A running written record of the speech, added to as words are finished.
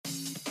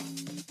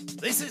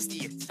This is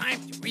the It's Time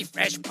to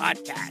Refresh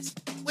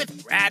podcast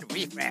with Brad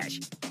Riffresh,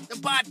 the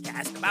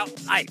podcast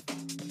about life,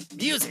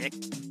 music,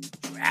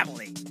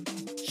 traveling,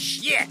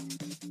 shit,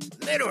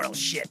 literal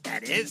shit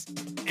that is,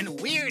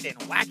 and weird and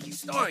wacky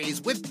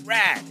stories with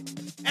Brad,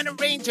 and a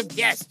range of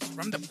guests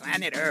from the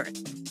planet Earth.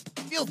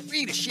 Feel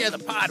free to share the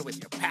pod with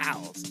your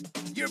pals,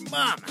 your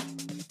mom,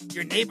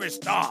 your neighbor's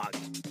dog,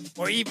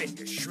 or even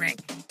your shrink.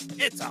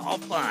 It's all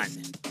fun.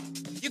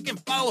 You can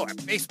follow our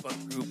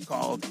Facebook group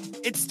called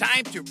It's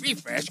Time to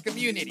Refresh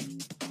Community,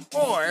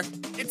 or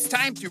It's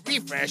Time to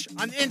Refresh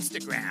on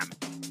Instagram.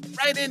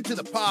 Write into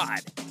the pod,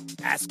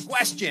 ask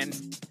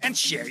questions, and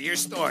share your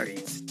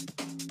stories.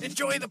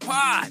 Enjoy the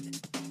pod.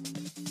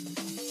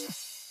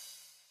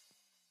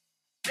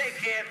 Hey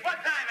kids, what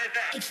time is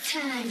it? It's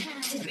time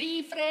to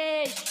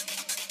refresh.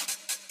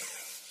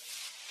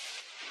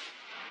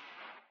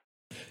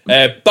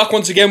 Back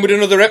once again with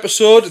another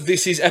episode.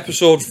 This is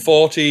episode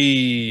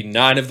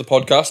 49 of the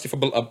podcast, if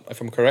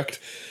I'm correct.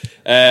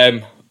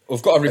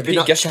 We've got a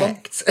repeat guest on.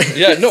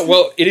 Yeah, no,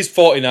 well, it is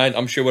 49.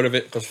 I'm sure of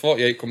it because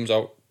 48 comes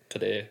out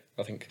today,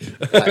 I think.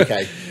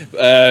 Okay.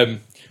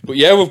 But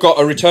yeah, we've got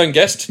a return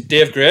guest,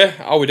 Dave Gray.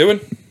 How are we doing?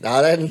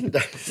 I'm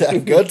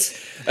good.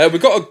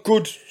 We've got a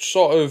good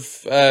sort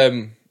of.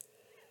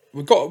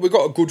 We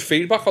got a good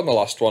feedback on the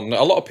last one.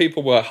 A lot of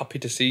people were happy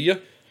to see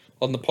you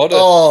on the pod.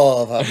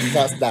 Oh,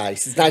 that's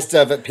nice. It's nice to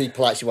have that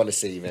people actually want to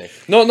see me.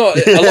 No, I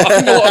think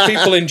a lot of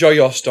people enjoy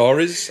your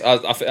stories,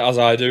 as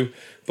I do.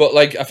 But,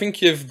 like, I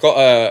think you've got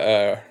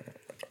I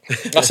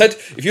said,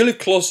 if you live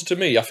closer to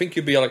me, I think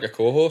you'd be like a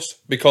co-host.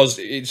 Because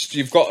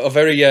you've got a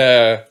very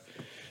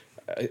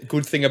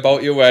good thing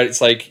about you where it's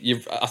like,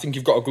 I think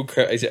you've got a good,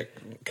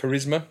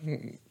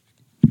 charisma?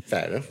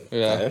 Fair enough.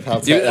 Yeah. Fair enough.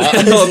 I'll take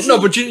that. no,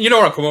 but you know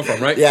where I'm coming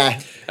from, right?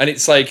 Yeah. And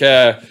it's like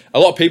a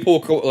lot of people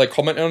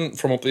commenting on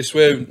from up this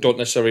way don't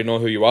necessarily know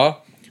who you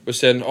are. We're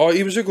saying, oh,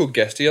 he was a good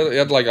guest. He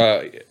had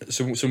like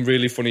some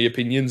really funny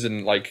opinions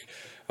and like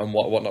and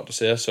what not to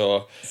say.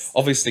 So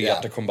obviously you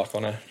have to come back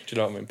on it. Do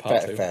you know what I mean?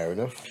 Part two. Fair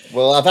enough.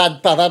 Well, I've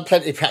had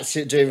plenty of practice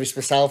at doing this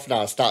myself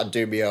now. I started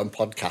doing my own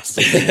podcast.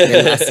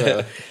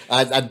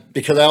 So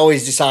because I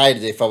always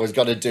decided if I was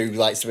going to do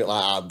like something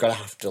like that, I'm going to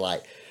have to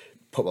like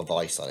put my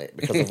voice on it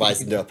because otherwise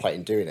there's no point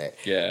in doing it.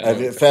 Yeah.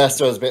 And at first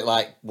I was a bit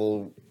like,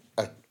 well,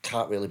 I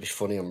can't really be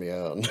funny on my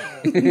own.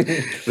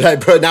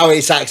 But now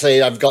it's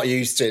actually, I've got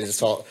used to it and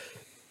just thought,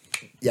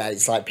 yeah,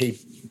 it's like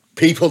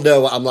people know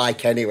what I'm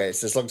like anyway,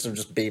 so as long as I'm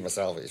just being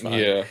myself, it's fine.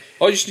 Yeah.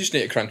 Oh, you just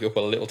need to crank it up a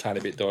little tiny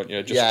bit, don't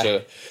you?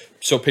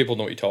 So people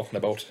know what you're talking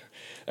about.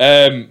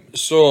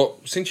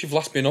 So since you've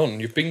last been on,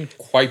 you've been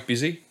quite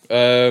busy.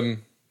 We've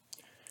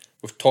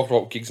talked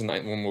about gigs and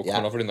that when we were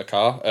coming over in the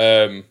car.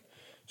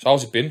 So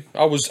how's it been?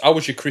 How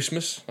was your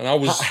Christmas? And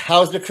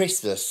how's the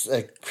Christmas?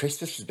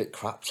 Christmas was a bit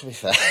crap, to be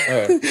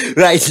fair.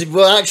 Right.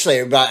 Well,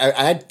 actually,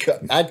 I had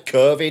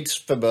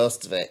COVID for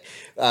most of it.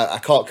 I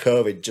caught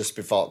COVID just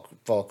before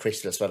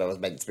Christmas when I was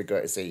meant to be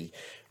going to see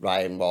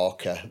Ryan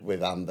Walker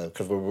with Amber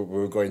because we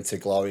were going to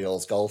Glory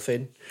Holes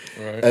golfing.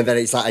 Right. And then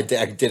it's like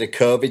I did a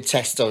COVID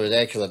test over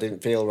there because I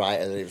didn't feel right,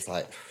 and it was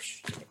like,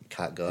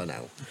 can't go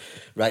now.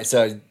 Right.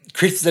 So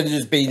Christmas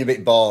ended up being a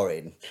bit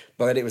boring.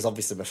 But it was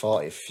obviously my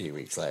 40th a few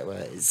weeks later,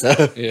 wasn't it?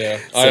 So, yeah,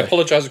 I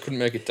apologise I couldn't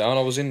make it down.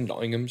 I was in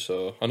Nottingham,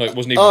 so I know it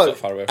wasn't even that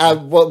far away.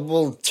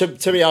 Well,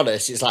 to be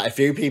honest, it's like a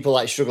few people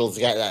like struggled to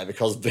get there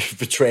because some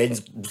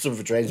of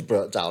the trains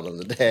broke down on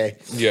the day.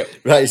 Yeah.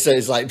 Right, so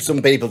it's like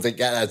some people didn't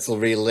get there until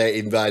really late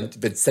in bed.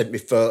 They'd sent me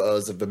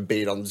photos of them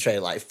being on the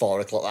train like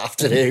 4 o'clock that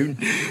afternoon.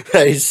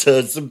 Right,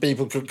 so some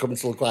people couldn't come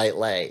till quite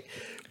late.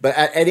 But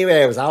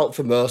anyway, I was out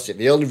for most of it.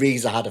 The only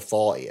reason I had a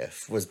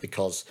 40th was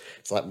because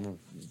it's like,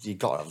 you've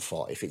got to have a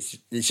 40th.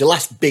 It's your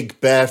last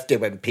big birthday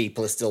when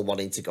people are still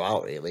wanting to go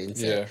out, really,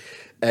 isn't it?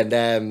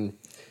 And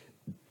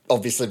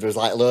obviously there was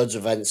like loads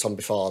of events on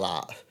before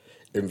that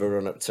in the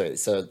run up to it.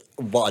 So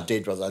what I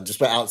did was I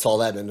just went out to all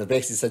them and I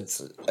basically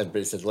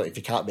everybody said, look, if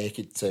you can't make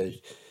it to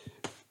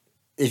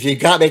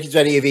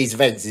any of these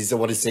events, you don't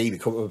want to see me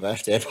come to my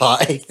birthday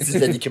party,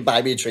 then you can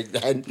buy me a drink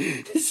then.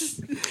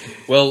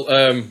 Well,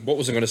 what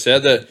was I going to say?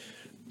 That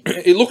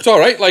it looked all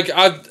right. Like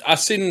I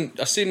seen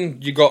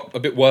you got a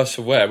bit worse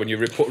for wear when you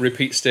put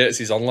repeat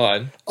statuses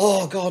online.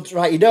 Oh God,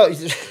 right,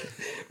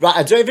 right.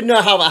 I don't even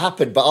know how that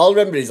happened, but all I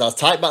remember is I was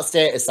typing that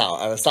status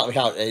out and I started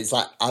looking out, and it's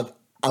like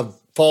I've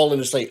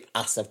fallen asleep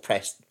as I've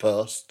pressed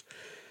post.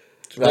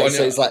 Right,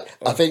 so it's like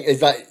I think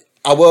it's like.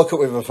 I woke up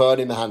with my phone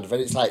in my hand, and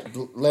it's like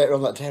later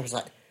on that day, I was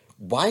like,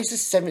 "Why is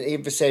this 70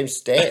 of the same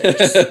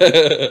status?"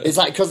 It's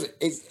like because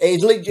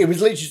it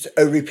was literally just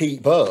a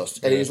repeat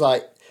post, and it was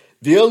like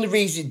the only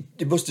reason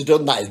it must have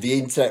done that is the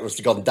internet must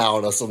have gone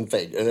down or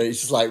something, and it's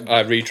just like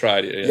I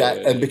retried it. Yeah,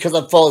 and because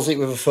I've fallen asleep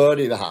with a phone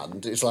in my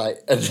hand, it's like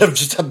and I've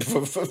just had to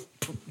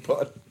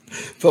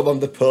put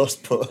on the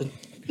post button.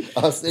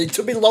 It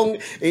took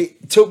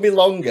me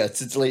longer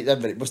to delete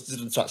them, but it must have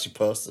done to actually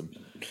post them.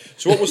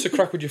 So what was the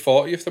crack with your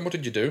 40th then? What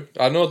did you do?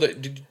 I know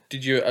that,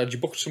 had you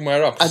booked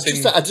somewhere up? I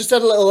just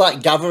had a little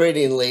like gathering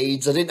in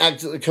Leeds. I didn't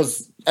actually,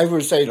 because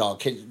everyone's saying, "Oh,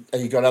 are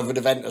you going to have an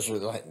event or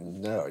something?" Like,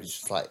 no, it's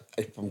just like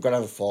if I'm going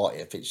to have a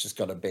 40th, it's just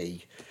going to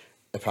be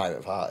a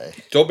private party.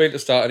 Don't mean to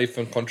start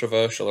anything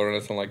controversial or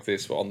anything like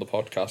this on the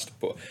podcast,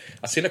 but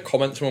I seen a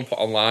comment someone put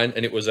online,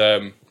 and it was,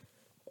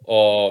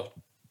 "Oh,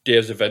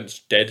 Dave's event's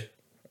dead,"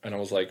 and I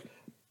was like,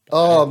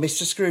 "Oh,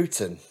 Mr.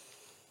 Scruton."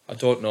 I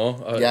don't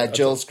know.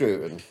 Joel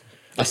Scruton.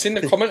 I seen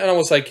the comment, and I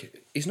was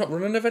like, "He's not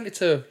running an event;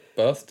 it's a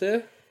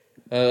birthday."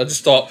 I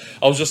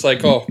was just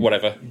like, "Oh,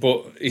 whatever."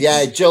 But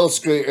Joel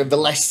Scruton. The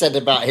less said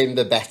about him,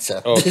 the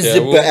better.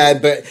 Okay,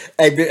 but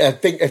I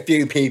think a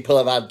few people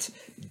have had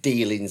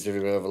dealings with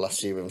him over the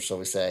last few months, shall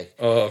we say?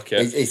 Oh, okay.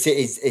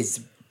 It's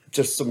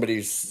just somebody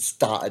who's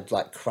started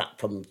like crap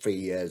from 3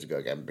 years ago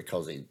again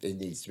because he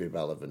needs to be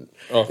relevant.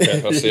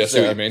 Okay, I see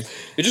what you mean.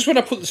 It just when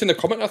I put this in the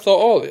comment, I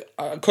thought,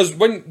 because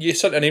when you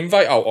sent an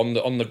invite out on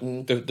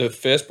the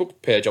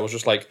Facebook page, I was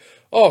just like,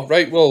 oh,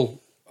 right, well,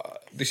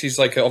 this is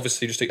like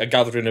obviously just a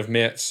gathering of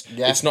mates.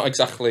 Yeah. It's not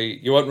exactly,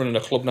 you weren't running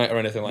a club night or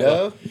anything like that.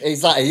 No,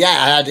 it's like,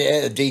 I had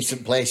it at a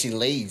decent place in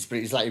Leeds, but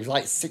it was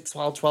like 6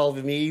 or 12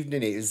 in the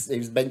evening. It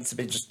was meant to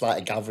be just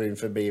like a gathering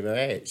for me and my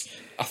mates.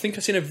 I think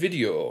I seen a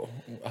video.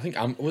 I think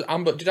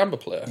did Amber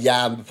play?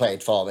 Yeah, Amber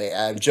played for me.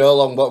 Joe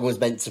Longbottom was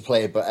meant to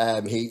play,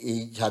 but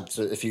he had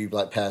a few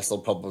like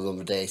personal problems on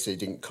the day, so he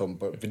didn't come.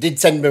 But we did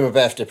send him a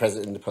birthday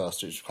present in the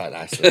post, which was quite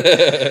nice.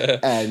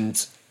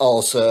 And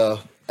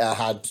also I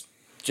had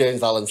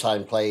James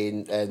Valentine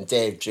playing, and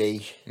Dave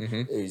G,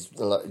 who's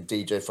a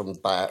DJ from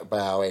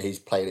Biowie, he's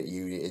playing at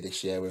Unity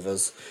this year with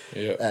us.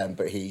 Yeah.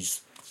 But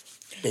he's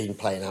been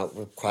playing out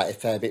with quite a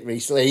fair bit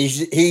recently.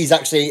 He's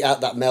actually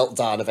at that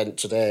Meltdown event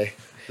today.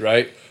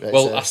 Right.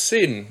 Well, I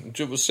seen,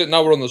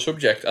 now we're on the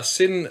subject, I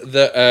seen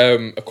that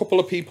a couple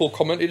of people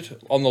commented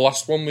on the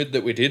last one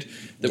that we did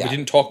that we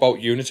didn't talk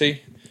about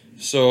Unity.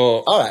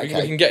 So we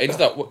can get into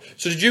that.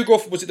 So did you go,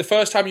 was it the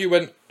first time you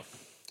went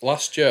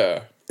last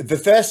year? The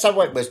first time I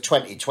went was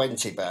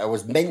 2020, but I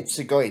was meant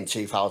to go in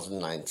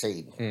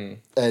 2019.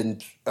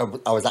 And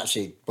I was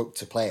actually booked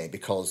to play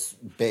because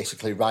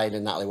basically Ryan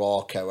and Natalie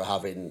Walker were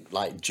having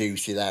like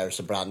Juicy there as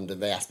a brand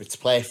and they asked me to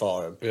play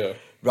for them. Yeah.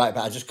 Right,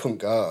 but I just couldn't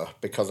go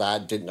because I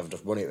didn't have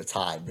enough money at the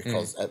time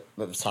because at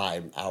the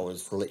time I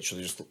was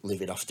literally just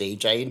living off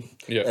DJing.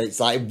 Yeah. And it's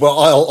like, well,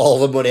 all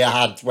the money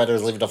I had when I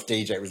was living off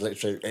DJ was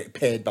literally, it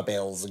paid my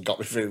bills and got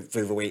me through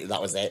the week and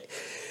that was it.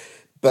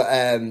 But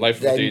life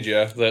of the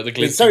DJ, the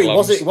glitz. Sorry,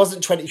 it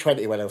wasn't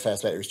 2020 when I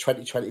first met. It was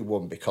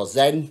 2021 because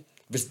then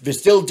they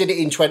still did it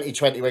in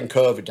 2020 when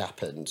COVID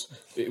happened.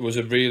 It was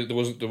it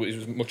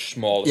was much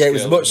smaller. Yeah, it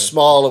was much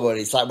smaller one.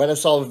 It's like when I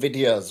saw the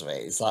videos of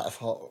it, it's like I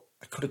thought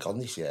I could have gone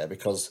this year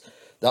because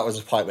that was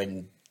the point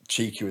when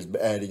Cheeky was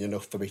earning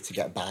enough for me to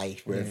get by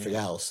with everything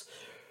else.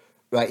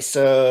 Right,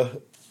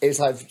 so it's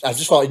like I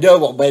just thought, you know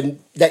what?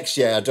 When next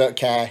year, I don't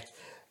care.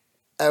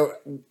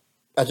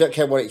 I don't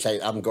care what it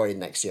takes. I'm going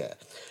next year.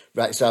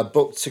 Right, so I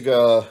booked to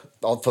go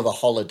on for the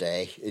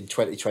holiday in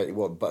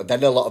 2021, but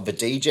then a lot of the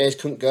DJs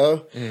couldn't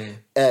go.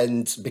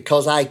 And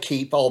because I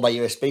keep all my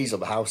USBs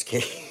on my house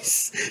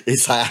keys,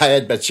 it's like I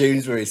had my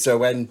tunes with me. So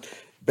when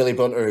Billy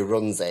Bunter, who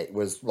runs it,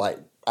 was like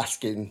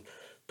asking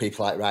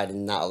people like Ryan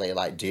and Natalie,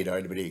 like, do you know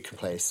anybody who can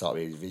play this sort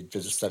of music? He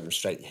just sent him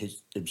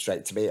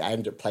straight to me. I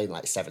ended up playing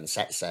like 7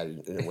 sets there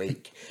in a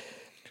week.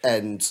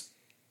 And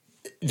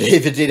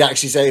David did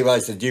actually say, well, I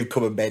said, you've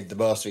come and made the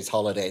most of his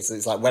holiday. So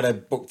it's like when I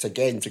booked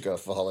again to go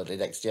for holiday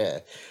next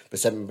year, but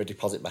sent me my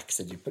deposit back,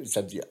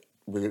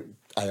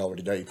 I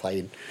already know you're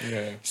playing.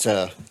 Yeah.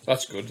 So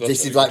that's good.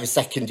 This is like the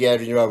second year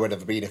in a row when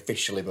I've been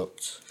officially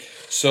booked.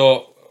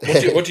 So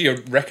what do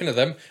you reckon of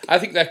them? I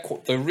think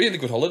they're really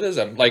good holidays.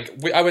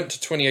 Like I went to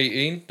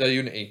 2018, the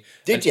Unity.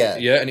 Did you?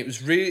 Yeah, and it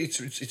was really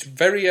it's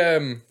very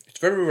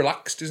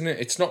relaxed, isn't it?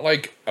 It's not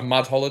like a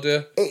mad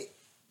holiday.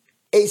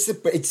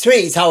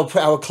 It's how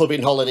our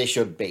clubbing holiday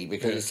should be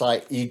because it's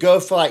like you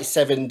go for like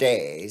 7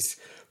 days,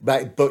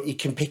 right? But you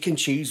can pick and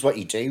choose what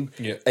you do.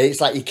 Yeah, and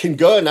it's like you can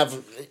go and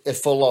have a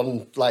full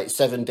on like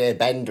 7-day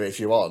bender if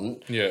you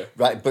want. Yeah,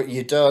 right. But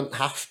you don't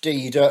have to.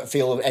 You don't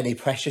feel any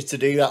pressure to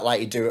do that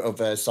like you do at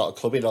other sort of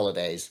clubbing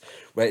holidays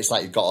where it's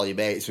like you've got all your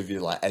mates with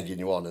you like egging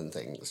you on and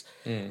things.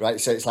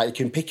 Right. So it's like you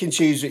can pick and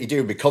choose what you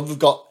do because we've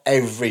got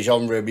every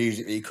genre of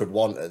music that you could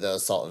want at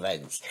those sort of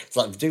events. It's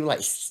like we do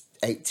like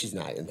 80s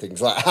night and things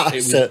like that.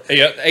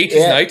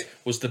 80s night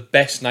was the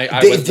best night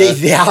I went there.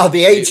 The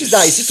 80s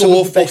night is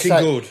so fucking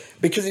good.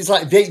 Because it's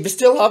like, they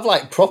still have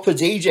like proper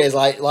DJs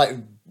like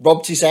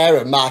Rob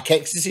Tissera and Mark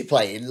Ecstasy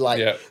playing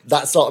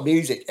that sort of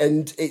music.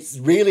 And it's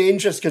really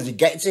interesting because you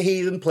get to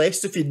hear them play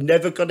stuff you're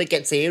never going to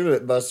get to hear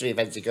at most of the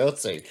events you go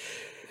to.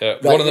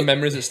 Right. One of the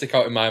memories that stick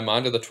out in my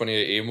mind of the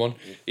 2018 one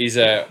is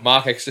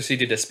Mark Ecstasy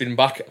did a spin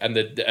back and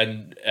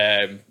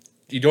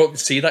you don't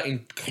see that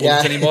in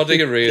clubs anymore, do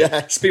you really?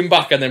 Spin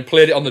back and then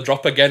played it on the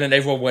drop again, and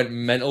everyone went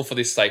mental for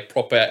this like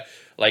proper,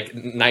 like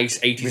nice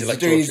 80s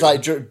electro. Doing these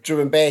like drum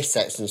and bass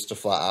sets and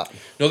stuff like that.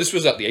 No, this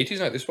was at the 80s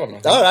night. This one.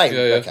 Oh right,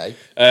 okay.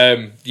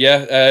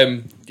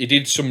 He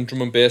did some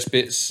drum and bass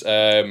bits.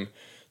 There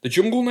The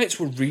Jungle Nights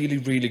were really,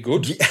 really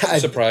good,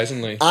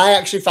 surprisingly. I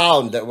actually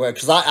found that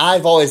because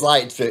I've always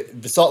liked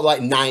the sort of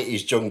like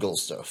 90s jungle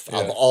stuff. Yeah.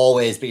 I've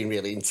always been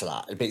really into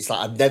that. But it's like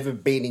I've never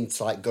been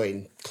into like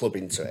going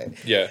clubbing to it.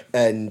 Yeah.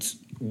 And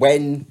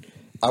when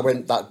I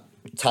went that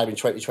time in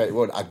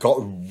 2021, I got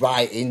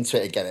right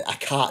into it again. I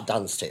can't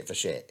dance to it for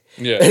shit.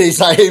 Yeah. And it's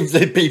like if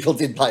the people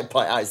did like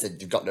point out, I said,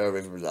 you've got no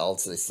rhythm at all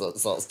to this sort of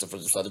stuff. I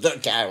just said, I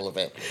don't care all of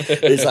it.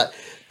 It's like,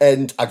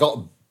 and I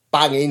got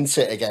bang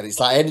into it again.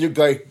 It's like I ended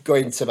up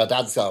going to my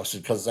dad's house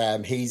because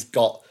he's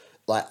got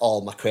like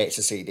all my crates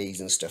of CDs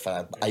and stuff.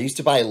 And I used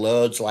to buy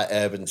loads like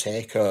Urban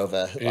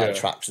Takeover like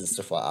tracks and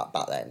stuff like that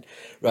back then.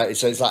 Right,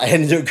 so it's like I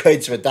ended up going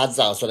to my dad's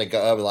house when I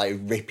got home, like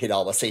ripping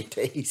all my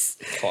CDs.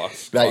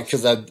 Class. Right,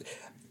 because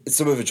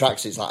some of the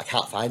tracks, it's like I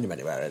can't find them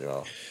anywhere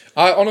anymore.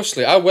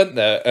 I went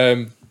there.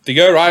 The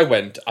year I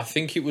went, I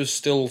think it was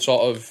still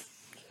sort of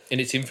in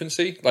its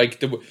infancy.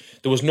 Like there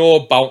was no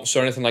bounce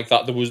or anything like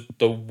that.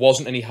 There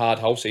wasn't any hard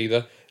house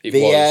either.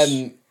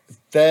 The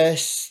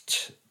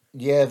first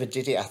year they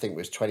did it, I think,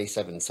 was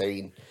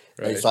 2017.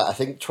 Right. It's like I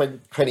think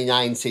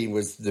 2019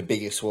 was the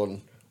biggest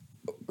one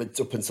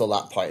up until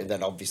that point, and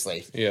then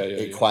obviously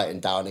it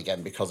quietened down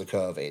again because of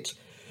COVID.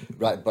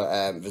 Right,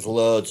 but there's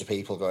loads of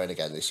people going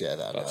again this year.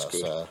 That's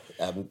good. So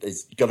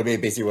it's going to be a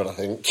busy one, I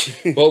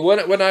think. Well,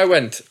 when I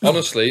went,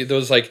 honestly, there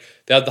was like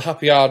they had the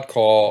happy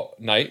hardcore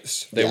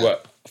nights. They were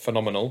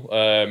phenomenal.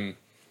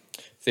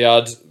 They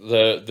had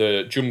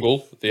the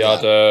jungle. They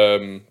had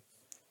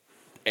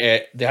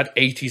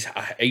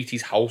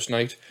 80s house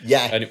night.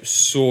 Yeah, and it was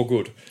so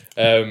good.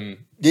 You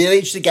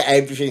literally get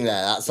everything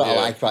there. That's what I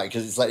like about it,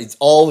 because it's like it's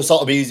all the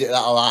sort of music that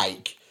I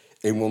like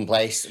in one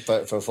place for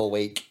a full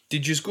week.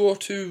 Did you go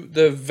to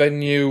the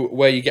venue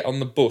where you get on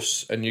the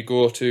bus and you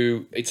go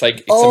to? It's the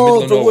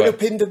middle of nowhere. One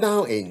up in the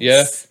mountains.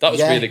 Yeah, that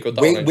was really good.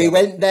 We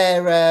went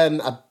there.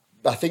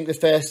 I think the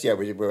first year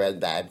we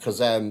went there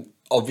because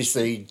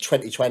obviously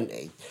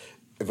 2020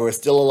 there were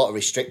still a lot of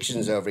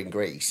restrictions over in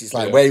Greece. It's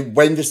like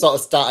when they sort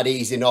of started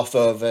easing off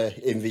over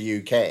in the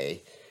UK,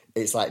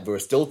 it's like they were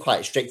still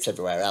quite strict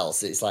everywhere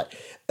else. It's like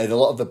in a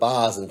lot of the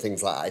bars and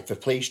things like that, if the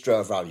police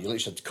drove around, you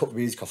literally had to cut the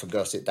music off and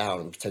go sit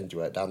down and pretend you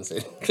weren't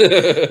dancing.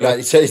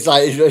 Right, so it's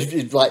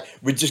like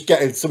we'd just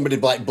get somebody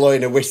like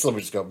blowing a whistle and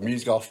we'd just go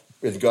music off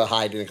and go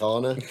hide in a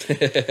corner.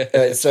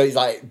 So it's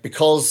like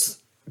because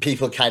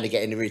people kind of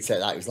get in the routine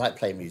like that, it was like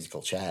playing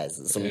musical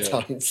chairs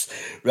sometimes.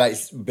 Right,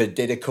 but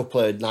did a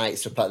couple of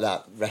nights up at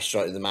that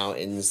restaurant in the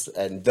mountains,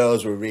 and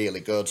those were really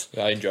good.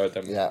 I enjoyed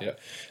them. Yeah.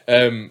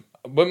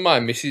 When me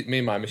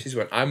and my missus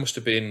went, I must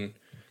have been,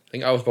 I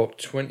think I was about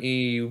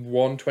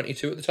 21,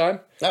 22 at the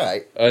time. All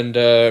right. And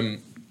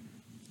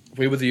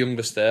we were the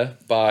youngest there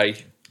by...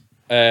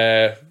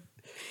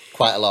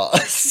 quite a lot.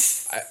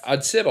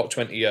 I'd say about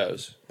 20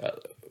 years.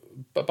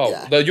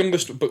 The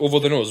youngest, but other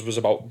than us, was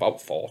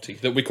about 40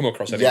 that we come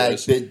across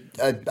anyways. Yeah,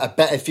 I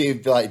bet a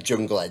few like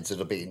jungle heads would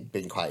have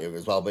been quite young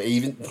as well. But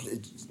even,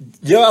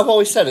 I've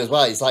always said as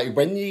well, it's like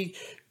when you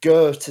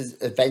go to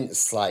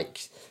events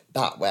like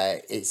that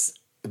where it's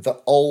the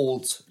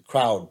old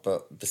crowd,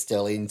 but they're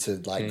still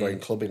into like going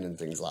clubbing and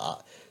things like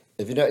that.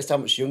 Have you noticed how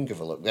much younger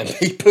they look than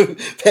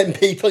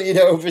people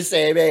over the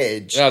same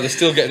age? Yeah, they're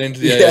still getting into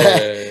the...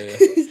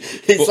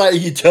 It's like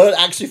you don't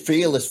actually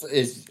feel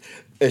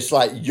it's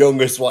like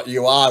young as what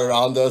you are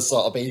around those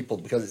sort of people,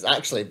 because it's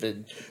actually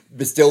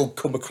they still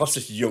come across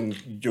as younger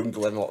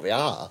than what they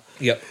are.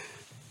 Yep.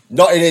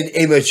 Not in an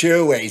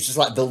immature way. It's just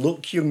like they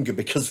look younger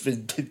because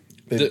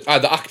they're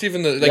active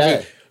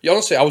and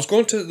honestly, I was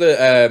going to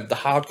the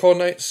hardcore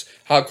nights.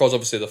 Hardcore's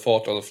obviously the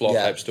fort on the floor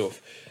type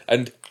stuff,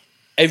 and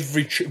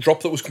every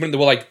drop that was coming in, they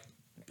were like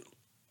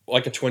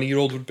a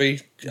 20-year-old would be.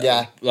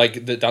 Yeah.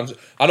 Like the dance.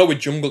 I know with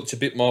jungle it's a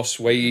bit more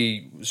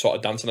sway sort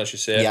of dancing, as you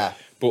say. Yeah.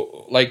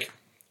 But like,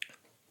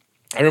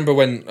 I remember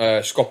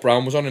when Scott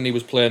Brown was on and he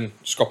was playing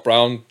Scott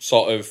Brown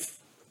sort of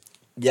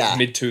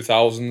mid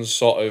 2000s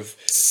sort of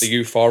the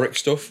euphoric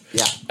stuff.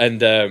 Yeah.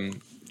 And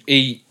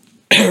he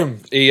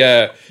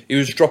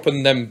was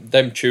dropping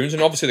them tunes,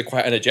 and obviously they're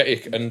quite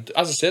energetic. And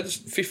as I said, there's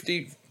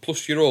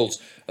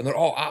 50-plus-year-olds, and they're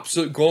all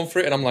absolutely going for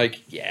it. And I'm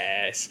like,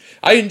 yes,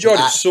 I enjoyed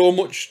it so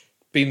much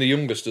being the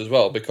youngest as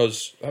well,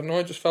 because I don't know,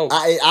 I just felt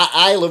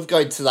I love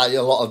going to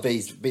a lot of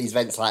these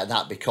events like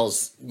that,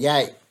 because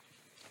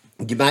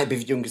you might be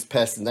the youngest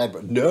person there,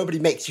 but nobody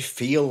makes you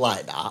feel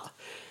like that.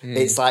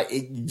 It's like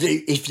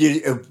if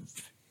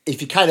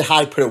you kind of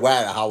hyper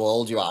aware of how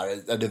old you are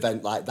at an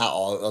event like that,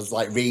 or as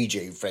like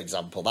Reju, for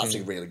example, that's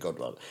a really good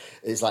one.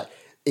 It's like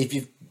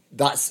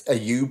that's a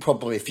you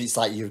problem. If it's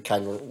like you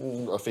kind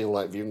of, I feel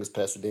like the youngest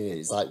person in it.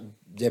 It's like,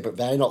 yeah, but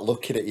they're not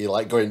looking at you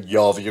like going,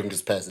 you're the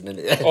youngest person in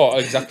it. Oh,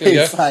 exactly.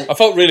 Yeah, like, I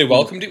felt really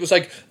welcomed. It was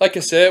like I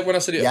say, when I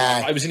said it,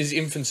 I was in his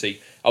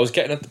infancy. I was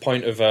getting at the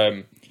point of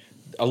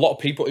a lot of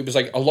people. It was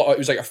like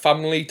a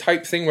family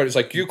type thing where it's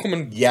like you come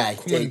and get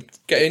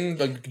in,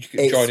 like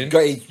join in.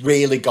 It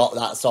really got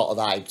that sort of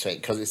vibe to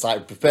it, because it's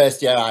like the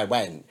first year I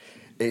went,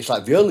 it's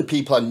like the only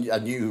people I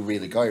knew who were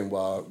really going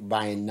were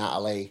Ryan,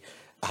 Natalie,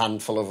 a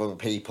handful of other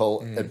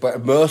people,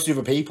 but most of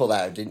the people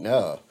there I didn't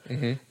know,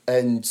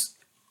 and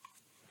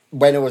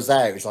when I was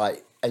there, it was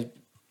like I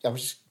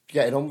was just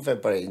getting on with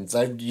everybody, and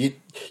so you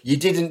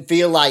didn't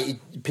feel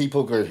like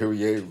people going, "Who are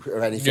you?"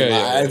 or anything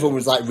like that. Everyone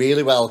was like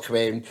really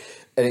welcoming.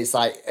 And it's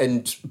like,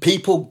 and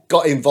people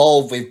got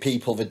involved with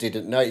people that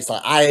didn't know. It's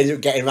like I ended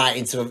up getting right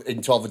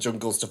into all the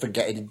jungle stuff and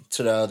getting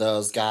to know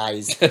those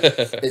guys.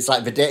 It's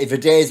like the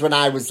days when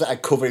I was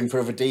covering for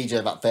other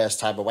DJ that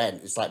first time I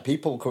went. It's like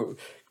people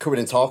coming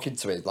and talking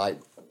to me like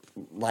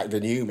they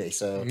knew me.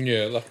 So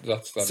yeah,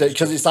 that's so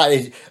because it's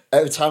like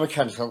at the time I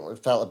kind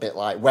of felt a bit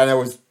like when I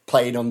was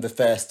playing on the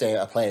first day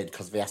I played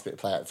because they asked me to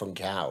play at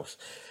Funky House.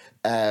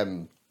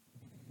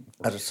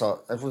 I just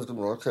thought everyone's going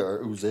to look at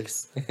her. Who's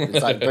this?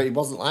 It's like, but it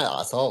wasn't like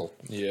that at all.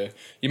 Yeah,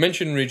 you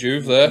mentioned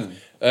Rejuve there.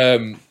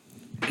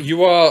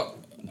 You are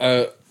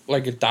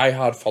like a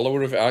diehard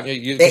follower of it, aren't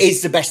you? It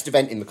is the best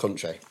event in the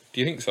country. Do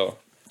you think so?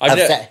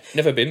 I've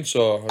never been,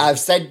 so I've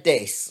said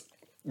this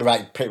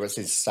right pretty much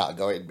since I started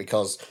going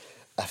because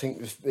I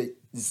think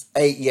it's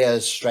 8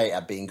 years straight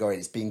I've been going.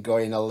 It's been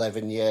going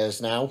 11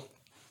 years now,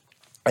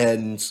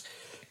 and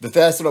the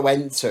first one I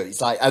went to, it's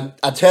like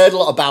I'd heard a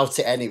lot about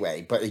it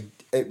anyway, but.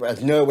 I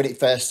know when it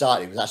first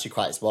started, it was actually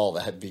quite small.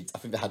 I think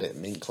they had it at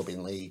Mint Club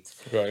in Leeds.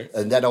 Right.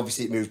 And then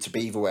obviously it moved to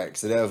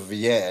Beaverworks. And over the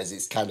years,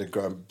 it's kind of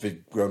grown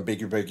bigger and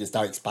bigger. It's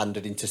now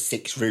expanded into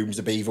 6 rooms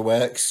of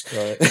Beaverworks.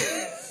 Right.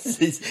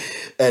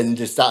 And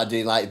just started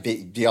doing like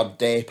the odd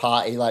day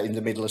party like in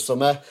the middle of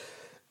summer.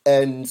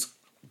 And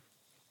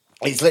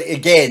it's like,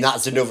 again,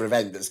 that's another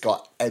event that's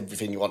got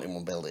everything you want in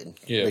one building.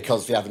 Yeah.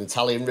 Because we have an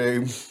Italian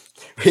room.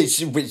 Which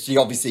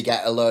you obviously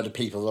get a load of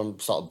people from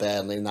sort of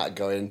Burnley and that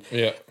going.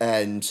 Yeah.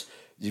 And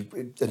you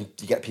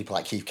get people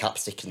like Keith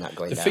Capstick and that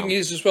going down. The thing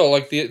is as well,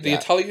 like the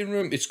Italian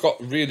room, it's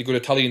got really good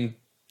Italian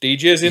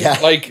DJs in,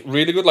 like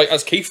really good. Like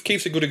as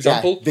Keith's a good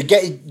example.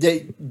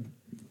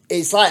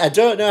 It's like I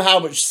don't know how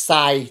much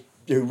Si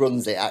who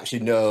runs it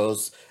actually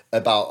knows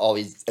about all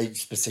his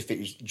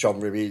specific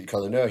genre music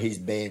because I know he's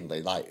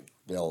mainly like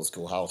the old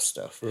school house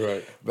stuff.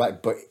 Right,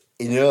 but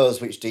he knows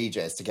which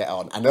DJs to get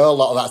on. I know a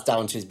lot of that's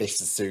down to his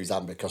missus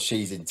Suzanne because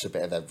she's into a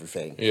bit of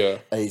everything. Yeah,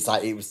 and it's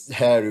like it was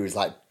her who was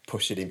like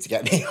pushing him to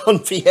get me on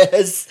for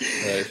years.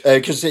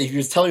 Because he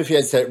was telling me for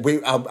years that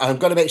I'm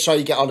going to make sure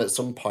you get on at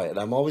some point. And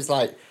I'm always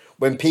like,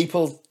 when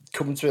people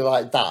come to me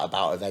like that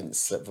about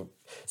events,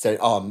 saying,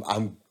 "Oh,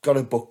 I'm going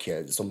to book you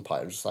at some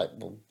point," I'm just like,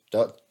 well,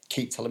 don't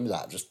keep telling me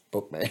that. Just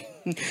book me.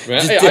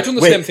 Right. Hey, I've done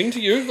the same thing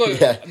to you.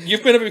 Like,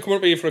 you've been coming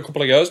up here for a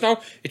couple of years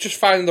now. It's just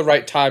finding the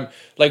right time.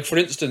 Like for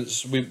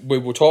instance, we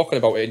were talking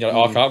about it, and you're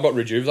like, "Oh, I can't got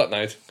Rejuve that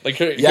night." Like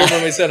you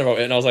remember me saying about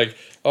it, and I was like,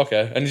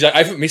 "Okay." And he's like, "I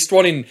haven't missed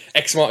one in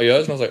X amount of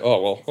years," and I was like,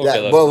 "Oh well,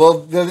 okay." Yeah, well,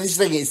 this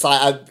thing it's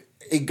like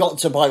it got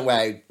to a point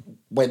where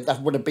when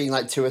that would have been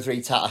like 2 or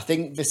 3 times. I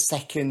think the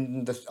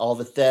second or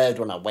the third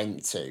one I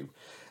went to.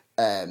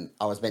 I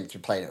was meant to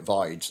be playing at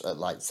Void at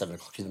like 7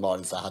 o'clock in the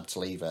morning, so I had to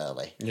leave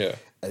early. Yeah.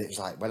 And it was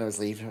like, when I was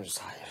leaving, I was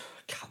like, I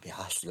can't be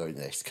arsed doing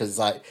this. Because,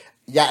 like,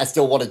 yeah, I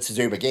still wanted to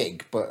do my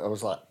gig, but I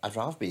was like, I'd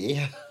rather be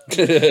here.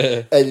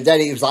 And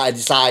then it was like, I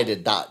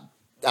decided that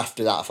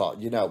after that, I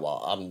thought, you know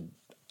what,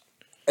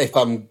 if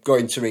I'm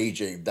going to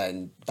Rejuve,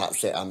 then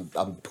that's it. I'm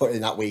putting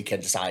that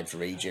weekend aside for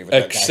Rejuve.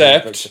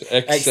 Except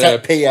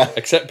Pia.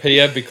 Except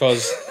Pia,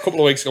 because a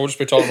couple of weeks ago, we'll just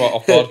be talking about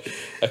off-pod,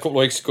 a couple of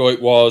weeks ago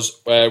it was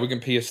Wigan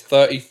Pia's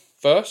 31st?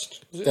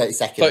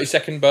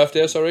 32nd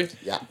birthday, sorry.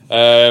 Yeah.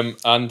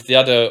 And they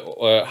had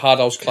a Hard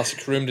House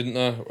Classics room, didn't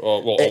they?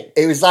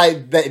 It was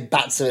like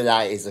back to the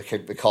 90s, I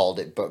could recall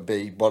it, but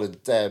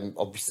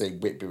obviously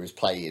Whitby was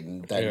playing,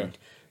 and then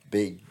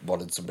they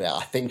wanted somebody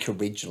else. I think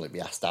originally we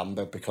asked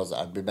Amber, because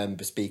I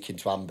remember speaking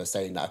to Amber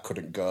saying that I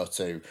couldn't go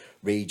to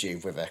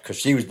Rejuve with her, because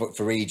she was booked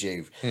for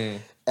Rejuve.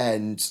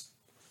 And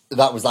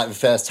that was like the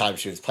first time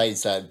she was playing,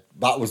 so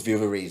that was the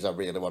other reason I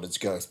really wanted to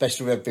go,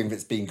 especially with everything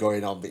that's been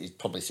going on that you've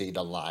probably seen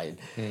online.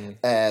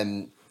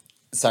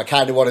 So I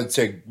kind of wanted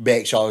to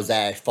make sure I was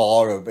there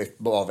for her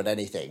more than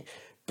anything.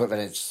 But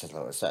then I just said,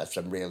 "Look,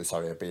 I'm really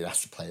sorry I've been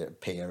asked to play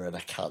at Pia and I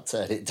can't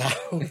turn it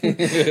down."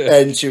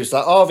 And she was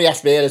like, "Oh, they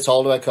asked me," and I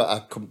told her I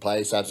couldn't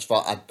play. So I just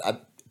thought,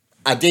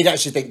 I did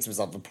actually think to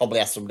myself, I'd probably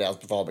ask somebody else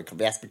before, because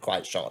they asked me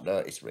quite short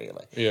notice,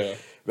 really. Yeah.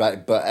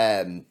 Right, but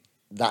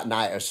that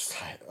night I was just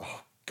like,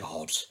 oh,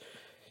 God,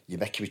 you're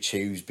making me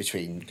choose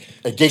between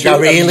a gig I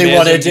really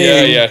want to do.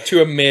 Yeah,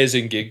 2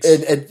 amazing gigs.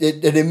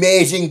 An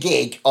amazing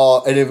gig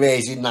or an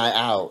amazing night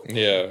out.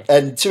 Yeah.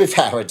 And to be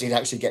fair, I did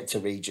actually get to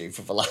Rejuve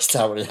for the last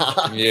hour and a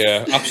half.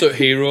 Yeah, absolute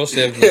hero,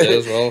 saved the day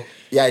as well.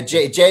 Yeah,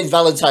 James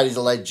Valentine is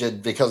a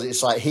legend, because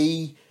it's like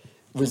he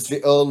was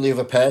the only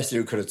other person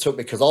who could have took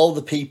me, because all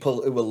the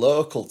people who were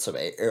local to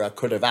me, who I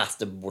could have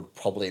asked and would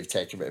probably have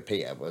taken me to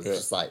Pia, was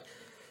just like,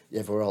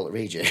 yeah, we're all at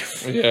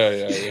Rejuve.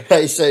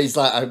 Yeah. So he's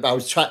like, I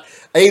was trying.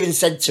 I even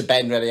said to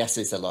Ben when he asked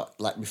me, I said, "Look,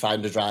 let me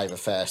find a driver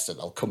first, and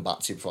I'll come back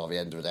to you before the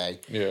end of the day."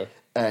 Yeah.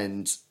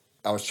 And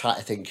I was trying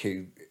to think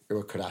who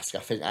I could ask. I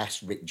think I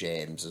asked Rick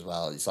James as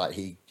well. It's like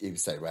he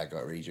was saying where I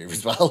got Rejuve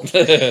as well. So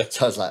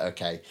I was like,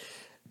 okay.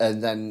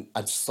 And then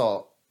I just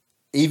thought,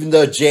 even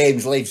though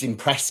James lives in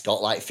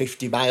Prescott, like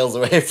 50 miles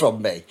away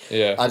from me,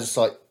 I just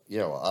thought, you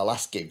know what, I'll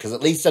ask him, because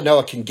at least I know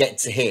I can get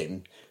to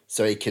him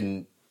so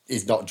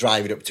he's not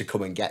driving up to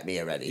come and get me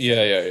or anything.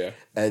 Yeah.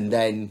 And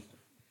then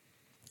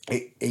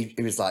he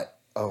was like,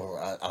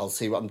 oh, I'll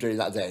see what I'm doing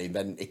that day. And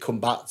then he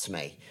come back to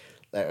me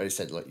later. He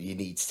said, look, you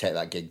need to take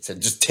that gig. So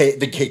just take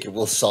the gig and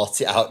we'll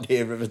sort it out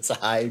nearer the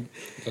time.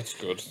 That's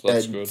good.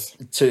 That's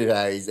good. 2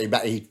 days,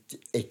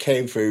 he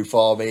came through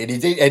for me, and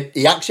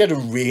he actually had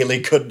a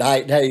really good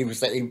night there. He was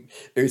saying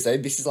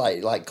this is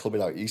like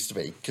clubbing out used to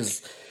be,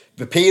 because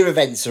the peer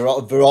events they're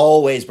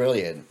always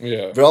brilliant.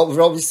 Yeah. They're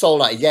always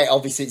sold out. Yeah,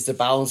 obviously it's the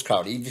bounce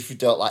crowd, even if you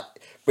don't like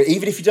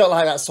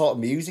that sort of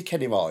music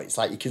anymore, it's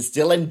like you can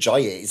still enjoy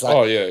it. It's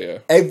like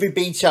every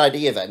BTID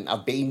event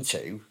I've been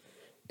to,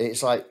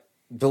 it's like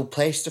they'll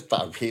play stuff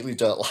that I really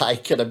don't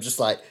like, and I'm just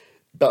like,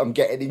 but I'm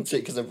getting into it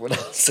because everyone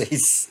else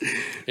is.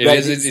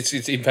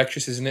 It's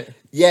infectious, isn't it?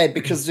 Yeah,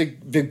 because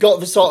they've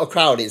got the sort of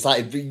crowd. It's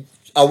like,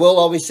 I will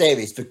always say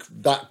this,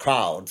 that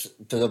crowd,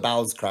 the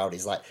bounce crowd,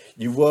 is like,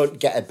 you won't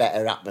get a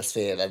better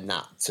atmosphere than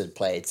that to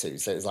play to.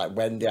 So it's like,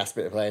 when they asked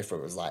me to play for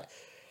it, was like,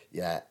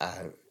 yeah,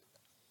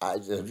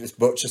 as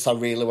much as I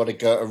really want to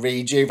go to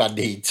Rejuve, I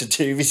need to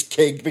do this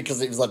gig,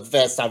 because it was like the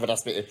first time they'd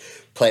asked me to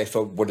play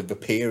for one of the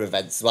peer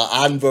events. Well,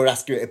 and they were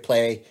asking me to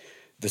play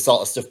the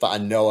sort of stuff that I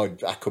know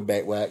I could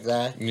make work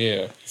there.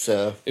 Yeah.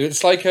 So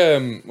it's like,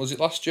 was it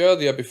last year,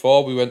 the year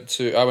before? I went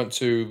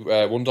to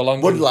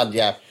Wonderland. Wonderland,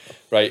 yeah.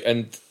 Right,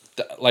 and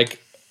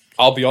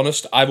I'll be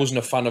honest, I wasn't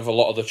a fan of a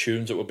lot of the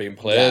tunes that were being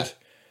played,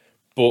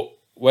 but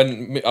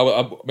when me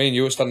and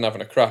you were standing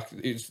having a crack,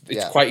 it's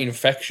quite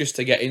infectious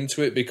to get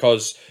into it,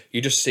 because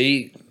you just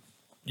see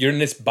you're in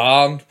this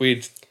barn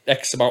with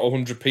X amount of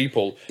 100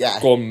 people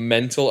going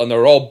mental, and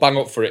they're all bang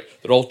up for it.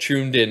 They're all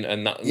tuned in,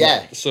 and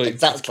that. So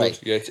exactly.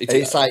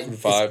 It's like a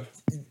vibe.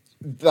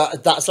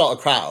 That sort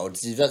of crowd.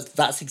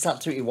 That's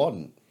exactly what you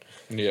want.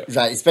 Yeah.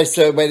 Right,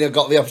 especially when I've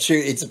got the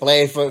opportunity to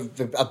play for.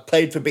 I've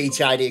played for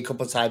BTID a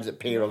couple of times at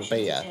Pier on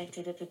Beer.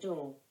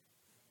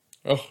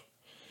 Oh.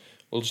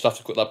 We'll just have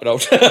to cut that bit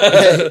out.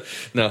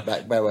 No.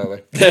 Right, where were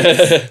we?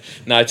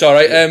 No, it's all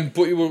right.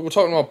 But we're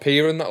talking about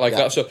peer and that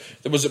that. So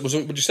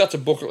would you start a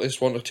bucket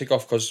list one to tick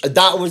off? Because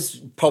that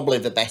was probably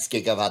the best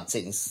gig I've had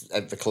since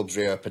the club's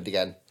reopened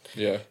again.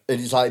 Yeah.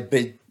 It's like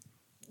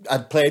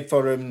I'd played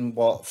for him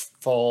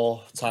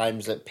 4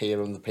 times at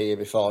Pier on the Pier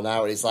before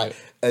now, and it's like,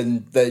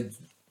 and the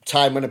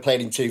time when I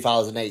played in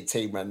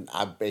 2018 when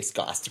I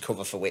basically got asked to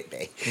cover for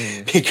Whitney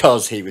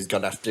because he was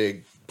going to have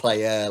to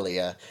play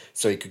earlier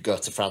so he could go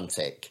to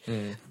Frantic.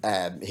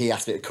 He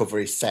asked me to cover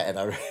his set, and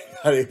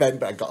I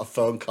remember I got a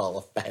phone call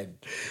off Ben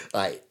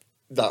like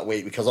that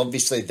week, because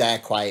obviously they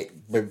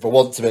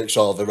want to make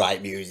sure the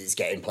right music's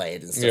getting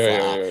played and stuff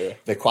that. Yeah.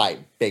 They're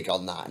quite big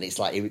on that, and it's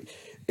like he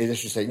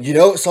just was saying, you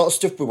know what sort of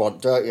stuff we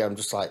want, don't you? I'm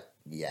just like,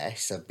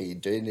 yes, I've been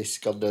doing this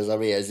God knows how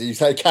many years. He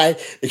kind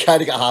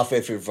of got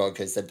halfway through the phone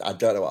and said, I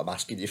don't know what I'm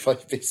asking you for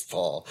this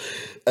for.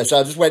 And so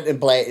I just went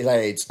and played his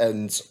age,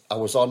 and I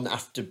was on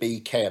after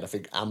BK, and I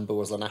think Amber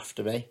was on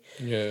after me.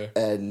 Yeah.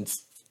 And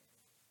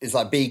it's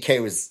like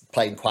BK was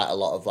playing quite a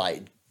lot of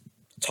like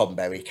Tom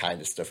Berry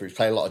kind of stuff. He was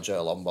playing a lot of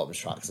Joe Longbottom's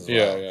tracks as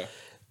well. Yeah.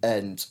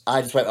 And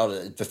I just went on.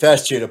 The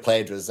first tune I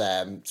played was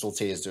 "Till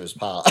Tears Do Us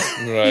Part,"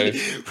 right?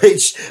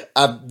 Which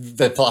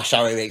the Flash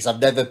Harry mix.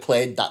 I've never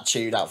played that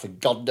tune out for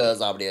God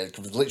knows how many years.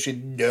 There's literally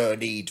no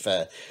need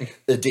for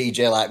a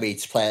DJ like me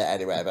to play it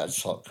anywhere. But I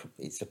just thought,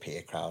 it's a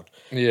peer crowd.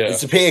 Yeah,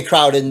 it's a peer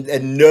crowd,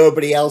 and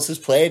nobody else has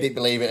played it.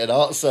 Believe it or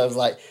not. So I was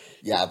like,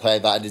 yeah, I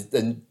played that,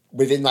 and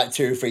within like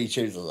 2 or 3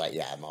 tunes, I was like,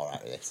 yeah, I'm all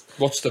right with this.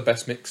 What's the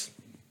best mix?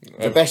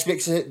 The best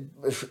mix is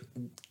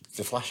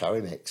the Flash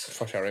Harry mix.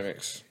 Flash Harry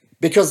mix.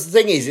 Because the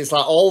thing is, it's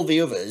like all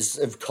the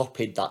others have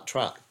copied that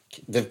track.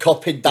 They've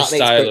copied that the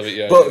style of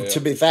it, but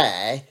to be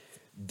fair,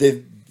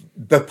 the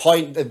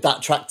point of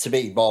that track to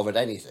me, more than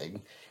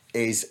anything,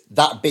 is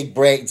that big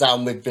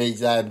breakdown with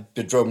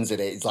the drums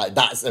in it. It's like,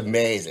 that's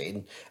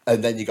amazing.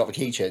 And then you got the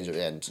key change at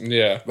the end.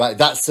 Yeah. Right,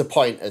 that's the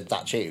point of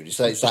that tune.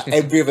 So it's like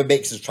every other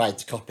mix has tried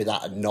to copy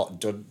that and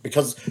not done,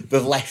 because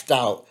they've left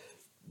out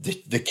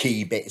the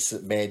key bits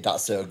that made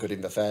that so good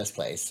in the first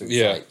place. So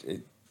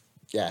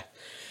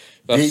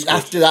it's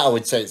after that, I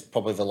would say it's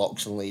probably the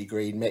Lox and Lee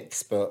Green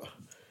mix, but...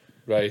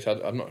 Right,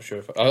 I'm not sure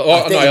if...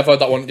 I've heard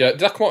that one. Yeah, did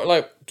that come out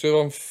like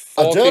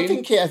 2014? I don't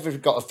think it ever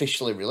got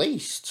officially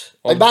released.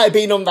 It might have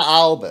been on that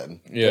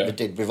album that they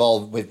did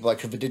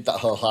if they did that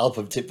whole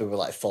album, typically with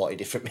like 40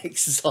 different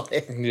mixes on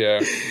it. Yeah.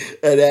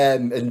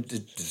 And they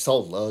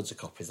sold loads of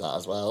copies of that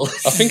as well.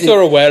 I think they're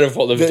aware of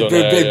what they've done.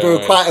 They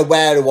were quite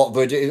aware of what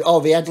they were doing. Oh,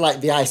 they had like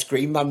the Ice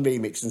Cream Man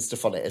remix and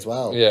stuff on it as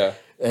well. Yeah.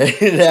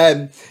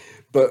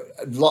 But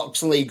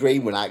Lox and Lee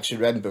Green, when I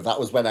actually remember, that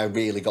was when I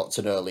really got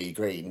to know Lee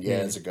Green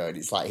years ago. And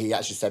it's like, he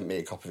actually sent me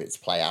a copy of it to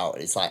play out.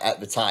 And it's like, at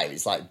the time,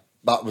 it's like,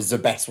 that was the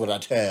best one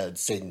I'd heard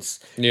since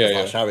the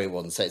Flash Harry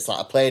one. So it's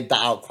like, I played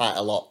that out quite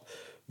a lot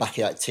back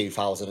in like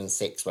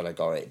 2006 when I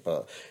got it.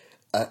 But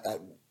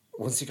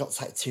once it got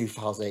to like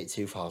 2008,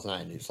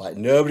 2009, it's like,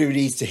 nobody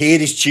needs to hear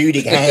this tune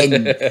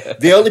again.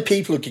 The only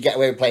people who could get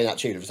away with playing that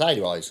tune were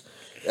Tiny Boys.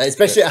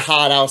 Especially at a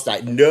hard house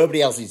night, nobody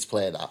else needs to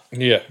play that.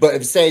 Yeah. But at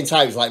the same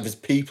time, it's like there's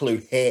people who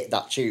hate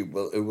that tune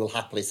who will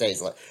happily say,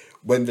 it's like,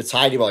 when the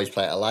Tiny Boys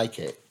play it, I like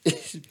it.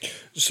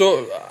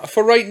 So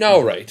for right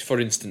now, right, for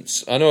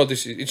instance, I know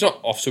it's not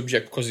off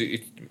subject because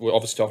we're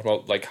obviously talking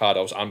about like hard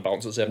house and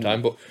bounce at the same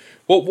time. But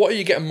what are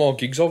you getting more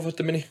gigs of at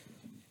the minute?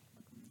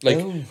 Like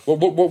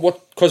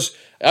what? Because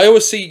I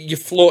always see you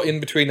float in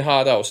between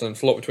hard house and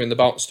float between the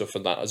bounce stuff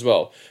and that as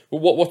well. But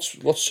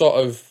what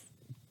sort of?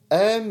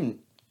 I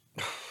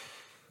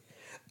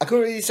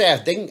couldn't really say. I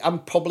think I'm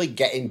probably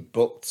getting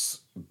booked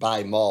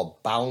by more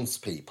bounce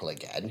people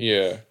again.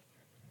 Yeah,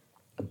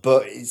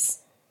 but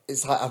it's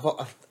like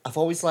I've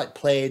always like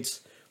played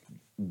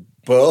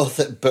both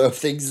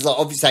things. Like,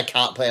 obviously, I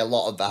can't play a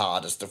lot of the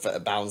harder stuff at a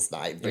bounce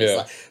night, but it's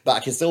like, but I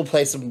can still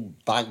play some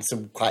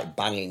quite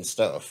banging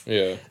stuff.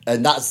 Yeah,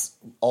 and that's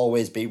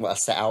always been what I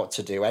set out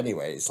to do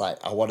anyway. It's like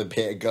I want to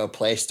be able to go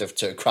play stuff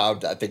to a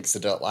crowd that I think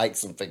they don't like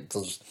something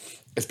because.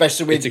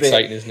 Especially with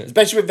exciting, isn't it?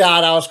 Especially with the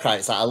hard house crowd,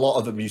 it's like a lot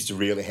of them used to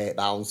really hate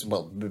bounce.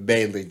 Well,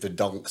 mainly the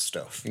donk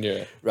stuff.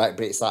 Yeah. Right,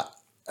 but it's like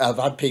I've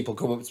had people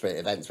come up to me at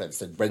events where they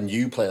said, "When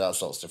you play that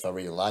sort of stuff, I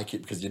really like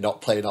it because you're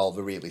not playing all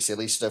the really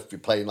silly stuff. You're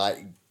playing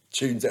like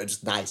tunes that are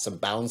just nice and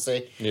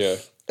bouncy." Yeah.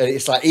 And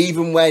it's like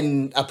even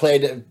when I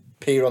played at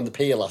Pier on the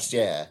Pier last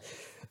year,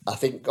 I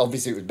think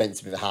obviously it was meant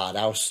to be the hard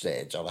house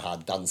stage or the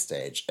hard dance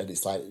stage, and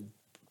it's like.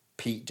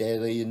 Pete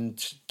Daly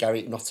and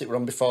Gary Hypnotic were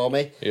on before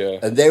me. Yeah.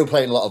 And they were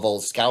playing a lot of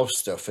old Scouse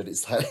stuff, and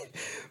it's like,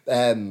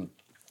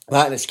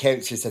 Martinez came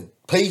and she said,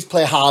 please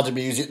play harder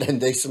music than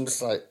this. I'm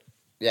just like,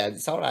 yeah,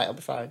 it's all right, I'll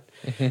be fine.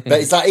 But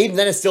it's like, even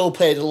then I still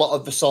played a lot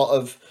of the sort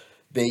of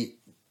the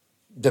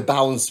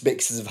bounce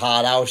mixes of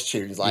hard house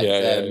tunes, like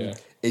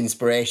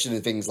Inspiration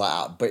and things like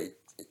that. But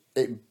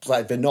it's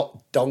like they're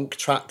not donk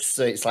tracks,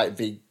 so it's like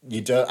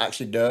you don't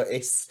actually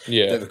notice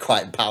that they're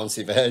quite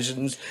bouncy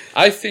versions.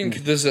 I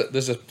think there's a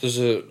this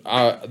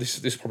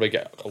probably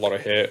get a lot of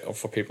hate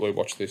for people who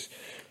watch this,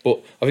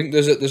 but I think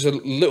there's a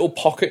little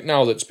pocket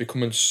now that's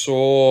becoming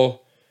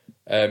so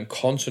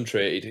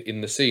concentrated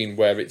in the scene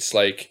where it's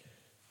like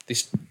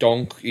this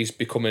donk is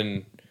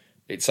becoming.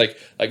 It's like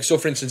so.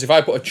 For instance, if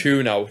I put a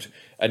tune out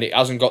and it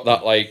hasn't got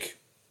that like.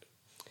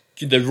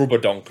 The rubber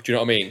donk, do you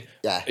know what I mean?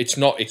 Yeah. It's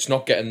not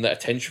getting the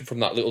attention from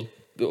that little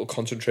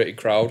concentrated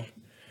crowd.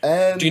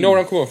 Do you know where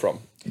I'm coming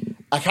from?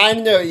 I kind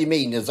of know what you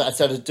mean. As I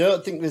said, I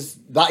don't think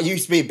that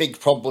used to be a big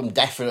problem.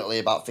 Definitely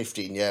about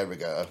 15 years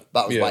ago.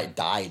 That was why it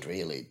died.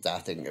 Really, I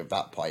think at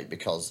that point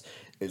because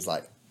it was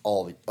like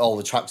all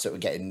the tracks that were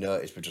getting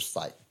noticed were just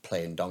like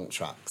playing donk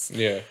tracks.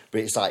 Yeah.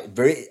 But it's like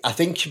I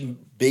think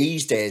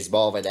these days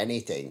more than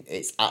anything,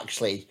 it's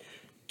actually.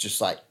 Just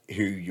like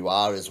who you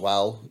are as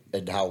well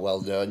and how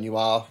well known you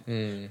are,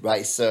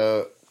 right?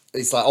 So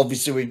it's like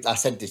obviously I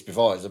said this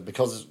before, is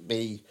because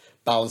the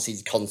bounce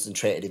is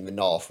concentrated in the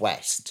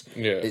northwest.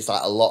 Yeah, it's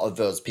like a lot of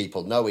those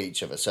people know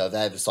each other, so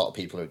they're the sort of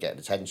people who are getting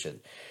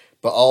attention.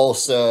 But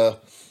also,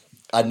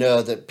 I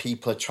know that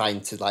people are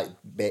trying to like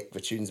make the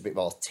tunes a bit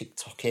more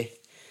TikToky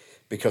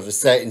because there's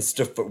certain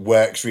stuff that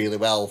works really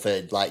well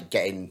for like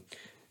getting.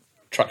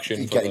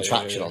 Traction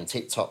On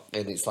TikTok,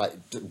 and it's like,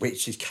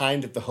 which is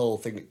kind of the whole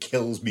thing that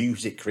kills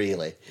music,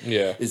 really.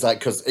 Yeah, it's like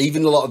because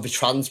even a lot of the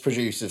trance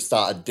producers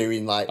started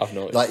doing like, I've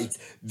noticed. Like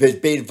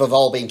they've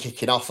all been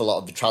kicking off a lot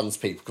of the trance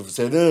people because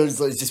they said, "Oh, is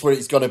this what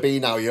it's gonna be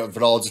now?"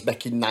 They're all just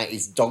making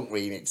 90s donk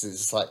remixes.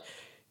 It's like,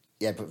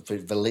 yeah, but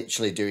they're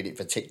literally doing it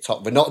for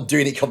TikTok. We're not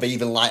doing it because they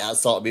even like that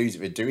sort of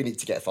music. We're doing it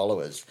to get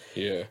followers.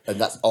 Yeah,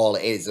 and that's all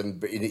it is.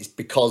 And it's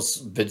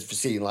because they're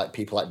seeing like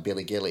people like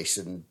Billy Gillies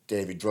and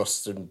David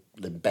Rust and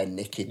Ben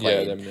Nicky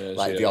playing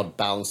the odd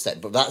bounce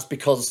set. But that's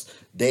because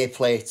they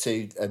play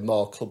to a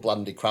more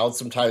club-landed crowd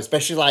sometimes,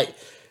 especially like.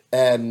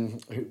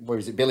 Where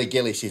is it? Billy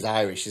Gillies is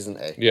Irish, isn't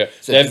he? Yeah,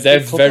 so they're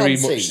very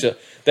much.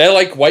 They're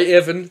like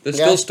Whitehaven. They're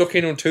still stuck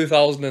in on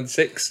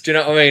 2006. Do you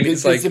know what I mean?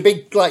 It's a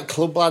big like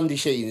clubland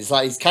scene. It's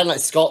kind of like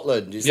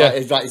Scotland. It's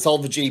like it's all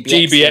the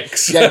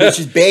GBX. Yeah, which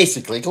is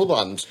basically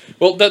clubland.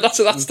 Well, that's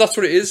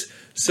what it is.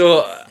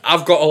 So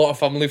I've got a lot of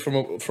family from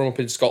up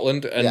in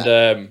Scotland,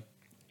 and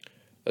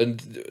they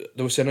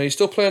were saying, "Are you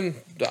still playing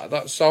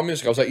that sound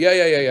music?" I was like,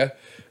 "Yeah."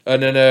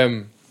 And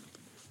then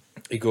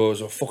he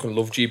goes, "I fucking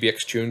love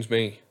GBX tunes,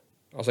 me."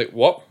 I was like,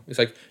 what? It's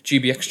like,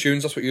 GBX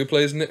tunes, that's what you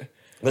play, isn't it?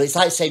 Well, it's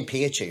like St.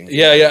 Pierre tunes.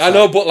 Yeah, I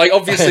know, but like,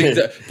 obviously,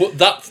 but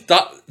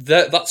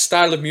that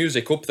style of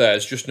music up there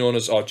is just known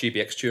as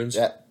GBX tunes.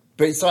 Yeah,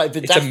 but it's like,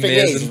 the daft thing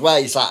is, as well,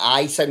 it's like,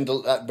 I send,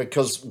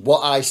 because what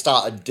I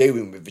started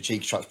doing with the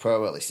Cheeky Tracks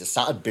Pro list, I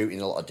started booting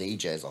a lot of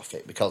DJs off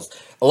it, because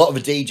a lot of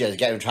the DJs are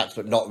getting tracks,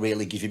 but not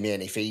really giving me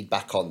any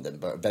feedback on them,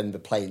 but then they're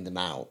playing them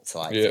out to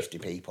like 50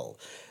 people.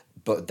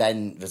 But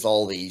then there's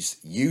all these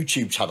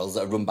YouTube channels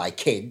that are run by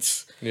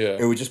kids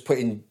who are just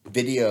putting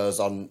videos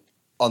on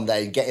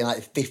there and getting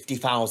like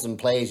 50,000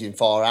 plays in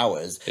 4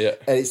 hours. Yeah.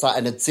 And it's like,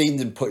 and I'd seen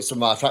them put some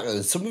of our tracks on,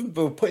 and some of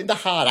them were putting the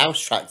hard house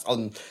tracks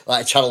on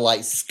like a channel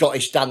like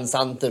Scottish Dance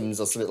Anthems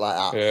or something like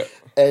that. Yeah.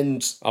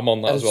 And I'm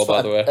on that as well,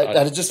 by the way. And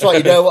I just thought,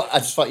 you know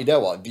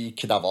what? You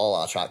can have all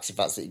our tracks if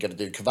that's what you're going to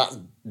do, because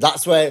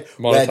that's where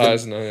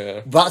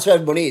monetizing. That's where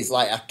money is.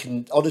 Like, I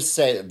can honestly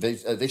say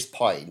that at this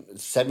point,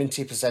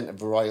 70% of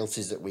the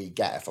royalties that we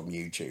get are from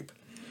YouTube.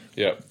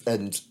 Yeah.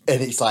 And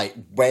it's like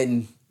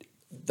when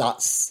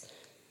that's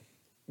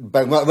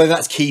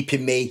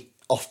keeping me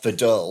off the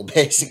dole,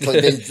 basically,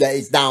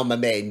 it's now my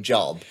main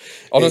job.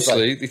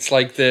 Honestly, it's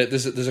like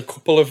there's a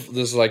couple of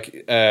there's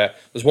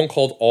one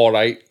called All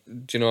Right.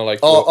 Do you know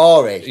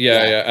Ori?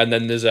 Yeah, and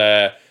then there's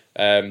the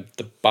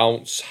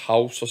Bounce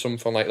House or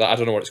something like that. I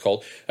don't know what it's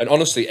called. And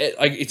honestly,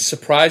 it's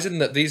surprising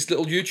that these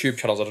little YouTube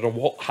channels, I don't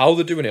know how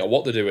they're doing it or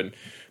what they're doing,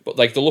 but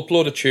like they'll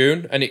upload a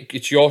tune and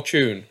it's your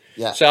tune.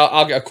 Yeah. So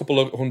I'll get a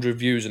couple of 100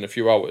 views in a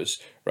few hours,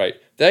 right?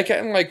 They're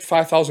getting like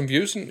 5,000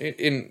 views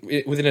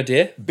in within a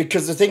day.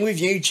 Because the thing with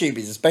YouTube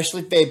is,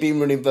 especially if they've been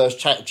running those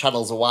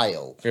channels a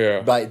while,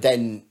 right?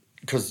 Then,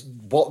 because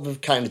what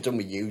we've kind of done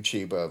with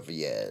YouTube over the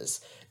years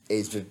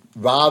is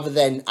rather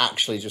than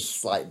actually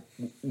just like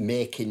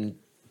making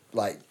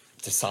like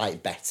the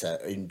site better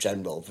in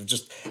general, we've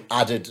just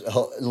added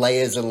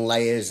layers and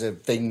layers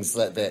of things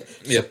that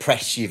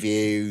suppress your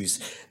views.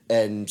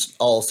 And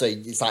also,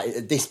 it's like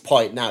at this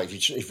point now,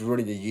 if you're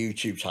running a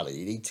YouTube channel,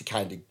 you need to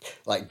kind of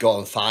like go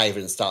on Fiverr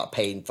and start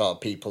paying for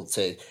people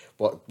to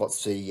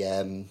what's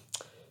the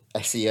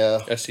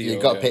SEO?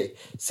 You've got to pay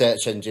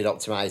search engine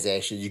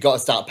optimization. You've got to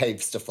start paying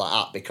for stuff like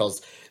that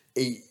because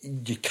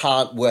you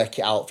can't work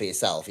it out for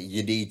yourself.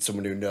 You need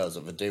someone who knows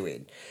what they're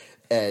doing.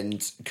 And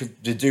cause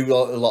they do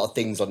a lot of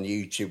things on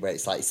YouTube where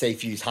it's like, say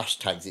if you use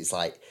hashtags, it's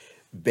like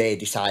they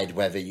decide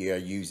whether you're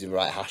using the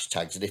right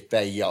hashtags, and if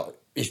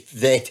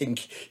they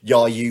think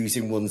you're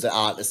using ones that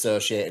aren't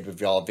associated with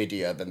your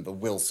video, then they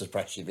will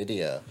suppress your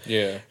video.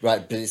 Yeah.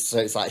 Right, but it's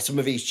like some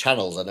of these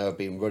channels I know have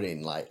been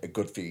running like a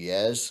good few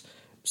years.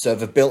 So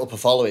they've built up a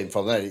following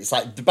from there. It's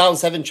like the Bound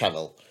 7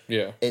 channel.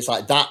 Yeah. It's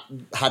like that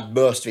had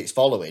most of its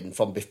following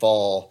from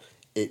before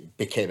it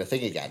became a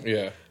thing again.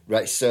 Yeah.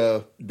 Right,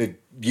 so they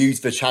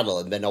used the channel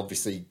and then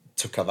obviously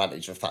took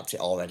advantage of the fact it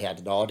already had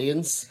an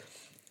audience.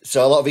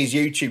 So a lot of these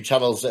YouTube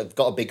channels that have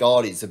got a big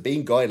audience have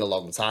been going a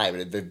long time,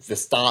 and they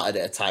started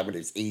at a time when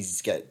it's easy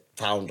to get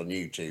found on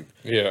YouTube.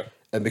 Yeah.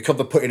 And because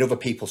they're putting other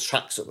people's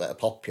tracks up that are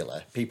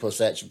popular, people are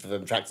searching for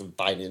them tracks and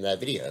finding their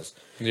videos.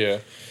 Yeah.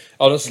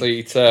 Honestly,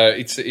 it's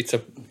I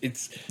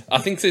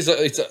think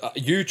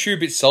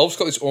YouTube itself's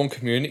got its own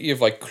community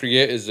of like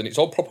creators, and it's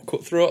all proper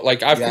cutthroat.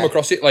 Like I've come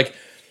across it, like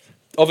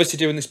obviously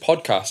doing this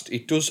podcast,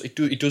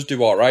 it does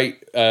do all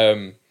right.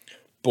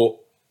 But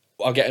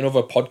I'm getting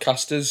other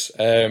podcasters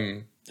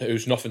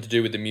who's nothing to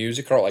do with the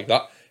music or like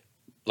that,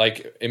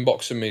 like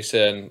inboxing me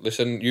saying,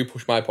 "Listen, you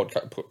push my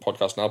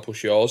podcast, and I'll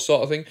push yours,"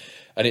 sort of thing.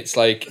 And it's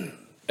like,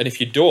 and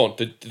if you don't,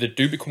 they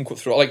do become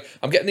cutthroat. Like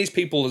I'm getting these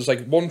people. There's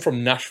like one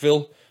from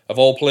Nashville, of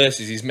all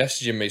places. He's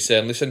messaging me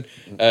saying, "Listen,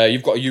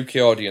 you've got a UK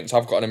audience,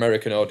 I've got an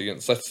American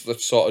audience.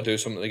 Let's sort of do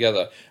something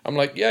together." I'm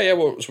like, "Yeah.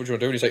 What do you want to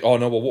do?" And he's like, "Oh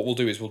no, well what we'll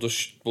do is we'll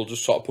just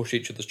sort of push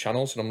each other's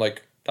channels." And I'm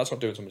like, "That's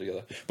not doing something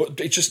together." But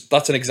it's just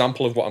that's an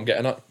example of what I'm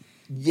getting at.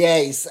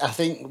 Yeah, I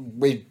think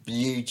with the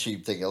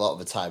YouTube thing a lot of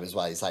the time as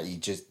well, it's like you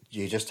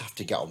just have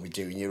to get on with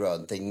doing your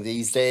own thing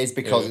these days,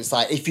 because it's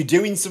like if you're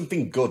doing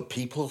something good,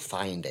 people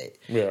find it.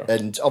 Yeah.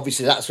 And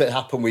obviously that's what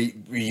happened with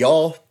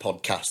your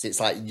podcast. It's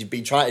like you've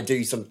been trying to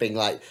do something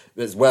like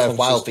that's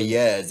worthwhile for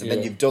years, and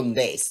then you've done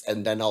this,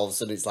 and then all of a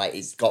sudden it's like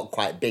it's got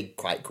quite big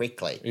quite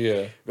quickly.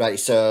 Yeah. Right.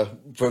 So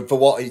for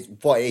what it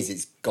is,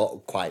 it's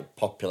got quite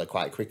popular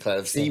quite quickly.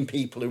 I've seen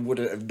people who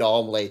wouldn't have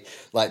normally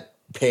like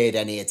paid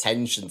any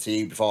attention to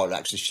you before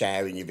actually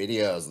sharing your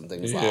videos and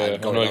things like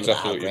that, going on about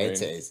how great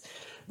it is.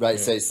 Right,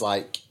 so it's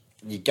like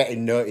you're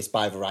getting noticed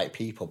by the right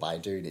people by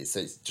doing it.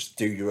 So it's just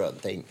do your own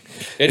thing.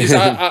 It is.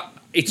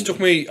 It took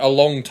me a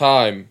long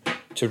time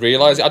to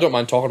realise it. I don't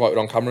mind talking about it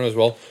on camera as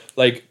well.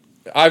 Like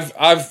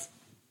I've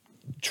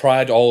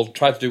tried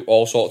to do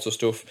all sorts of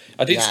stuff.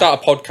 I did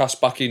start a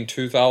podcast back in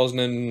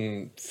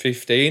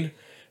 2015,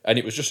 and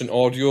it was just an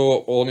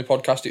audio only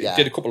podcast. It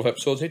did a couple of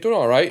episodes. It done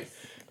all right,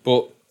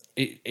 but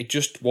it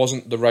just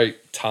wasn't the right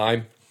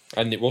time,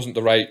 and it wasn't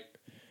the right.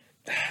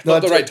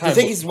 Not the right time. The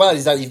thing as well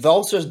is that you've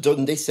also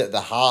done this at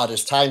the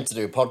hardest time to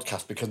do a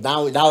podcast, because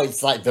now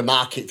it's like the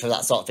market for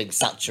that sort of thing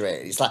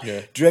saturated. It's like,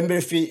 do you remember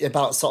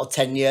about sort of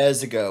 10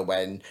 years ago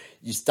when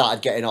you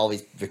started getting all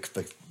these,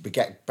 we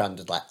get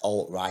branded like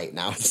alt-right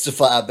now and stuff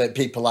like that, but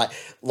people like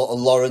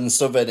Lauren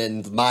Southern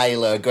and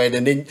Milo going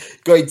to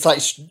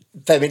like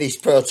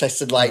feminist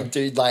protests and like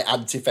doing like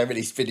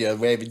anti-feminist video,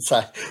 waving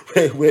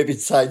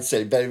signs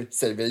saying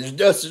there's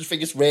no such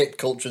thing as rape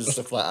culture and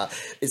stuff like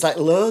that. It's like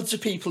loads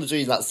of people are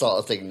doing that sort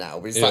of thing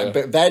now. It's like,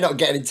 but they're not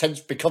getting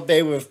attention because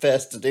they were the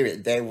first to do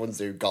it. They're the ones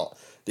who got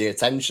the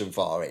attention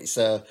for it.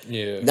 So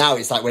now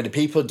it's like when the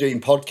people are doing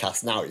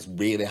podcasts now, it's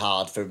really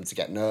hard for them to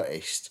get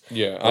noticed.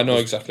 Yeah, I know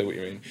exactly what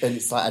you mean. And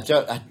it's like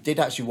I did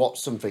actually watch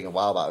something a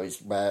while back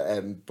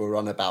where we're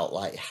on about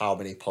like how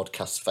many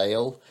podcasts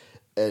fail,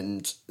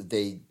 and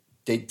they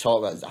did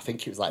talk about, I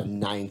think it was like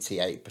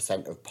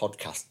 98% of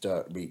podcasts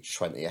don't reach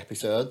 20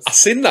 episodes. I've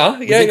seen that.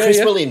 Was it Chris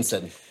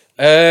Williamson?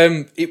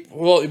 It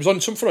was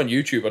on something on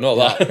YouTube. I know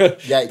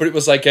that. Yeah. But it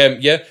was like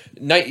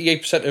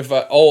 98% of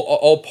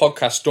all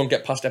podcasts don't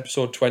get past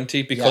episode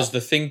 20 because they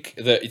think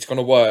that it's going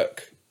to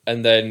work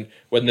and then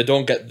when they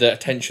don't get the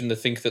attention they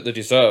think that they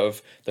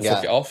deserve, they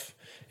fuck it off.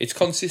 It's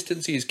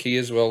consistency is key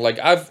as well. Like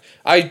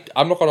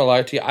I'm not gonna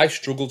lie to you, I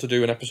struggle to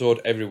do an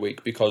episode every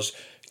week because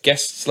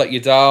guests let you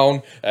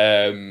down.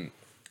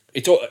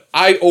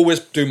 I always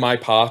do my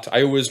part.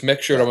 I always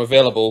make sure I'm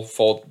available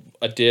for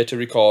a day to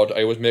record.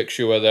 I always make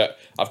sure that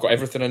I've got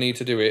everything I need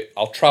to do it.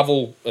 I'll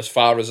travel as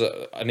far as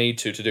I need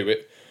to do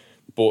it,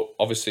 but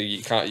obviously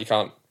you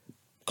can't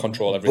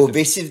control everything. Well,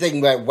 this is the thing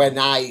where when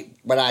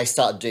I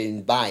started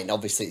doing mine,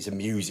 obviously it's a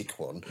music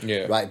one,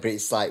 right? But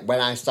it's like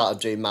when I started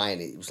doing mine,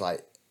 it was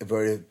like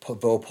there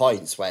were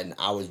points when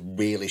I was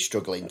really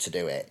struggling to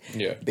do it,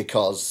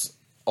 because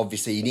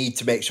obviously you need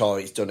to make sure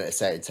it's done at a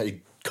certain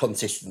time.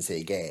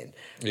 Consistency again,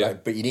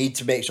 right? But you need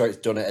to make sure it's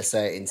done at a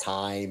certain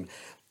time,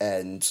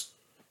 and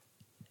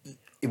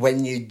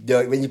when you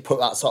put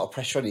that sort of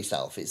pressure on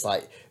yourself, it's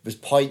like there's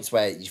points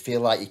where you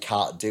feel like you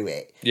can't do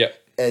it,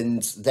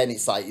 and then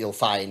it's like you'll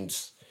find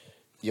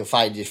your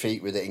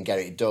feet with it and get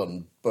it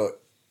done. But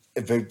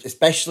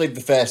especially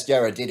the first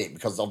year I did it,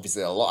 because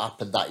obviously a lot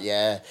happened that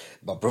year.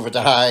 My brother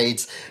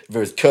died, there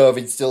was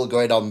COVID still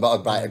going on,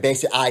 but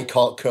basically I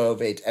caught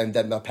COVID and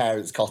then my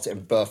parents caught it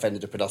and both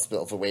ended up in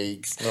hospital for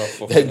weeks.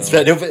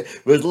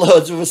 With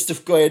loads of other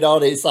stuff going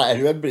on. It's like, I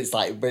remember I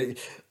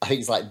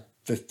think it's like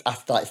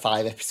after like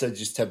 5 episodes,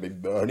 just turned me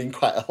moaning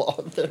quite a lot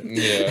of them.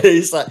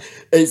 It's like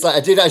I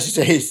did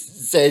actually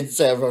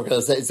say everyone,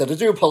 because I said I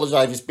do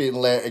apologise for being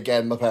late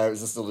again, my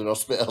parents are still in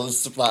hospital and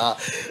stuff like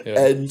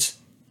that.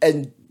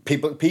 And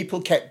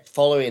people kept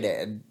following it,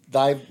 and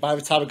by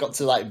the time I got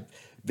to like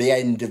the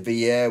end of the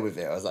year with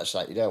it, I was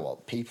actually like, you know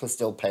what, people are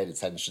still paying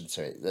attention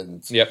to it,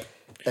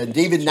 and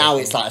even now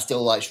it's like I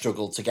still like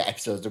struggle to get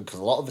episodes done, because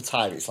a lot of the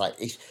time it's like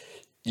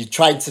you're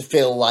trying to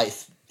fill like,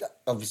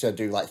 obviously I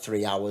do like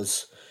 3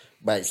 hours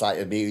where it's like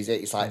a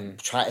music, it's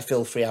like try to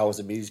fill 3 hours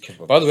of music.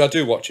 By the way, I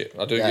do watch it.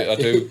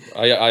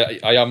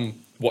 I am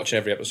watching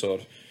every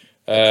episode.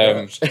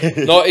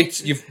 No,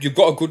 it's you've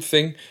got a good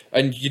thing,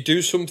 and you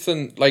do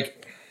something like.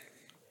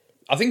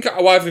 I think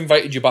how I've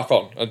invited you back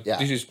on, and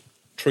this is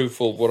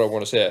truthful. What I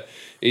want to say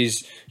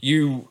is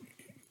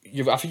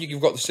I think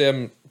you've got the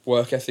same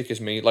work ethic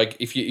as me. Like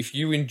if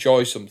you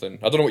enjoy something,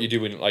 I don't know what you're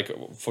doing like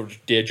for a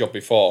day job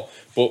before,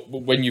 but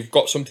when you've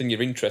got something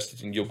you're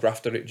interested in, you'll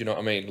graft at it. Do you know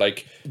what I mean?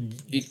 Like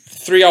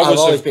 3 hours. I've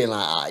always been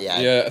like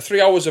that. Yeah, 3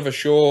 hours of a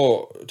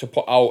show to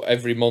put out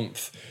every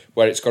month,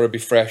 where it's got to be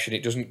fresh and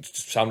it doesn't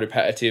sound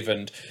repetitive,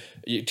 and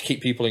to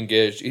keep people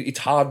engaged. It's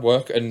hard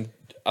work, and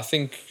I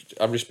think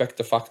I respect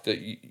the fact that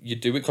you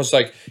do it, because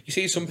like you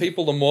see some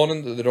people the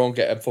morning that they don't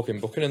get a fucking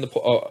booking and they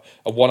put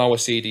a 1 hour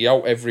CD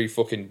out every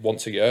fucking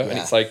once a year, and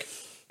it's like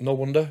no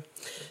wonder.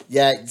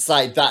 Yeah, it's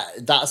like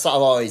that. That's what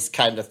I've always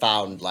kind of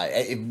found. Like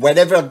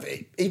whenever,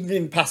 even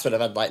in the past when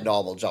I've had like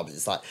normal jobs,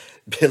 it's like,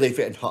 believe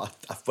it or not,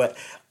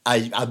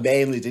 I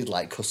mainly did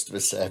like customer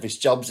service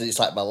jobs, and it's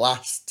like my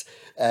last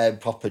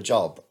proper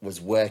job was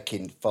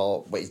working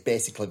for what is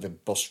basically the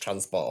bus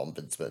transport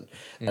ombudsman,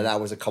 and I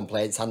was a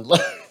complaints handler.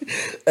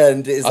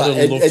 And it's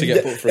I'd love to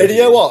get put through. And you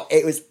know what?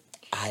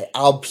 I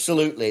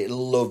absolutely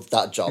loved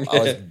that job. I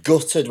was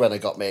gutted when I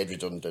got made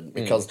redundant,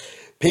 because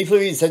people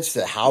even said to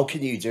me, "How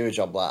can you do a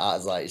job like that?"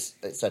 It's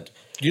like it said,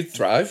 "You'd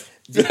thrive."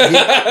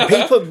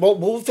 People.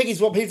 Well, the thing is,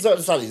 what people don't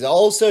understand is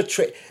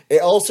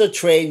it also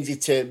trains you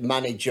to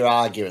manage your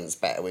arguments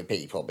better with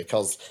people,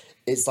 because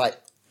it's like.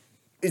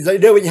 You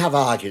know, when you have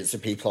arguments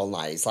with people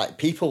online, it's like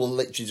people will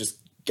literally just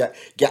get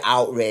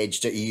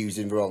outraged at you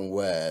using the wrong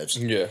words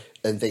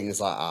and things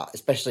like that,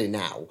 especially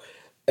now.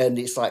 And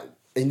it's like,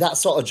 in that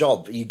sort of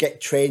job, you get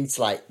trained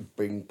to like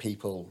bring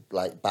people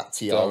like back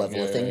to your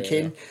level of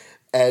thinking.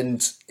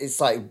 And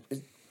it's like,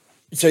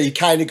 so you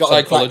kind of got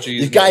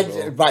psychology.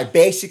 Right,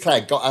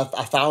 basically,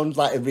 I found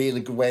like a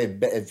really good way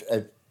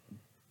of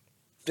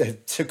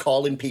to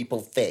calling people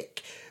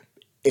thick.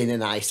 In a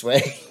nice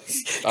way,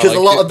 because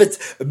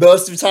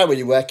most of the time when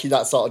you work in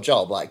that sort of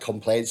job, like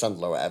complaints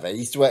handler or whatever, I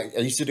used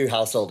to do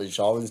household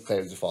insurance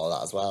claims before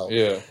that as well.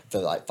 For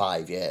like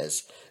 5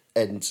 years,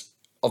 and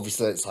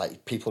obviously it's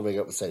like people ring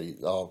up and say,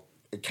 "Oh,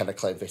 can I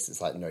claim this?"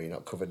 It's like, "No, you're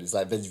not covered." It's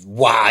like,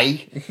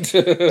 "Why?"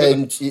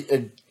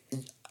 and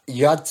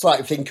you had to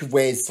like think of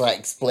ways to like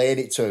explain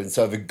it to them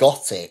so they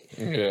got it,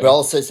 but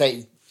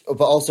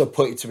also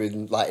put it to them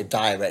in like a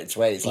direct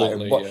way. It's like,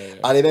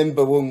 I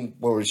remember one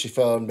woman, she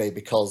phoned me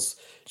because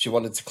she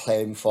wanted to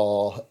claim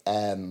for,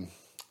 I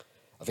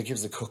think it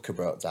was the cooker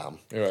broke down.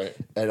 Right.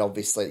 And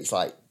obviously it's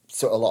like,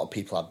 so a lot of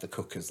people have the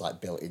cookers like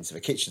built into the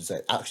kitchen, so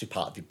it's actually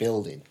part of your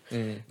building.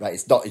 Right.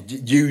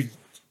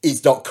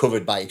 It's not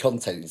covered by your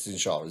contents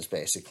insurance,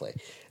 basically.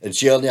 And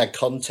she only had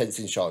contents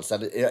insurance.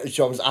 And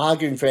she was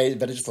arguing for it,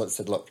 but I just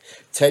said, "Look,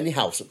 turn your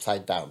house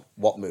upside down.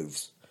 What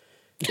moves?"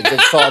 And then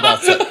thought about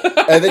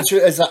it. And then she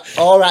was like,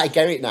 "All right, I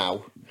get it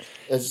now."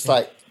 It's just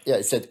like,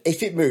 it said,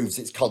 if it moves,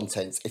 it's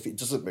contents. If it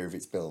doesn't move,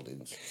 it's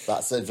buildings.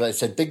 That's it. I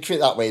said, think of it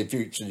that way in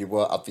future, and you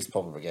won't have this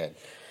problem again.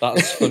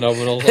 That's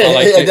phenomenal. I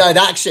like it. And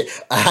I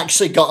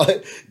actually got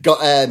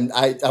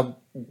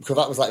because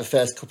that was like the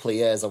first couple of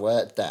years I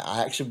worked there,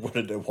 I actually won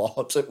an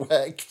award at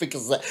work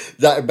because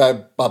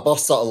that my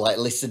boss sort of like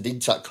listened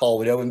into that call,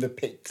 when they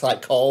picked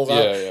like calls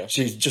out. Yeah.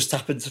 She just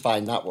happened to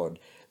find that one.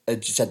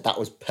 And she said that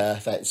was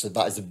perfect. So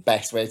that is the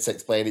best way to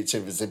explain it to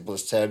him in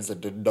simplest terms.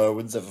 And no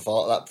one's ever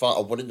thought of that before.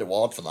 I won an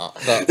award for that.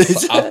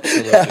 That's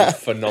absolutely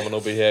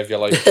phenomenal behaviour,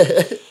 like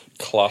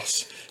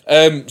class.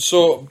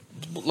 So,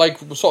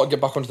 like, we'll sort of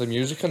get back onto the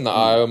music and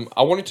that.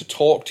 I wanted to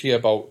talk to you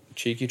about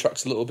Cheeky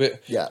Tracks a little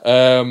bit.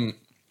 Yeah.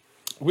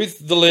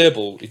 With the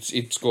label,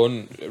 it's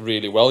going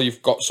really well.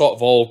 You've got sort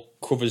of all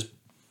covers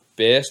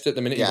based at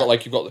the minute. Yeah.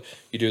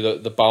 You do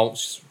the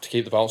bounce to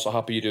keep the bouncer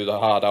happy. You do the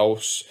hard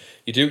house.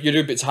 You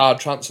do bits of hard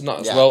trance and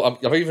that as well.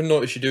 I've even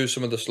noticed you do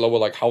some of the slower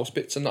like house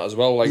bits and that as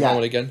well, like now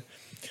and again.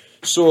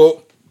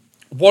 So,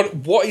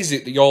 what is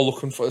it that you're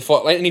looking for?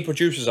 For like, any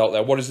producers out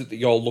there, what is it that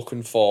you're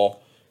looking for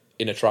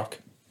in a track?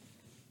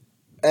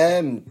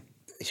 I've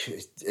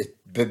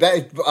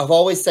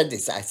always said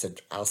this. I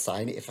said I'll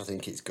sign it if I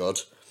think it's good.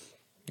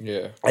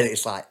 Yeah, and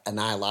it's like, and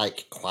I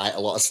like quite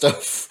a lot of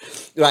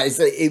stuff. Right,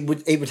 so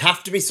it would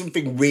have to be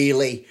something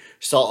really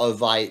sort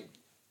of like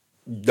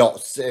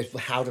not,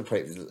 how to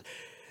put it.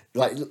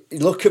 Like,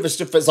 look at the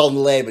stuff that's on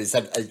the label.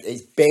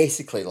 It's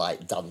basically like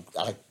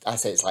I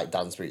say it's like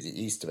dance music. It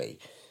used to be.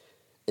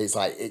 It's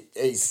like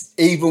it's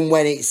even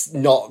when it's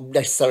not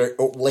necessarily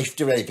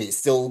uplifting or anything, it's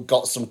still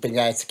got something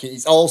there to keep.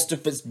 It's all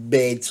stuff that's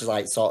made to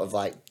like sort of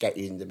like get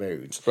you in the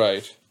mood.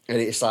 Right. And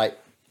it's like,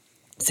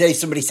 say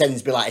somebody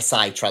sends me like a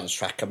side trance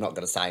track, I'm not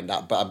going to sign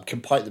that, but I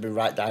can point them in the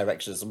right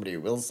direction to somebody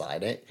who will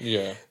sign it.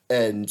 Yeah.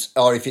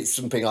 Or if it's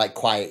something like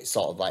quite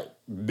sort of like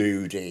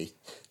moody,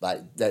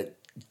 like that.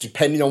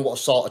 Depending on what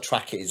sort of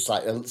track it is,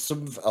 like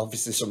some of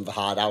the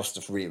hard house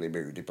stuff really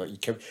moody, but you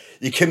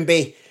can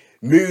be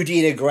moody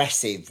and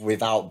aggressive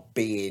without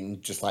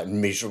being just like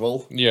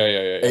miserable. Yeah.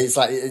 It's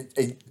like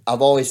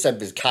I've always said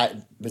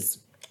there's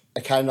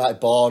a kind of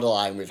like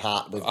borderline with a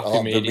lot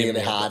of the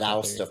really hard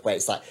house stuff where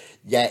it's like,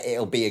 yeah,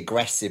 it'll be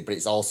aggressive, but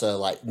it's also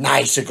like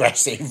nice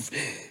aggressive.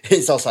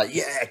 It's also like,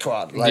 yeah, come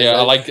on. Like, I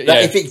like it.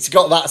 Yeah. If it's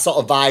got that sort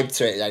of vibe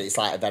to it, then it's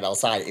like, then I'll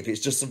sign it. If it's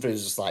just something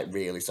that's just like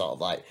really sort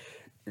of like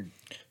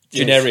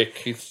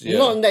generic.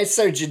 Not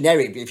necessarily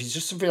generic, but if it's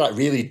just something like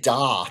really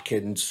dark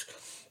and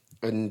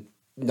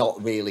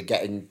not really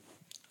getting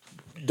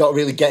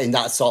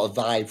that sort of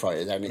vibe from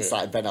it, then it's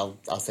like, then I'll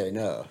say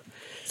no.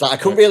 So I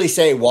couldn't really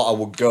say what I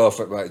would go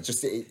for, but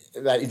just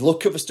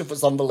look at the stuff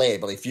that's on the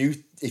label. If you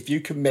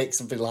can make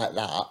something like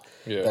that,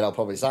 then I'll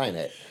probably sign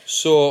it.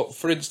 So,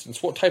 for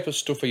instance, what type of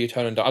stuff are you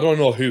turning down? I don't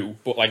know who,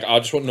 but like I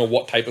just want to know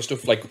what type of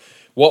stuff. Like,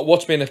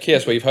 what's been a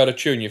case where you've heard a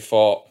tune, you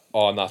thought,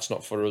 oh, that's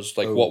not for us.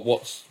 Like,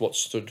 what's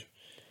stood?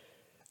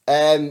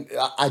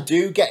 I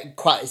do get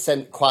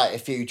sent quite a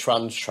few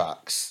trance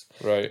tracks,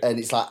 right? And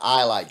it's like,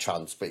 I like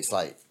trance, but it's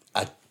like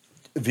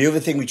the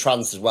other thing with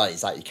trance as well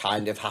is like you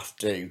kind of have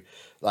to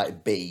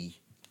like be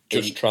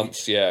just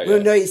trance, yeah.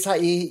 Well, no, it's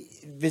like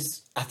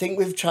I think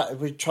with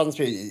trance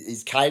music,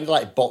 it's kind of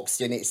like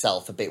boxed in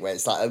itself a bit. Where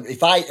it's like,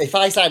 if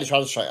I sign a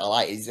trance track I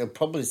like, it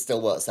probably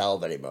still won't sell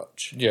very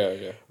much.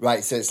 Yeah.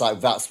 Right, so it's like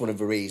that's one of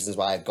the reasons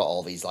why I've got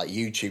all these like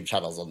YouTube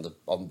channels on the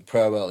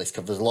promo list,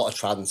 because there's a lot of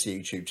trance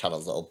YouTube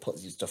channels that'll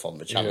put your stuff on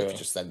the channel if you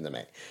just send them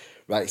it.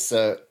 Right,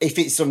 so if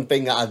it's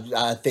something that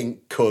I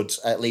think could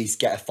at least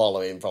get a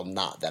following from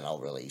that, then I'll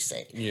release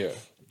it. Yeah.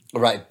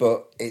 Right,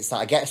 but it's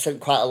like I get sent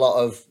quite a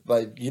lot of,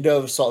 like,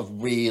 sort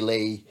of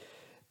really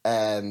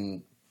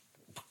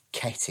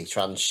ketty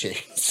trance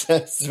tunes.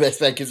 That's the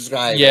best way I can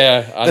describe it.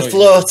 Yeah, the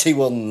floaty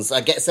ones.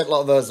 I get sent a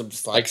lot of those. I'm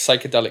just like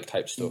psychedelic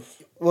type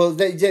stuff. Well,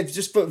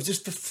 just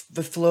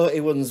the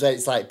floaty ones where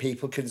it's like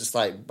people can just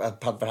like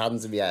have their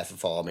hands in the air for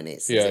 4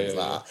 minutes and things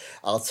like that.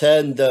 I'll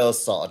turn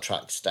those sort of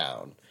tracks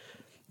down.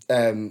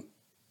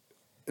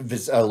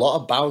 There's a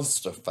lot of bounce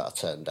stuff that I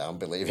turn down,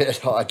 believe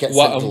it or not. I get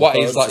what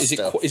is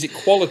that? Is it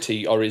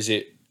quality or is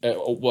it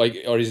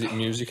or is it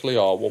musically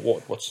or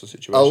what's the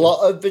situation? A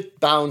lot of the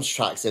bounce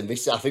tracks, and I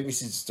think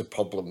this is just a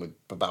problem with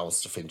the bounce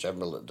stuff in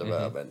general at the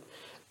moment.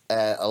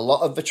 A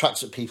lot of the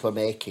tracks that people are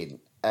making,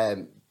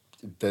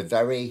 they're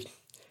very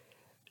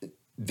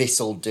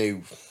this'll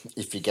do,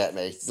 if you get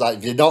me. It's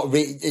like they're not.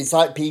 It's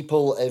like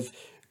people have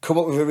come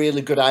up with a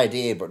really good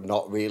idea, but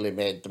not really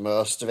made the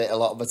most of it a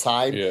lot of the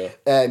time. Yeah.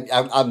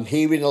 I'm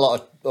hearing a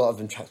lot of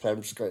them tracks where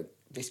I'm just going,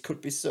 this could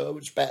be so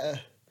much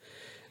better.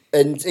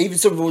 And even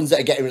some of the ones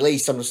that are getting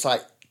released, I'm just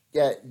like,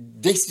 yeah,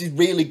 this is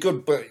really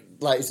good, but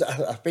like,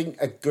 I think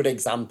a good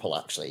example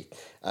actually,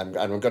 and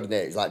I'm going to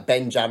name it, it's like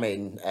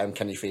Benjamin,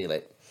 Can You Feel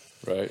It?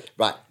 Right.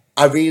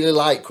 I really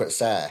like what's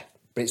there,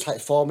 but it's like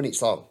 4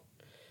 minutes long.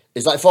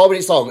 It's like 4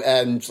 minutes long,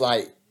 and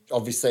like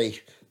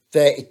obviously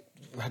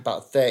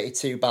about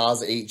 32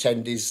 bars at each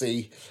end is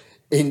the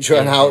intro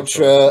and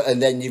outro,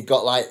 and then you've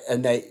got like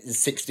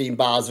 16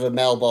 bars of a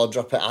melbourne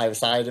drop at either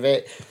side of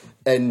it,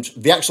 and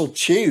the actual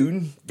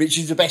tune, which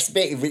is the best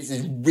bit, which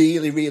is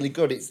really really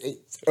good. It's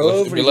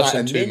over in like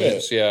a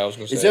minute. Yeah, I was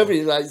going to say it's over.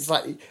 It's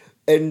like,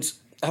 and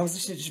I was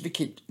listening to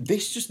thinking,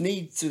 this just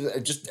needs to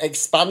just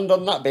expand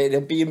on that bit.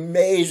 It'll be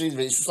amazing.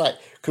 But it's just like,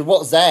 because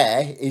what's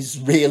there is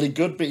really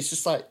good, but it's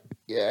just like,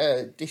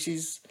 yeah, this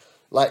is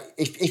like,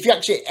 if you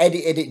actually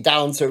edited it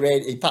down to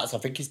in fact, I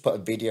think he's put a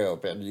video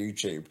up on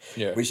YouTube,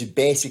 which is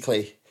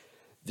basically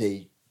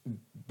the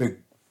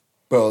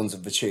bones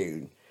of the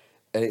tune,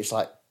 and it's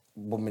like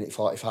 1 minute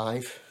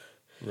 45.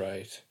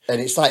 Right. And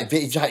it's like,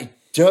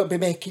 don't be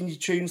making your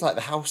tunes like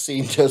the house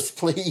scene does,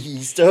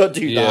 please. Don't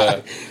do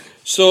that.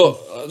 So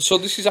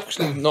this is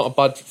actually not a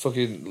bad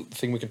fucking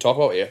thing we can talk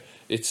about here.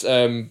 It's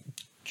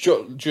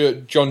John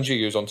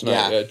G who's on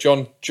tonight. I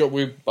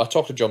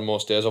talk to John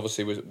most days.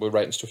 Obviously, we're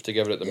writing stuff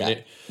together at the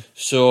minute.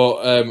 So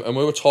and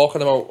we were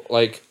talking about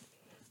like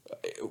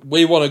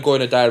we want to go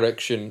in a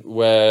direction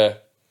where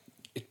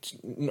it's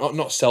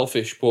not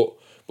selfish, but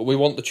we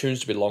want the tunes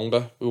to be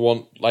longer. We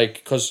want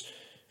because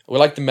we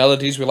like the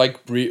melodies, we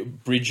like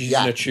bridges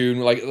in a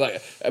tune,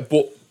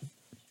 but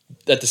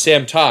at the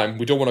same time,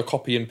 we don't want to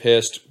copy and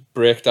paste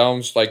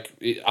breakdowns.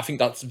 I think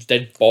that's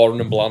dead boring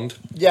and bland.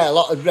 Yeah, a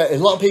lot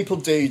of people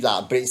do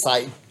that, but it's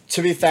like,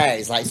 to be fair,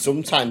 it's like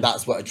sometimes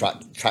that's what a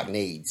track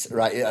needs,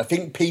 right? I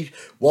think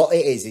what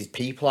it is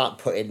people aren't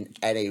putting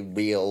any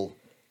real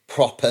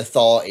proper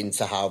thought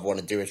into how I want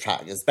to do a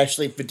track,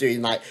 especially if we're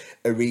doing like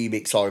a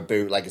remix or a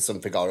bootleg or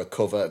something or a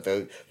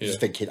cover. Just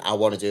thinking, I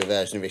want to do a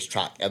version of this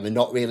track, and they're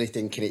not really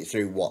thinking it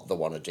through what they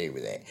want to do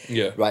with it.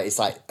 Yeah, right. It's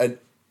like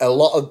a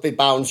lot of big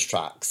bounce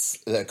tracks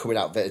that are coming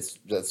out that's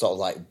sort of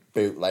like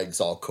bootlegs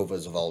or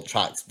covers of old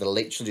tracks. They're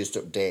literally just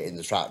updating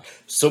the track.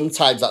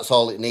 Sometimes that's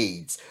all it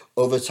needs.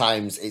 Other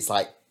times it's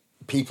like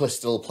people are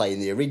still playing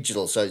the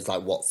original, so it's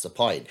like, what's the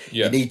point?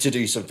 You need to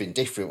do something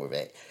different with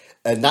it.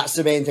 And that's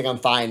the main thing I'm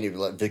finding,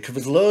 because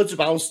there's loads of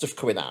bounce stuff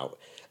coming out.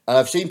 And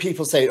I've seen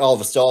people saying,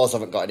 the stores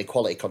haven't got any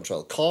quality control.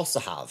 Of course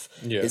they have.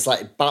 Yeah. It's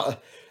like,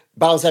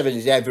 Bounce Heaven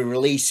is every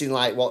releasing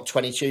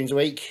 20 tunes a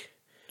week?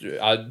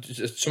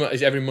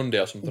 Is every Monday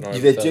or something?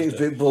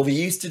 Or we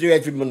used to do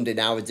every Monday,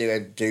 now we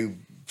do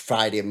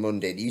Friday and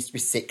Monday. It used to be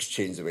 6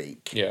 tunes a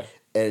week. Yeah.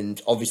 And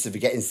obviously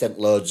they're getting sent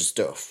loads of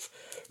stuff.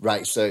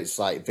 Right, so it's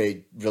like they're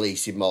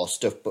releasing more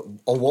stuff, but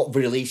what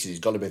they're releasing is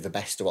got to be the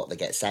best of what they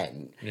get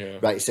sent. Yeah.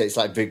 Right, so it's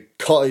like,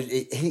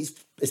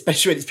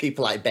 especially when it's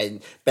people like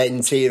Ben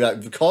T, right,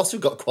 of course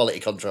we've got quality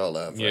control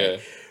over it.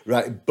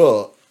 Right,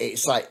 but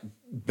it's like,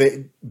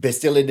 they're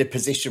still in a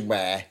position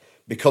where,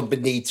 because they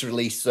need to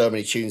release so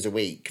many tunes a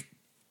week,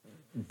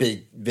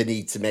 they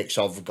need to make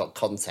sure they've got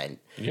content.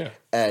 Yeah.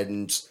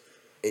 And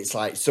it's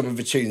like some of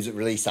the tunes that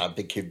released, I'm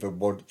thinking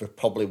they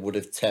probably would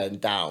have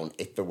turned down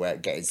if they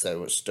weren't getting so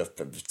much stuff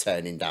that they're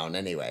turning down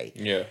anyway.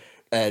 Yeah.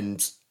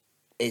 And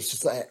it's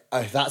just like,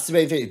 that's the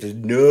main thing. There's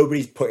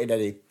nobody's putting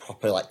any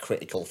proper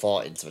critical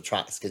thought into the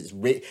tracks, because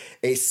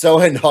it's so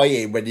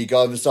annoying when you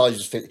go on the song,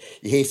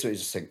 you hear something, you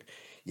just think,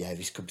 yeah,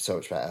 this could be so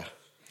much better.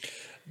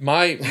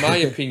 My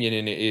opinion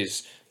in it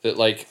is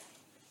that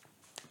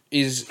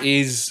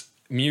is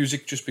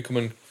music just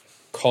becoming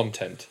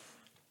content?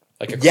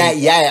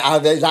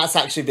 That's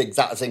actually the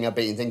exact thing I've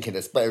been thinking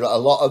of. But a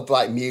lot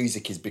of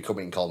music is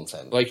becoming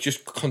content,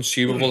 just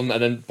consumable, and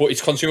then but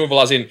it's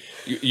consumable as in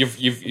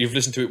you've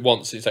listened to it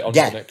once. It's like on to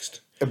the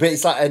next. But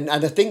it's like, and I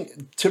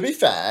think, to be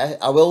fair,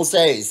 I will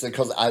say it's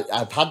because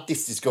I've had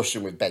this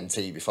discussion with Ben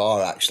T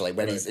before, actually,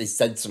 when he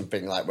said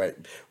something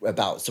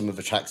about some of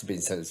the tracks being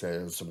sent,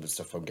 some of the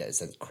stuff I'm getting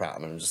sent crap,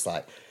 and I'm just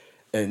like,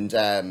 and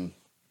I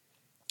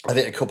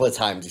think a couple of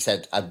times he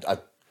said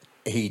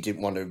he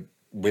didn't want to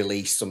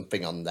release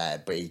something on there,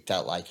 but he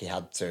felt like he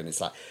had to, and it's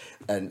like,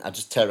 and I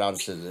just turned around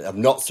and said, I'm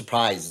not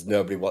surprised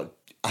nobody want.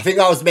 I think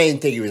that was the main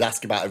thing. He was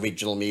asking about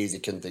original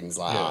music and things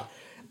like that,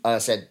 and I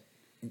said,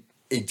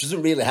 it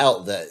doesn't really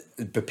help that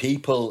the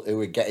people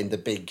who are getting the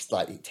big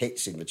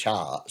hits in the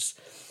charts,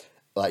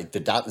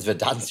 the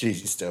dance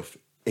music stuff,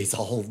 is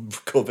all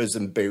covers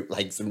and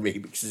bootlegs and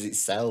remixes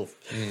itself.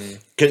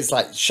 Because it's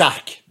like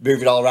Shaq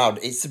moving all around.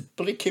 It's a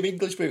bloody Kim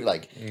English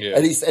bootleg,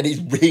 and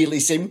it's really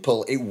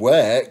simple. It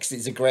works.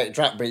 It's a great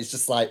track, but it's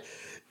just like,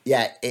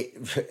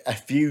 a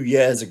few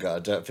years ago, I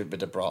don't think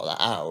they'd have brought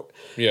that out.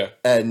 Yeah,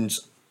 and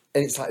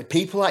it's like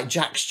people like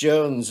Jax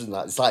Jones and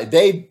that. It's like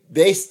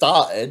they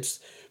started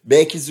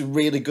making some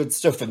really good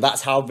stuff, and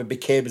that's how they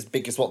became as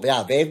big as what they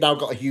are. They've now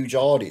got a huge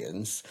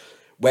audience,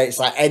 where it's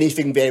like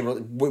anything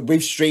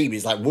with streaming,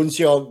 it's like once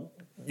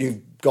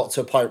you've got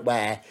to a point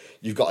where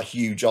you've got a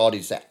huge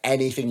audience, that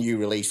anything you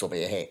release will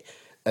be a hit.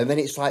 And then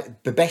it's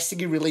like, the best thing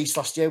you released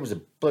last year was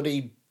it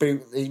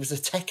was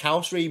a tech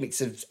house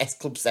remix of S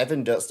Club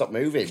 7, Don't Stop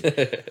Moving.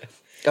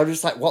 I'm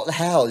just like, what the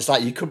hell? It's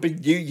like, you could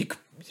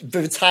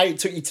by the time it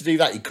took you to do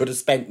that, you could have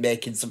spent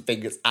making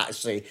something that's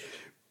actually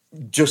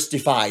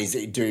justifies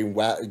it doing as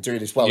well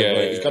as what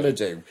it's going to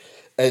do.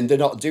 And they're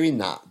not doing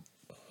that.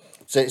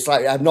 So it's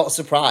like, I'm not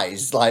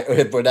surprised,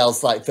 everyone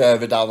else,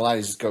 further down the line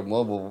is just going,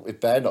 well,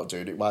 if they're not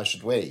doing it, why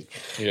should we?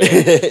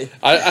 Yeah.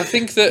 I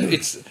think that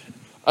it's,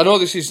 I know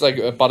this is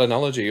a bad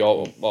analogy,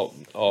 or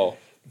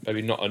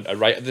maybe not a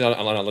right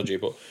analogy,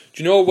 but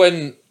do you know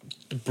when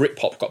the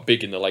Britpop got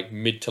big in the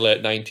mid to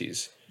late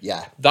 90s?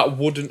 Yeah. That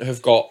wouldn't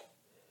have got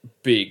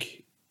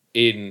big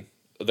in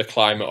the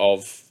climate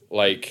of,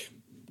 like,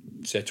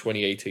 say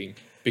 2018,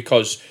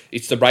 because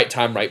it's the right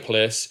time, right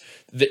place.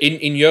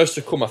 In years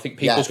to come, I think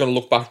people's going to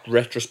look back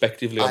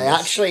retrospectively on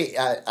this.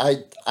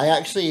 I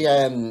actually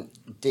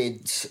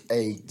did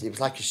it was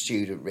like a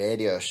student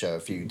radio show a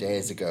few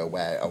days ago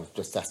where I was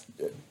just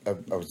I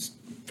was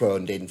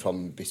phoned in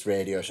from this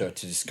radio show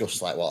to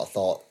discuss like what I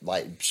thought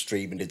like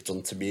streaming had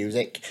done to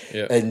music,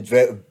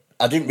 and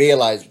I didn't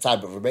realise at the time,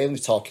 but we're mainly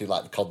talking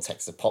like the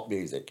context of pop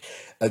music.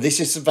 And this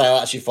is something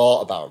I actually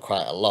thought about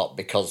quite a lot,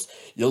 because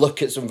you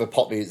look at some of the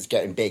pop music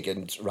getting big,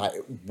 and right,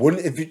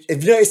 have you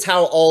noticed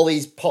how all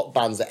these pop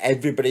bands that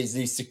everybody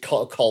used to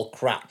call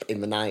crap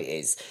in the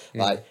 90s,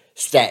 like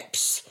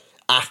Steps,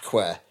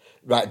 Aqua,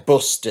 right,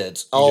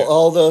 Busted,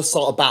 all those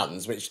sort of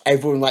bands, which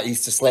everyone like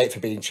used to slate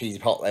for being cheesy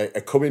pop, are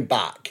coming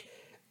back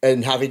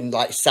and having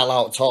like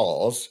sellout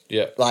tours,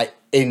 like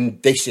in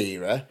this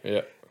era.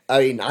 Yeah. I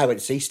mean, I went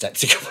to see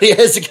Steps a couple of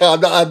years ago.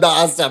 I'm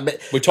not.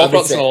 We talked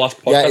about this in the last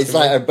podcast. Yeah, it's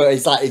like, but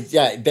it's like,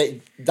 yeah,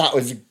 it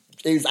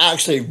was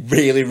actually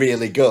really,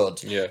 really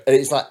good. Yeah, and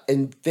it's like,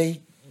 and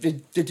they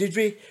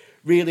did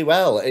really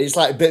well. And it's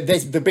like, but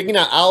they're bringing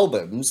out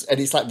albums, and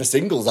it's like the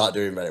singles aren't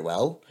doing very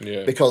well.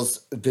 Yeah,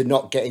 because they're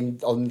not getting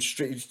on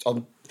streets.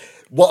 On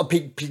what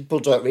people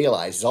don't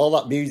realise is all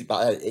that music,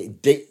 but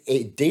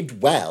it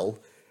did well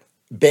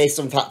based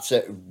on the fact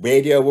that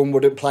Radio 1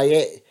 wouldn't play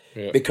it.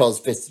 Yeah.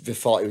 Because they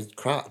thought it was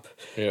crap.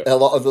 Yeah. A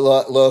lot of the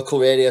local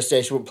radio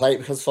station wouldn't play it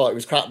because they thought it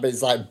was crap. But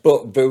it's like,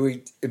 but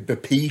the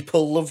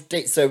people loved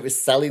it, so it was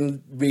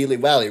selling really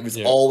well. It was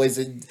always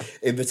in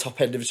the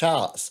top end of the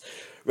charts,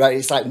 right?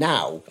 It's like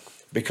now,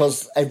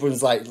 because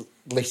everyone's like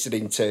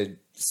listening to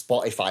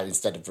Spotify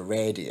instead of the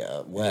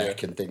radio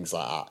work and things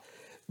like that,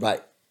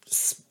 right?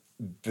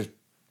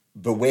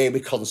 The way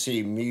we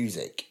consume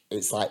music,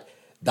 it's like,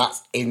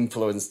 that's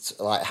influenced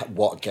like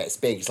what gets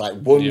big. It's like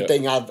one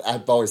thing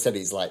I've always said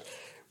is like,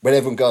 when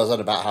everyone goes on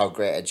about how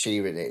great Ed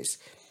Sheeran is,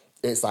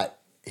 it's like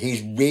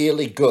he's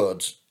really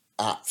good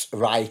at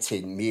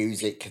writing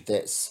music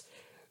that's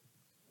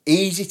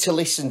easy to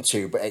listen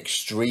to but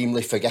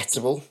extremely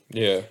forgettable.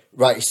 Yeah.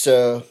 Right.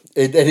 So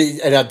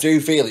and I do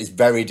feel it's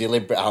very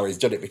deliberate how he's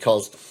done it,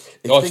 because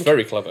it's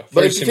very clever.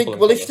 Very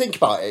simple. If you think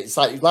about it, it's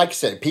like I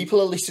said, people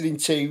are listening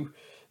to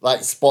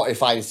like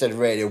Spotify instead of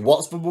radio.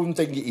 What's the one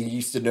thing that you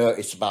used to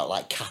notice about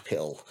like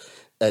Capital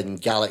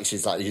and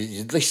Galaxies? Like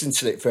you'd listen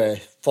to it for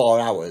 4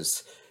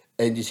 hours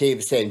and you'd hear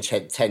the same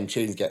 10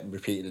 tunes get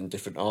repeated in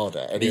different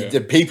order. And the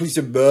people used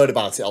to moan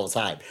about it all the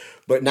time.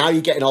 But now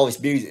you're getting all this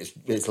music,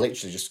 it's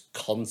literally just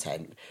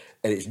content.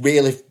 And it's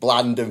really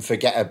bland and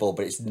forgettable,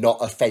 but it's not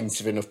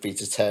offensive enough for you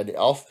to turn it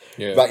off.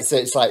 Yeah. Right, so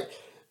it's like,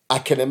 I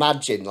can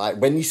imagine, like,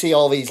 when you see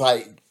all these,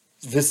 like,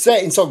 there's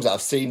certain songs that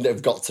I've seen that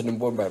have got to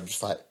number one where I'm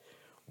just like,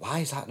 why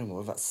is that number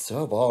one? That's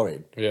so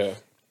boring. Yeah.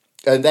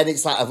 And then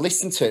it's like, I've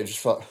listened to it and just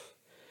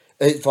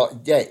thought,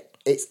 yeah,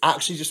 it's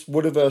actually just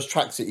one of those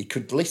tracks that you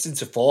could listen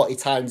to 40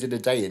 times in a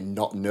day and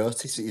not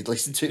notice that you'd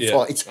listen to it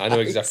 40 times. I know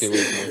exactly what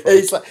you're coming from.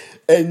 It's like,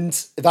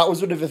 and that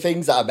was one of the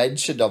things that I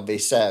mentioned on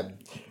this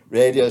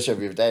radio show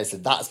the other day. So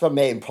that's my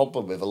main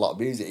problem with a lot of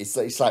music.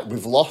 It's like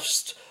we've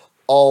lost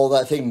all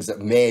the things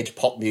that made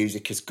pop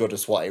music as good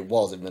as what it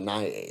was in the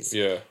 90s.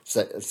 Yeah.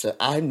 So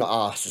I'm not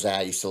arsed to say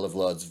I used to love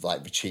loads of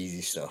like the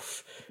cheesy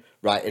stuff.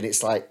 Right, and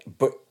it's like,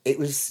 but it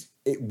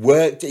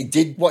worked, it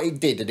did what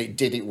it did, and it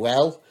did it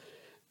well.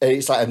 And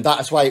it's like, and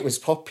that's why it was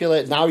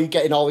popular. Now you're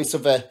getting all this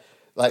other,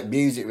 like,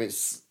 music,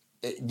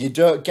 you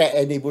don't get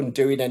anyone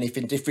doing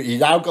anything different. You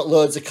now got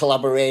loads of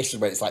collaboration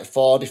where it's like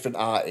 4 different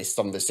artists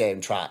on the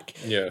same track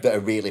that are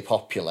really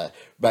popular.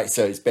 Right,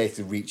 so it's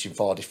basically reaching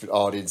 4 different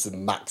audiences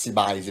and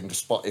maximising the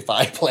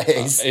Spotify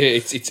plays.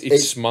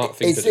 It's smart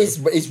thing to do.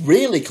 It's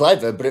really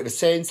clever, but at the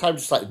same time,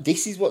 just like,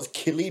 this is what's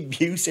killing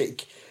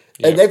music.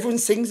 And everyone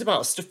sings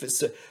about stuff that's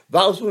that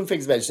was one of the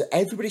things I mentioned.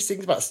 Everybody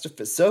sings about stuff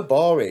that's so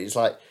boring. It's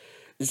like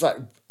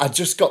I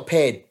just got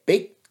paid.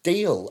 Big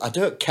deal. I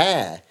don't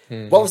care.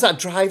 What was that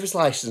driver's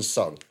license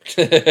song?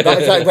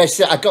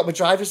 I got my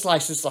driver's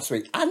license last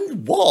week.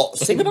 And what?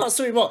 Sing about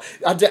something more.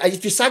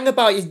 If you sang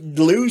about you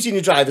losing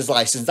your driver's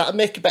license, that'd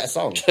make a better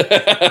song.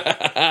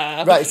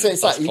 Right. So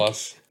it's like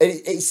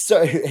it's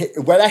so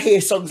when I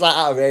hear songs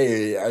like that,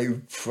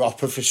 it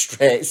proper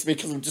frustrates me,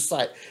 because I'm just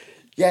like,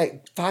 yeah,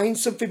 find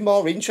something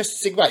more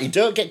interesting about. You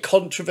don't get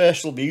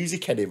controversial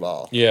music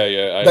anymore.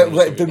 Yeah.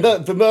 But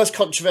the most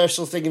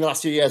controversial thing in the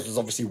last few years was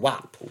obviously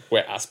WAP.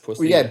 Wet ass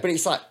pussy. Yeah, but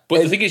it's like...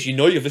 But the thing is,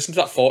 you've listened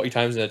to that 40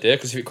 times in a day,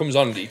 because if it comes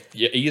on, he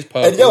is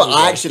perfect. And you know what?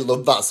 I actually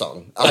love that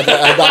song.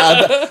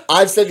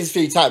 I've said this a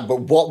few times,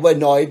 but what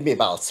annoyed me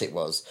about it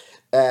was...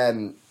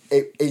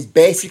 It is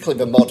basically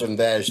the modern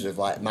version of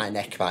like My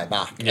Neck, My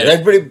Back. Yeah. And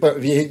everybody,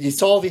 but you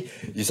saw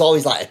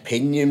these like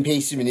opinion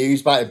pieces in the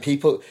news about it.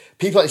 People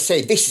like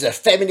say this is a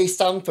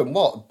feminist anthem.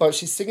 What? But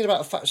she's singing about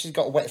the fact she's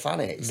got a wet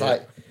fanny. It's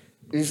like.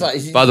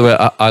 By the way,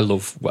 I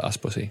love Wet Ass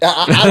Pussy.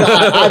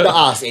 I'm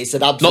not asking. It's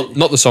an absolute...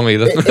 Not the song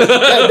either.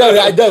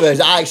 I know.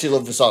 I actually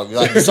love the song.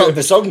 Like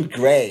the song's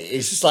great.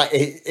 It's just like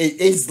it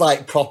is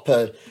like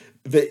proper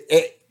but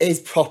it is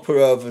proper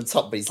over the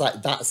top. But it's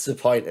like that's the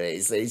point of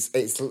it.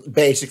 It's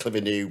basically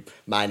the new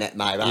My Net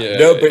My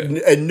Right.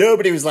 And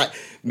nobody was like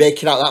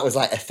making out that was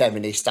like a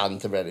feminist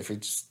anthem or anything.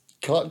 Just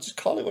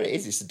call it what it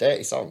is. It's a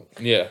dirty song.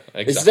 Yeah,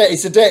 exactly.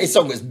 It's a dirty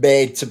song that's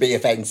made to be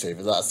offensive,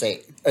 and that's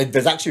it. And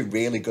there's actually a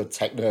really good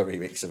techno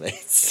remix of it.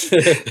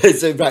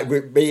 So,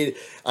 right,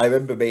 I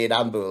remember me and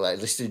Amber were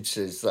like listening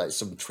to like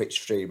some Twitch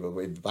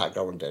streamer in the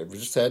background, and we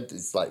just heard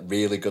this like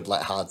really good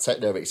like hard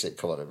techno mix. It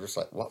come on, I'm just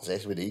like, what's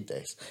this? We need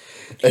this.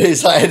 And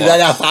it's like, and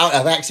then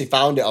I've actually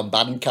found it on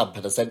Bandcamp,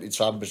 and I sent it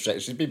to Amber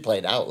straight. She's been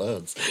playing out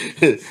loads.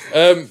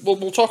 Well,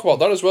 we'll talk about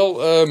that as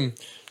well.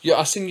 Yeah,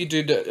 I seen you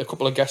did a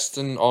couple of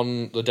guesting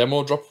on the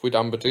demo drop with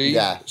Amber D.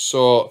 Yeah.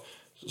 So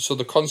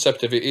the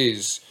concept of it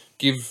is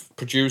give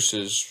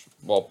producers,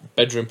 well,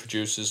 bedroom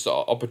producers, the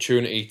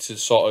opportunity to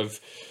sort of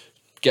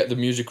get the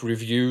music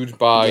reviewed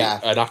by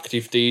an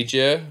active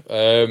DJ.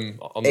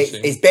 On the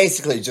scene. It's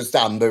basically just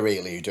Amber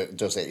really who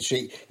does it.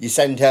 You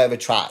send her the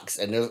tracks,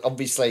 and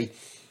obviously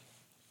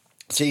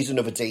she's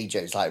another DJ.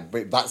 It's like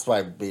that's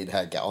why me and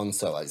her get on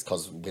so. It's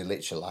because we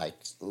literally like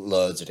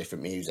loads of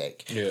different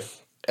music. Yeah.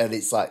 And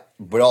it's like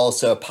we're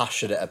also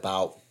passionate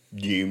about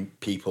new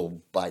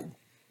people like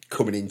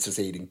coming into the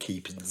scene and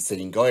keeping the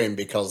scene going,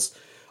 because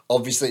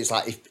obviously it's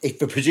like if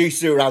the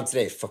producers are around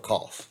today fuck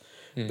off,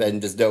 then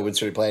there's no one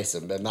to replace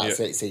them, then that's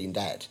it, scene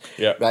dead.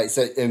 Yeah. Right.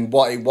 So and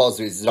what it was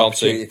an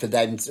opportunity for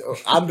them to,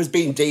 Amber's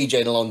been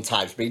DJing a long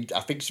time. I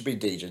think she's been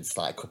DJing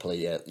for like a couple of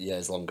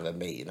years longer than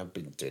me, and I've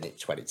been doing it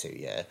 22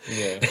 years.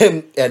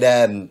 Yeah.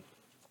 And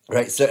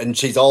right, so and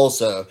she's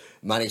also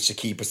managed to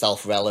keep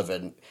herself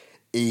relevant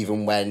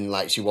even when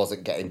like she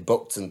wasn't getting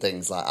booked and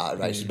things like that,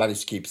 right? She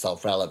managed to keep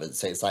herself relevant.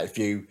 So it's like if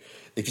you're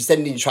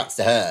sending tracks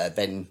to her,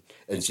 then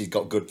and she's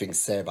got good things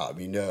to say about them,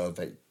 you know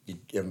that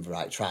you're on the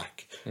right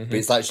track. But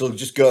it's like she'll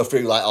just go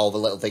through like all the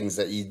little things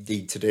that you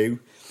need to do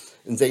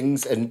and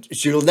things, and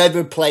she'll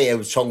never play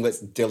a song that's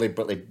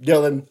deliberately. You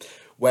know,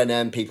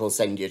 when people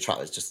send you a track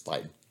that's just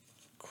like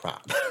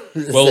crap.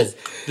 Well,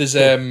 there's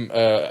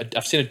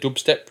I've seen a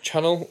dubstep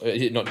channel.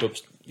 Not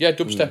dubstep. Yeah,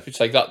 dubstep. It's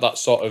like that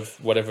sort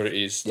of whatever it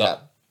is.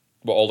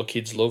 What all the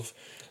kids love,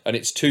 and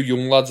it's two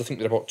young lads. I think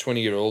they're about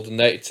 20-year-old,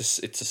 and it's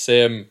the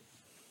same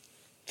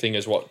thing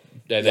as what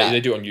they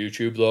do on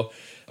YouTube though.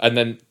 And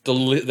then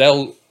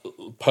they'll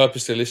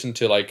purposely listen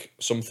to like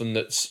something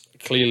that's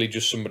clearly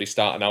just somebody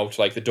starting out,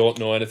 like they don't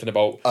know anything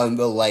about, and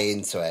they'll lay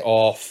into it.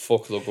 Oh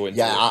fuck, they'll go into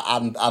it.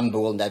 Yeah, Amber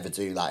will never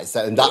do that.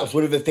 So, and that's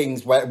one of the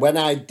things when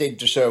I did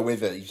the show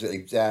with her.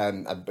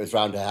 I was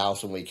around her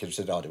house one week and she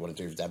said, "Oh, do you want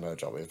to do the demo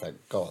job?" I was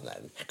like, "Go on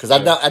then," because I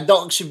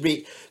don't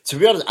actually to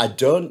be honest, I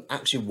don't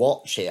actually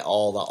watch it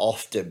all that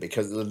often,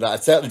 because I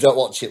certainly don't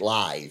watch it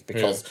live,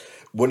 because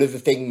one of the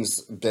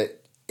things that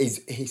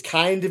is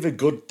kind of a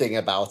good thing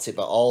about it,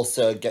 but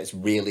also gets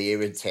really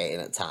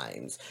irritating at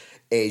times,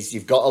 is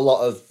you've got a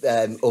lot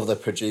of other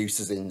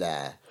producers in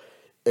there,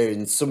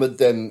 and some of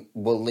them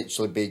will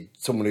literally be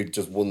someone who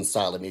does one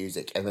style of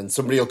music, and then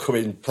somebody will come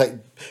in and play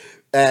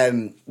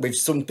with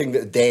something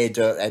that they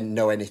don't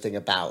know anything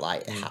about,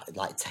 like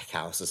tech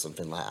house or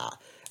something like that,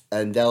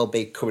 and they'll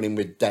be coming in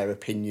with their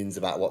opinions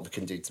about what they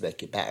can do to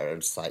make it better.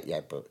 I'm just like,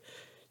 yeah, but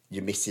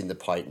you're missing the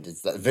point.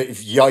 Is that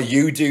if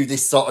you do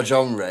this sort of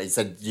genre,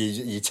 so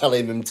you're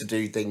telling them to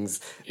do things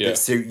that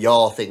suit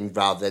your thing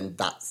rather than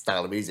that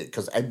style of music,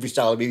 because every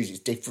style of music is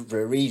different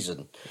for a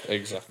reason.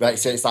 Exactly. Right,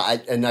 so it's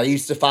like, I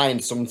used to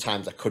find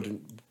sometimes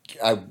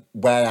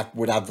where I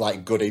would have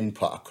like good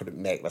input, I couldn't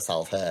make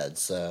myself heard.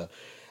 So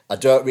I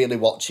don't really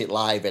watch it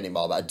live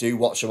anymore, but I do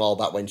watch them all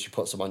back when she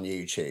puts them on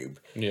YouTube.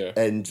 Yeah.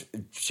 And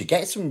she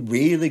gets some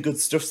really good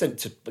stuff sent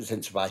to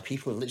by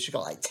people who've literally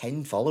got like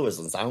 10 followers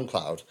on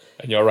SoundCloud.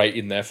 And you're right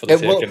in there for the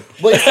taking.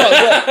 Well, it's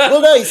like,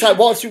 no, it's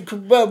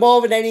like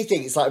more than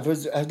anything. It's like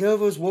I know there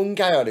was one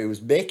guy on who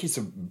was making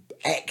some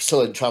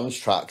excellent trance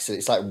tracks, and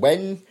it's like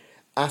when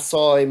I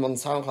saw him on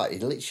SoundCloud, he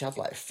literally had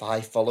like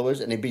 5 followers,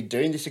 and he'd been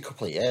doing this a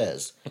couple of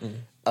years. Mm.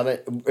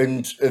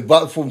 And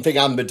one thing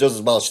Amber does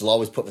as well, she'll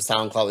always put the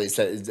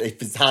SoundCloud.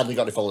 If it's hardly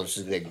got any followers,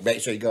 she'll like, make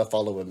sure you go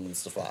follow him and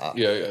stuff like that.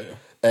 Yeah.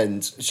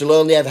 And she'll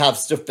only ever have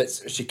stuff that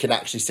she can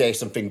actually say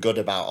something good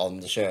about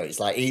on the show.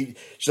 It's like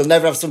she'll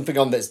never have something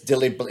on that's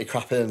deliberately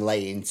crapping and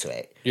lay into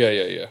it.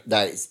 Yeah.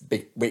 That's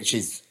big, which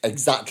is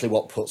exactly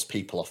what puts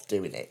people off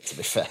doing it, to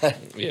be fair.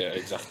 Yeah,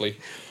 exactly.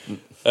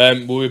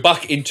 We'll be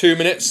back in 2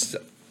 minutes.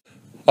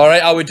 All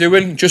right, how we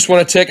doing? Just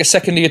want to take a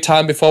second of your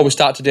time before we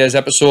start today's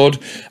episode,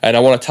 and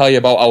I want to tell you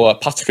about our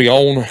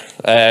Patreon.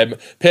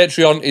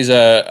 Patreon is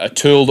a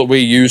tool that we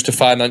use to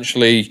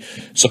financially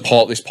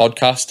support this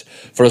podcast.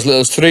 For as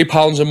little as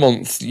 £3 a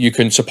month, you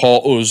can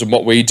support us and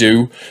what we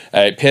do.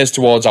 It pays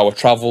towards our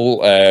travel,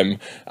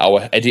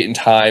 our editing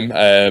time,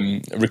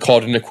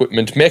 recording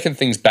equipment, making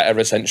things better,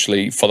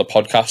 essentially, for the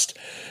podcast.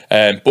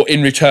 But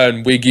in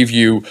return, we give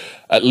you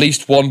at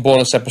least one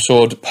bonus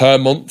episode per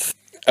month.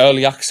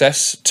 Early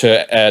access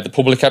to the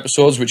public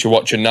episodes, which you're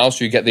watching now,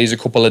 so you get these a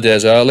couple of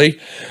days early.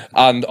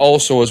 And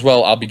also as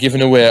well, I'll be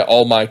giving away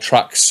all my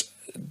tracks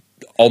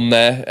on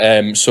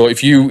there. So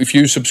if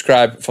you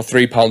subscribe for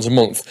 £3 a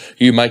month,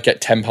 you might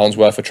get £10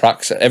 worth of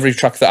tracks. Every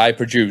track that I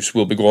produce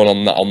will be going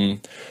on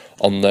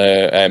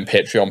the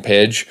Patreon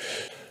page.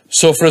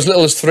 So for as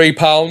little as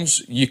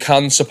 £3, you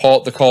can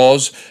support the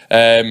cause.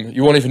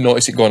 You won't even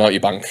notice it going out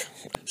your bank.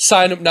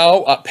 Sign up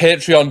now at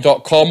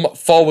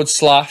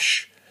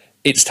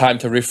patreon.com/It's Time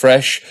to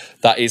Refresh.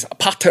 That is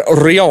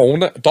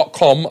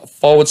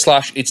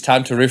patreon.com/It's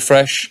Time to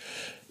Refresh.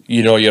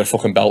 You know you're a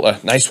fucking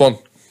belter. Nice one.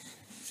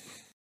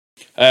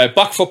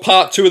 Back for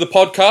part 2 of the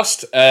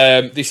podcast.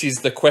 This is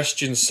the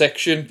questions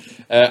section.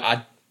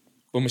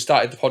 When we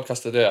started the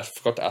podcast today, I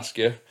forgot to ask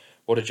you,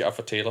 what did you have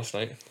for tea last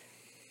night?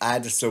 I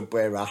had a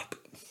Subway wrap.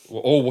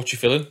 Oh, what you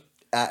feeling?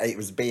 It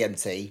was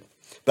BMT.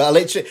 But I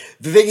literally,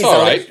 the thing is,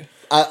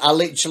 I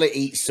literally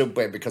eat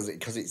Subway because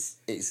it's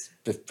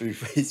the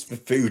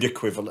food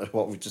equivalent of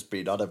what we've just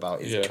been on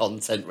about. It's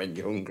content when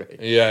you're hungry.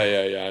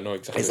 Yeah, I know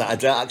exactly. It's like, I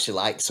don't actually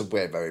like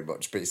Subway very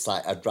much, but it's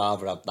like I'd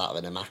rather have that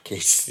than a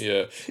Macca's.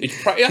 Yeah, I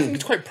think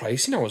it's quite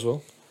pricey now as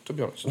well, to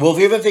be honest. Well,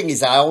 the other thing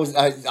is I always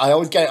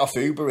get it off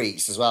Uber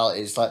Eats as well.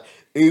 It's like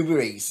Uber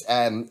Eats,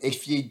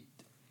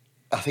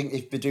 I think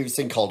if they do this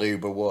thing called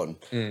Uber One,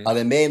 and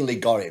I mainly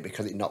got it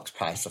because it knocks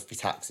price off my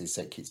taxes,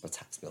 so it keeps my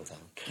tax bill down.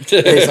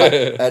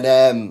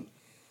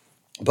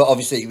 But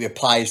obviously it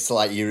applies to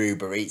like your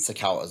Uber Eats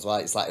account as well.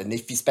 It's like, and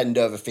if you spend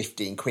over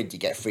 15 quid, you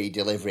get free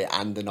delivery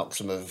and they knock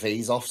some of the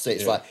fees off. So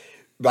it's like,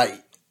 right,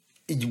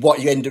 what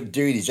you end up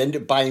doing is you end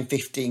up buying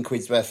 15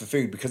 quid's worth of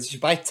food, because if you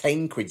buy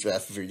 10 quid's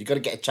worth of food, you've got to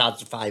get a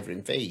charge of £5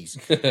 in fees.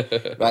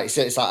 Right,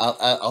 so it's like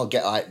I'll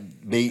get like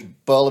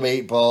bowl of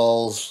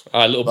meatballs,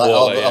 a little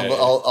like,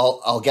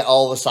 bowl. I'll get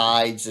all the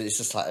sides, and it's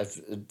just like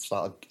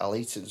I'll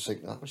eat it and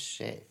think that was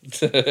shit.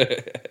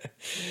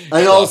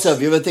 And also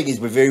the other thing is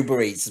with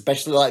Uber Eats,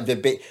 especially like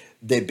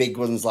the big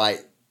ones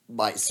like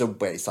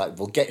Subway, it's like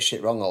we'll get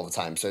shit wrong all the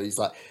time. So it's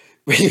like,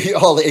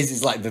 all it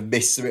is like the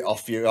mystery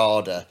off your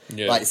order.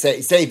 Yeah. Like say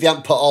if you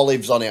haven't put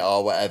olives on it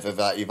or whatever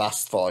that you've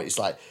asked for, it's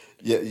like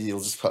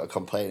you'll just put a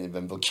complaint in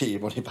and they'll get your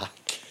money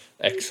back.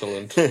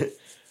 Excellent.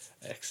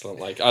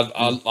 Like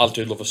I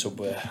do love a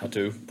Subway, I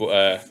do, but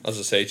as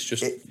I say, it's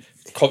just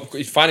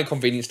it's finding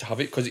convenience to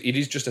have it, because it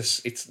is just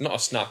it's not a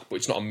snack, but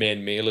it's not a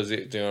main meal, is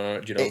it? Do you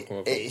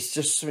know? It's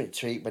just something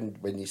to eat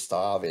when you're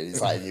starving.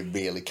 It's like you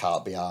really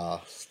can't be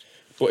arsed.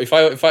 But if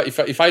I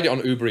did it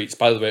on Uber Eats,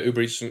 by the way,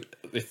 Uber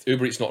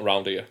Eats not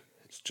around here.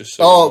 It's just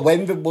so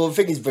the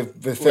thing is,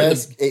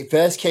 it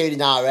first came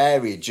in our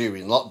area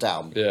during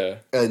lockdown. Yeah,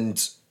 and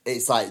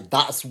it's like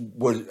that was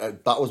one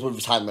of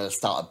the time when I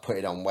started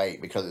putting on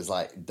weight, because it's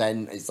like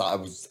then it's like I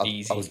was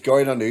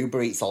going on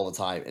Uber Eats all the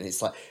time, and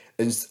it's like,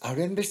 and I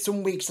remember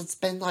some weeks I'd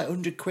spend like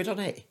 100 quid on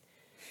it.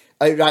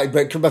 Right,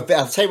 but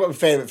I'll tell you what my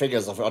favourite thing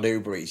is on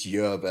Uber Eats,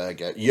 Your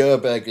Burger. Your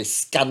Burger is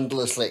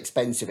scandalously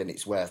expensive and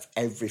it's worth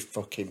every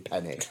fucking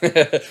penny. What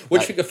do you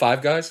think of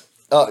Five Guys?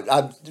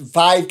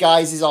 Five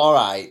Guys is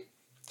alright,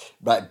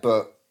 right,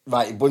 but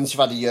once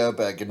you've had a Your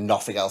Burger,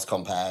 nothing else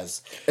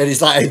compares. And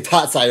it's like, in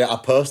fact, I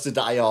posted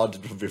that I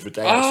ordered the other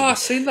day. I've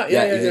seen that,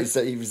 yeah.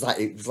 It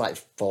was like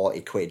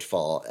 40 quid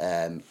for,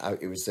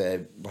 it was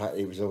a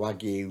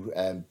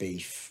Wagyu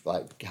beef,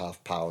 like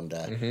half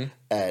pounder,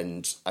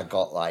 and I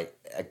got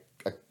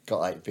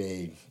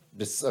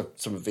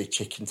some of the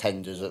chicken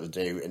tenders that they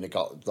do, and I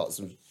got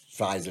some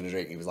fries and a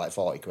drink. It was like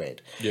 40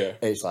 quid. Yeah,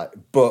 it's like,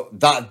 but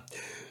that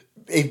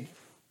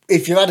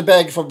if you had a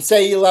burger from,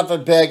 say you'll have a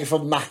burger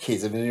from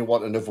Macca's and then you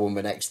want another one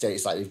the next day,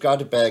 it's like you've got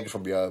a burger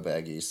from Your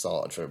Burger, you're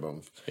sorted for a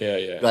month.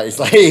 Yeah. Like it's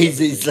like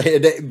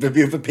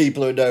the other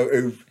people who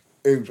know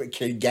who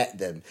can get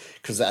them,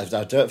 because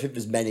I don't think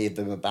there's many of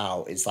them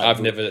about. It's like I've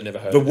never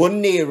heard. The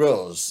one near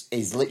us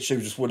is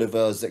literally just one of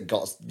those that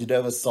got,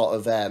 a sort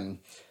of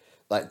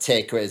like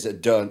takeaways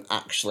that don't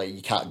actually,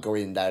 you can't go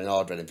in there and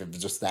order anything, they're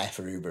just there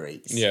for Uber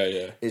Eats.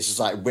 Yeah. It's just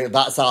like,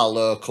 that's our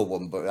local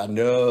one, but I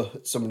know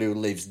someone who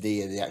lives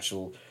near the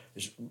actual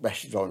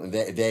restaurant, and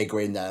they go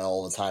in there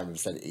all the time and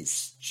said it's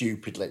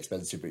stupidly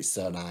expensive, but it's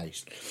so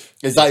nice.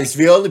 It's like, it's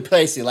the only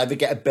place you'll ever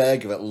get a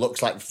burger that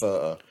looks like the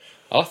photo.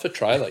 I'll have to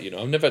try that,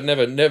 I've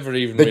never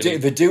even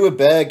They do a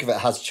burger that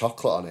has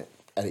chocolate on it,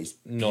 and it's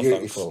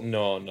beautiful. Thanks.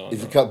 No.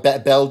 If you've got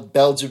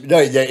Belgium... No,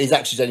 yeah, it's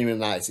actually genuinely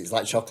nice. It's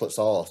like chocolate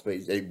sauce, but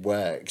it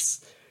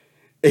works.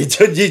 I'll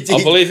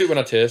believe it when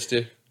I taste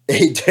it.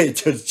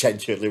 It does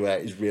genuinely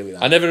work. It's really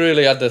nice. I never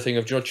really had the thing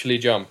of, chili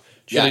jam?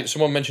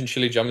 Someone mentioned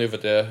chili jam the other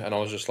day, and I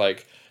was just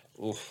like,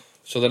 oof.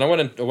 So then I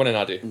went and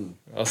had it.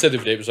 I said the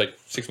other day, it was like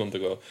 6 months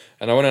ago,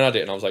 and I went and had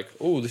it, and I was like,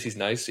 oh, this is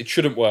nice. It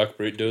shouldn't work,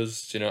 but it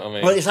does. Do you know what I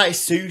mean? Well, it's like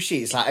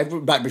sushi. It's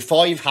like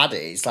before you've had it,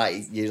 it's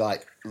like you're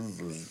like.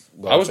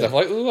 I was like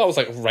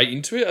right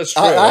into it.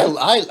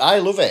 I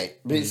love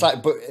it, but it's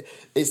like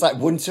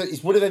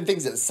it's one of them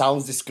things that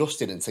sounds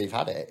disgusting until you've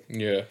had it.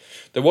 Yeah,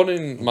 the one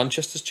in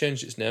Manchester's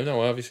changed its name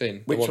now. Have you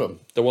seen which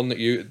one? The one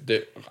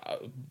that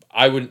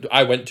I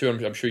went to.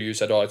 I'm sure you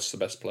said, oh, it's the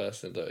best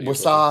place.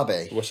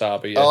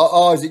 Wasabi. Yeah.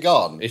 Oh, is it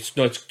gone? It's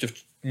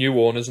just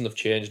new owners and they've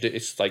changed it.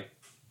 It's like,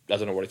 I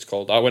don't know what it's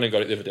called. I went and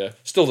got it the other day.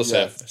 Still the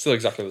same. Still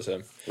exactly the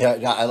same. Yeah.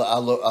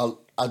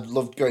 I'd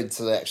love going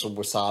to the actual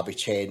wasabi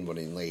chain one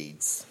in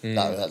Leeds.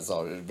 That's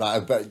all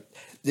right, but.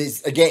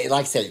 This, again,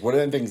 like I said, one of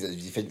them things that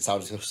you think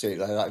sounds disgusting,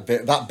 like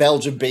that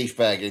Belgian beef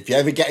burger. If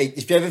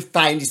you ever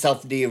find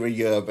yourself near a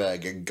Euro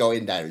burger, go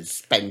in there and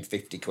spend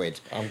 £50.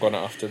 I'm gonna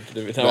have to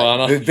do it now,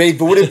 aren't I?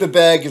 But one of the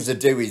burgers I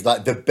do is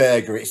like the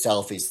burger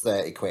itself is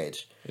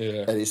 £30.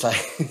 Yeah. And it's like,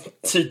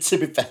 to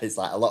be fair, it's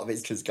like a lot of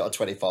it's because it's got a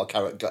 24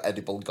 carat got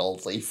edible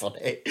gold leaf on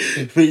it.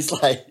 But it's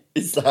like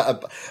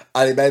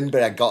I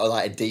remember I got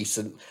like a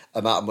decent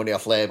amount of money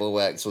off Label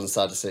Works once,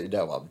 so I just said,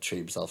 I'm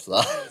treating myself to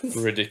that.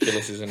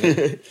 Ridiculous, isn't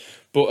it?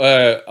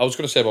 But I was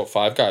going to say about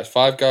Five Guys.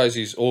 Five Guys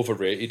is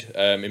overrated,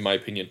 in my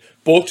opinion.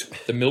 But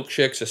the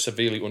milkshakes are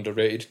severely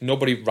underrated.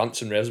 Nobody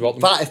rants and raves about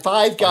them.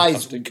 Five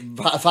Guys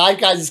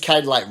is kind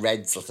of like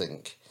Reds, I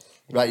think.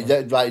 Right,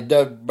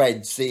 no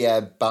Reds,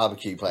 the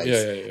barbecue place.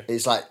 Yeah.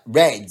 It's like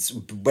Reds,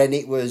 when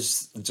it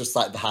was just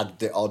like they had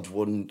the odd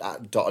one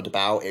dotted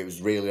about, it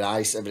was really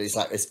nice. I mean, it's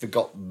like, if we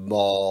got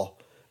more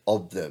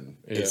of them,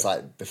 it's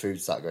like the food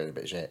started going a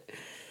bit shit.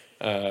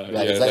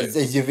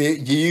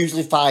 You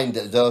usually find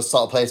that those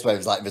sort of places where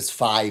it's like there's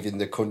 5 in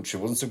the country,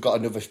 once we've got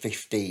another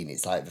 15,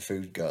 it's like the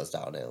food goes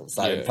downhill. It's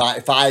like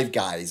Five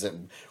Guys,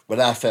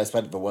 when I first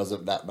went, there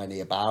wasn't that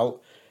many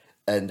about,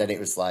 and then it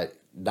was like,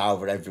 now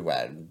we're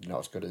everywhere and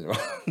not as good as I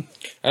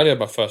only had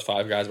my first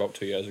Five Guys about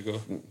 2 years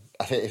ago.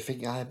 I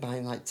think I had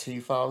mine like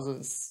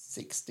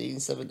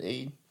 2016,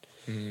 17.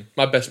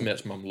 My best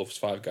mate's mum loves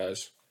Five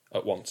Guys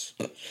at once.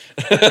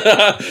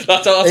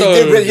 that's how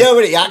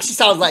it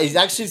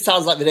actually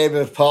sounds like the name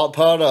of a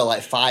porno,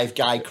 like Five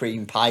Guy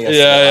Cream Pie. Or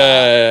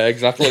yeah,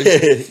 exactly.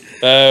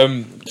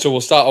 So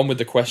we'll start on with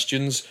the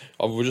questions.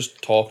 We were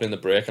just talking in the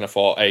break, and I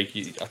thought, I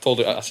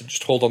said,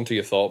 just hold on to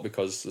your thought,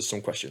 because there's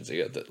some questions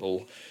here that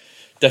will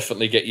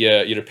definitely get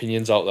your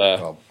opinions out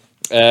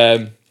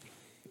there.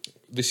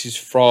 This is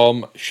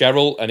from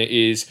Cheryl, and it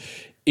is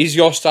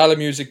your style of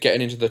music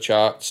getting into the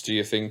charts? Do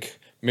you think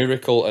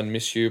Miracle and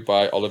Miss You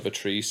by Oliver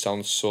Tree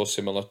sounds so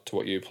similar to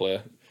what you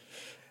play?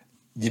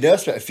 You know, a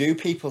few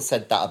people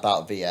said that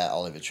about the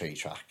Oliver Tree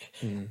track.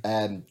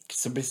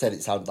 Somebody said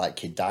it sounded like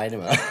Kid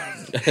Dynamo.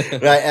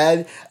 Right,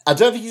 and I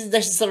don't think it's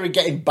necessarily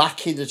getting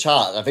back in the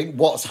chart. I think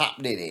what's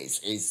happening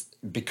is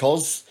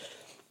because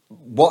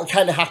what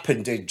kind of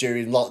happened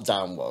during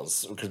lockdown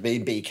was, because me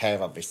and BK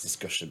have had this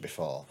discussion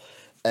before,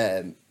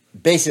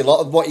 basically a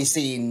lot of what you're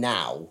seeing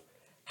now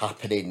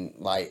happening,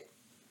 like,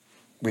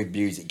 with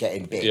music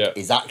getting big,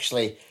 is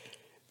actually,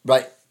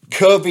 right,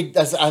 COVID,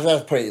 as I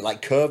put it,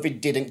 like,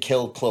 COVID didn't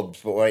kill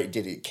clubs, but where it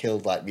did, it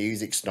killed, like,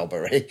 music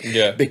snobbery.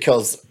 Yeah.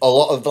 Because a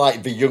lot of,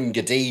 like, the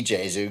younger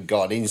DJs who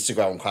go on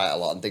Instagram quite a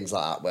lot and things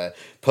like that, were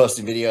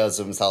posting videos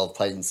of themselves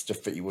playing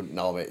stuff that you wouldn't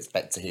normally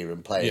expect to hear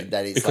them play. Yeah. And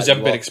then it's because like, they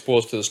haven't been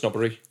exposed to the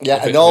snobbery.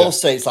 Yeah, and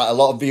also it's like a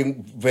lot of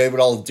they were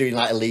all doing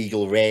like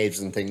illegal raves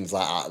and things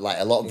like that. Like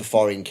a lot of the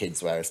foreign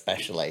kids were,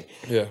 especially.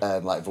 Yeah.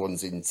 Like the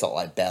ones in sort of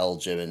like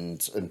Belgium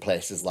and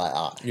places like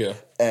that. Yeah.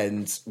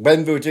 And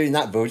when they were doing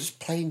that, they were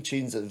just playing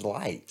tunes that they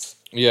liked.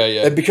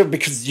 Yeah. And because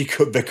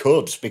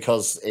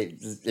because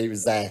it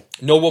was there.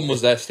 No one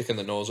was there sticking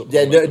the nose up.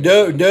 Yeah,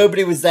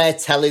 nobody was there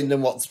telling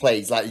them what to play.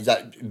 It's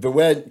like they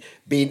weren't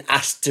being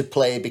asked to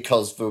play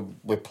because they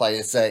were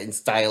playing a certain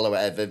style or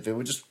whatever. They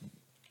were just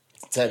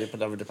turning up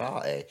and having a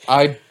party.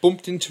 I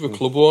bumped into a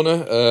club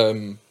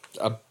owner.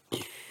 I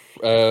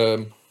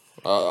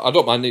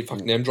don't mind in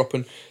fact name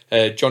dropping.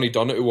 Johnny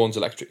Donnett, who owns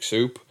Electric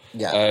Soup.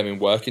 Yeah. In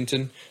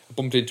Workington. I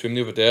bumped into him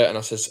the other day and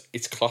I says,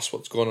 it's class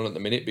what's going on at the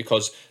minute,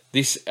 because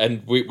this,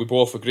 and we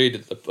both agreed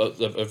at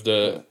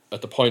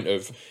the point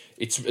of,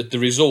 it's the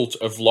result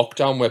of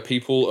lockdown, where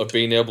people have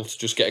been able to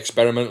just get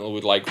experimental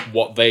with like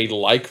what they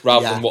like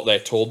rather than what they're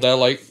told they're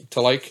like to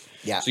like.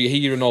 Yeah. So you're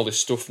hearing all this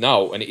stuff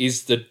now, and it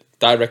is the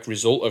direct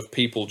result of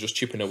people just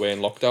chipping away in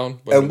lockdown.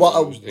 And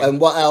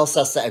what else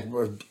I said,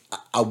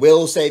 I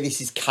will say this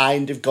has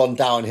kind of gone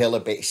downhill a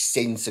bit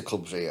since the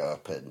clubs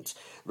reopened,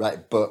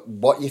 right? But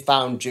what you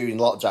found during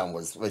lockdown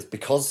was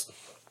because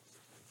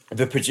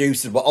the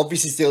producers were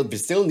obviously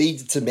still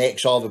needed to make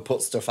sure they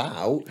put stuff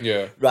out,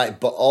 right?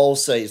 But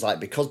also it's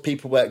like, because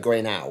people weren't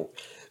going out,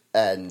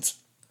 and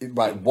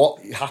right,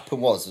 what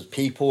happened was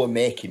people were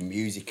making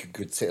music you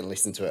could sit and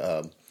listen to at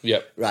home.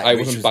 Yeah, right. I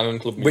wasn't banging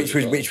club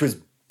music, which was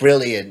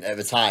brilliant at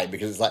the time,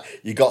 because it's like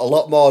you got a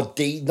lot more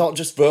not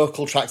just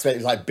vocal tracks, but it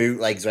was like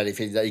bootlegs or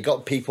anything. You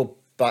got people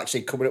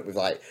actually coming up with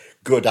like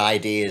good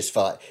ideas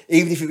for, like,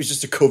 even if it was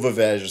just a cover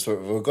version. So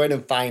we were going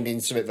and finding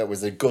something that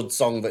was a good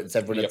song that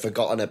everyone had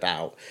forgotten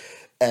about,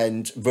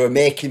 and we were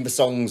making the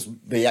songs,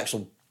 the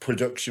actual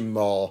production,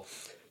 more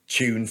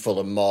tuneful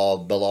and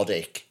more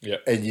melodic. Yeah,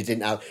 and you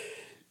didn't have.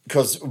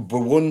 Because the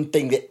one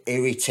thing that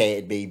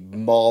irritated me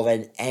more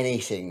than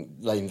anything,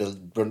 like in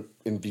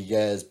the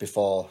years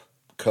before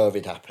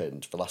COVID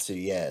happened, for the last 2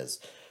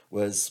 years,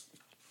 was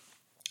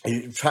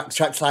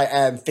tracks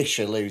like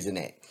Fisher Losing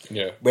It.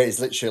 Yeah. Where it's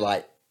literally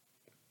like,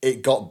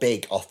 it got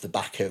big off the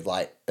back of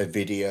like a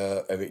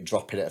video of it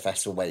dropping at a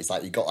festival where it's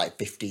like you got like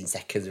 15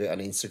 seconds of it on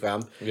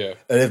Instagram. Yeah.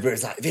 And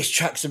everybody's like, this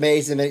track's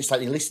amazing. And it's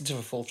like you listen to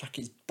the full track,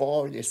 it's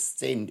boring as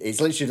sin.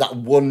 It's literally that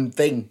one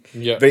thing.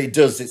 Yeah. But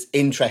it's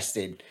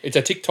interesting. It's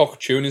a TikTok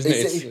tune, isn't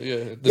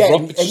it?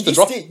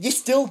 And you're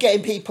still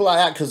getting people like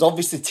that because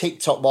obviously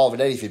TikTok more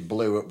than anything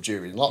blew up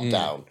during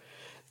lockdown.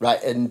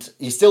 Right, and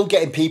you're still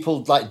getting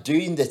people like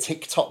doing the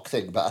TikTok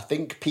thing, but I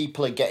think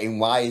people are getting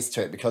wise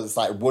to it because it's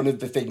like one of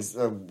the things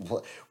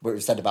what we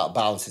said about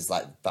Bounce is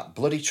like that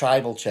bloody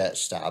tribal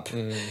church stab.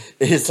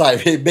 It's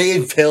like me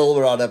and Phil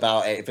were on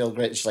about it. Phil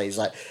Gritchley is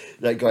like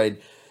going,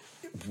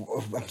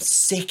 I'm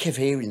sick of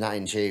hearing that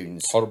in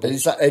tunes. Horrible. And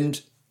it's like,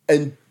 and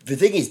the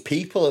thing is,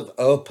 people have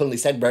openly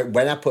said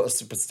when I put a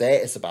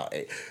status about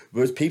it,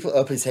 was people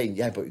openly saying,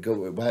 yeah, but it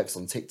works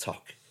on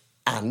TikTok,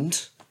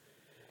 and.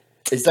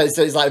 It's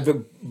like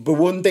the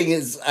one thing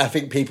is I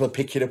think people are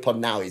picking up on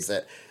now is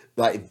that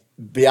like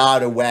they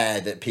are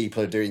aware that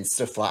people are doing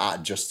stuff like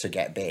that just to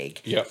get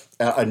big. Yeah.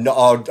 And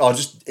or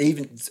just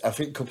even I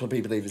think a couple of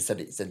people even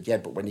said yeah,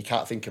 but when you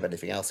can't think of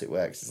anything else, it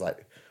works. It's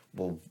like,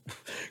 well,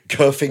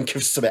 go think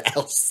of something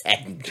else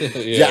then.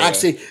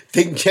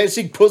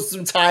 Actually put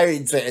some time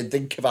into it and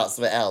think about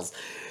something else.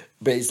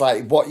 But it's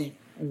like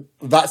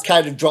that's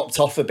kind of dropped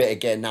off a bit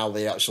again now. A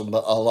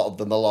lot of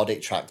the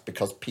melodic tracks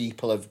because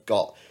people have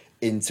got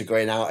into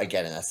going out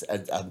again,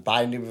 and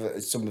binding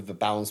with some of the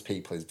Bounce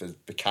people is the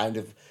kind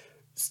of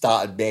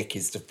started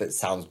making stuff that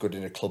sounds good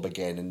in a club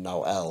again and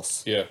no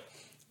else. Yeah.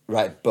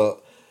 Right,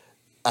 but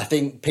I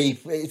think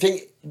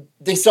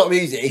this sort of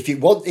music,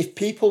 if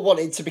people want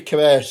it to be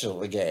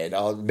commercial again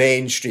or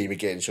mainstream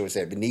again, shall we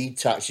say, we need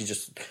to actually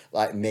just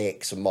like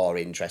make some more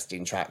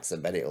interesting tracks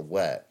and then it'll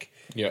work.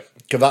 Yeah.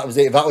 Because that was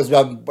it. That was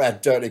when, I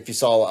don't know if you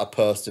saw what I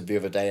posted the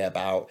other day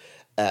about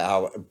what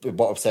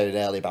I was saying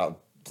earlier about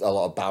a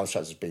lot of bounce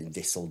tracks being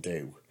this'll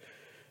do.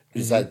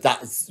 It's like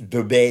that's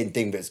the main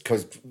thing, that's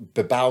because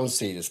the bounce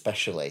scene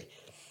especially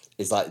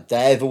is like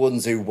they're the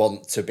ones who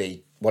want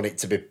it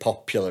to be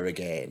popular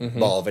again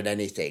more than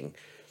anything.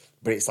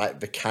 But it's like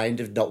they're kind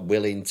of not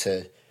willing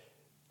to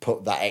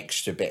put that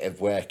extra bit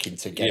of work in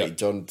to get it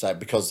done. Like,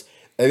 because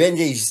at the end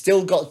you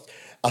still got,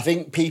 I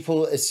think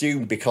people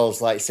assume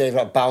because like say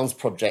that Bounce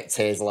Project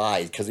Hazel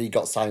Eyes, because he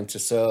got signed to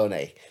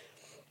Sony.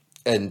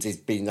 And he's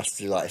been asked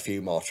to do like a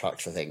few more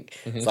tracks, I think.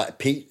 It's like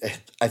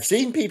I've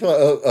seen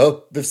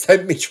people they've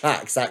sent me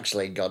tracks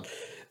actually,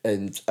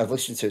 and I've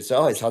listened to it.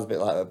 So it sounds a bit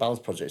like a Bounce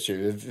Project.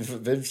 Yeah,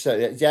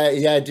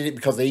 I did it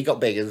because he got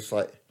big. And it's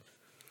like,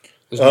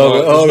 There's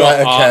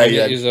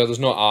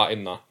no art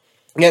in that.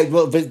 Yeah,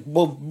 well,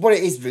 what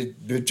it is,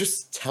 we're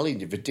just telling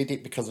you, we did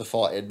it because I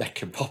thought it'd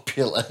make it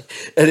popular.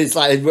 And it's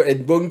like,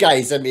 and one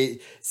guy sent me.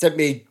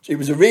 It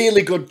was a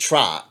really good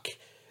track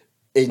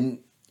in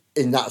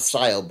that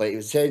style, but it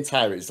was the same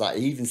time, it's like,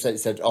 he even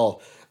said,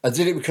 oh, I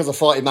did it because I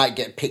thought it might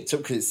get picked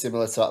up because it's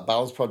similar to that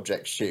Bounce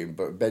Project tune,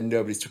 but then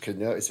nobody's took a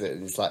notice of it.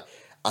 And it's like,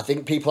 I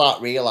think people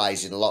aren't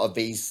realising a lot of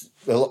these,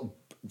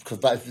 because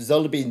there's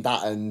only been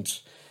that and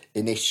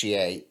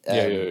Initiate,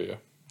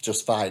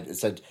 Just Fine. It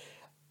said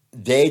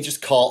they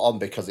just caught on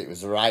because it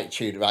was the right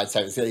tune, the right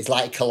time. It's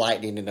like a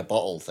lightning in a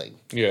bottle thing.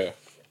 Yeah.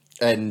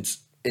 And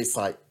it's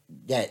like,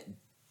 yeah,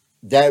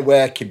 they're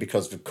working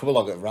because they've come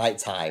along at the right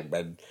time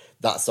when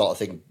that sort of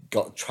thing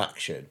got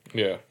traction.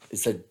 Yeah. It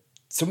said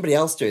somebody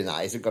else doing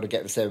that isn't going to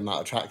get the same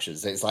amount of traction.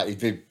 So it's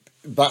like,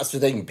 that's the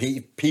thing.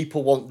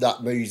 People want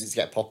that music to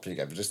get popular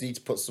again. We just need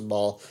to put some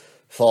more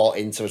thought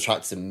into the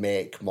tracks and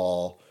make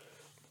more,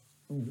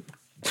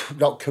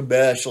 not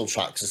commercial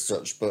tracks as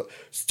such, but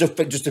stuff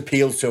that just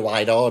appeals to a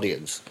wide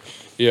audience.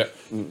 Yeah.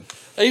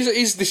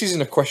 This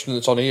isn't a question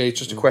that's on here. It's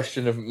just a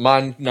question of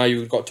mine. Now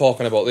you've got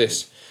talking about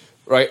this.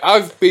 Right.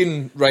 I've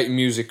been writing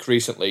music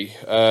recently.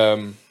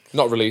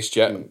 Not released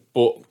yet,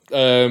 but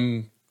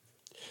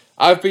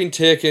I've been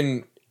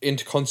taking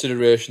into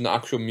consideration the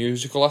actual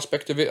musical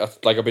aspect of it.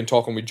 Like I've been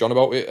talking with John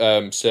about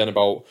it, saying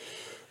about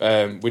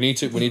we need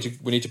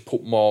to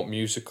put more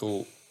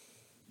musical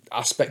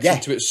aspects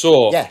into it.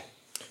 So, do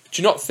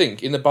you not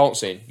think in the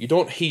bounce scene you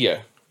don't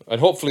hear, and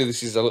hopefully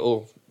this is a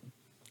little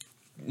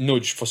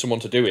nudge for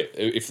someone to do it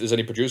if there's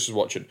any producers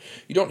watching,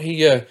 you don't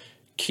hear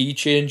key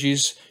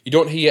changes, you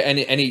don't hear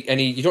any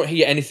you don't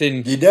hear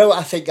anything. You know what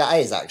I think that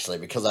is actually,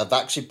 because I've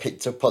actually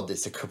picked up on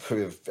this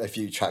a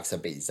few tracks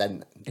I've been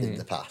sent in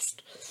the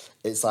past.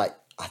 It's like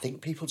I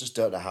think people just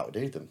don't know how to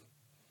do them,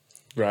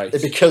 right?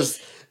 Because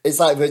it's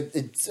like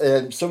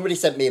somebody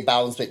sent me a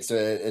bounce mix.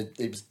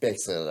 It was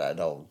basically an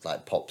old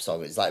like pop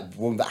song. It's like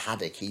one that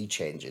had a key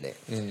change in it,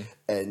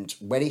 and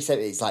when he said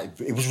it, it's like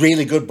it was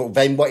really good. But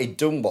then what he'd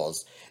done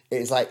was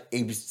it's like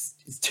he was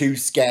too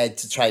scared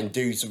to try and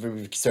do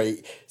something, so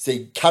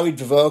he carried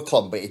the vocal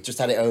on, but he just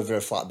had it over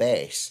a flat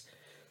bass.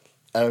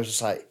 And I was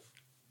just like,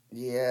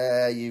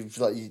 yeah,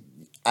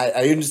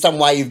 I understand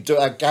why you've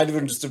done. I kind of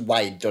understood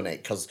why you'd done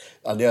it, because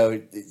I know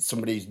it's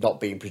somebody who's not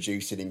been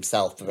producing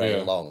himself for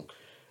very long,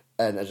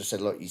 And I just said,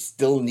 look, you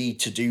still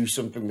need to do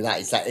something with that.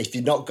 It's like, if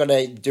you're not going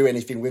to do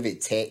anything with it,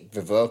 take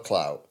the vocal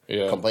out.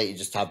 Yeah. Completely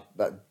just have...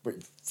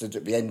 So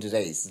at the end of the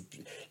day,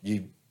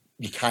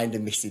 you're kind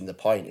of missing the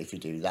point if you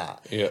do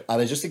that. Yeah.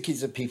 And I just think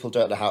it's that people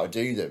don't know how to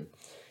do them.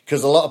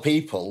 Because a lot of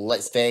people,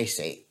 let's face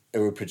it,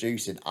 who are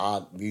producing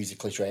aren't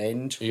musically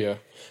trained. Yeah.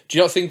 Do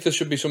you not think there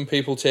should be some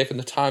people taking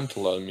the time to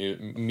learn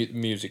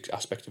music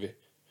aspect of it?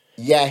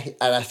 Yeah,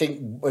 and I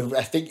think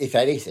if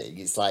anything,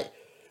 it's like...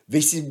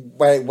 This is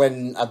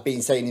when I've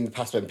been saying in the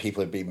past when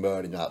people have been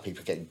moaning about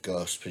people getting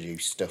ghost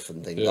produced stuff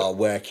and things, or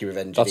working with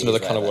engineers. That's another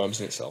kind of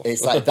worms in itself.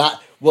 It's like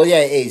that. Well,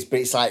 yeah, it is, but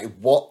it's like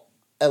what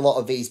a lot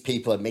of these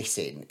people are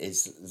missing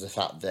is the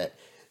fact that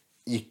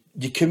you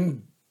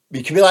can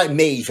be like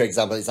me, for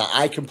example. It's like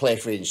I can play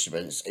 3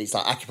 instruments. It's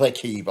like I can play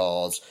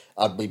keyboards.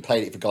 I've been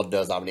playing it for God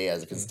knows how many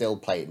years. I can still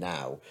play it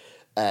now.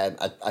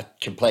 I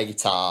can play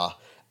guitar.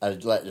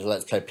 And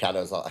let's play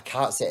piano. Like, I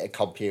can't sit at a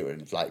computer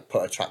and like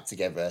put a track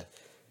together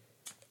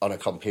on a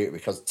computer,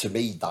 because to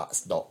me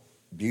that's not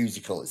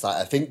musical. It's like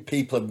I think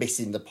people are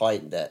missing the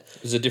point that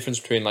there's a difference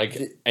between like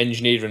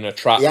engineering a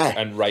track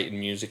and writing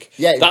music.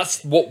 Yeah,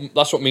 that's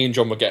what me and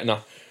John were getting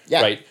at.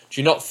 Yeah. Right. Do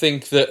you not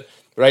think that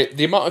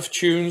the amount of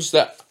tunes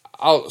that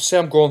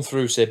I'm going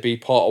through, say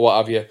Beatport or what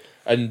have you,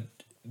 and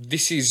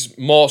this is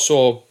more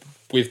so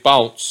with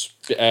bounce,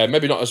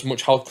 maybe not as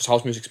much house because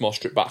house music's more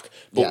stripped back,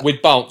 but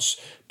with bounce,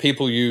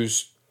 people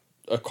use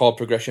a chord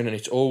progression and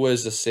it's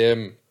always the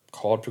same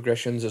chord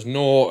progressions.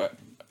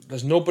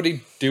 There's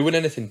nobody doing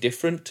anything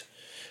different.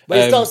 But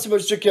it's not so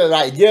much looking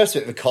right. Yes,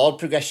 the chord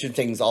progression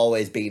thing's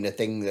always been a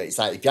thing that it's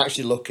like if you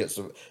actually look at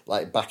some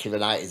like back in the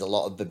 90s, a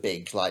lot of the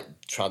big like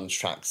trance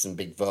tracks and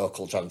big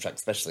vocal trance tracks,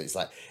 especially, it's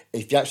like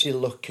if you actually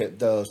look at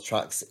those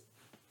tracks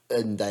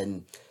and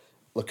then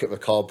look at the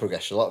chord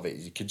progression, a lot of it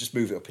you can just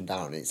move it up and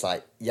down. And it's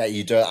like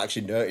you don't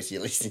actually notice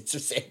you're listening to the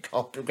same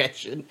chord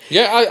progression.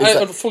 Yeah,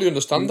 I fully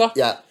understand that.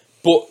 Yeah.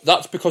 But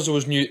that's because there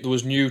was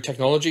new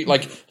technology,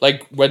 like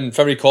when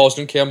Ferry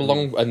Corsten came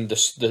along and the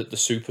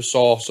super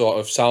saw sort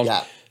of sound.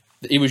 Yeah.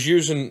 He was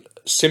using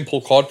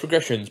simple chord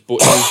progressions, but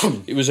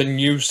it was a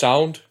new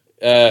sound.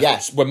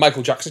 Yes. When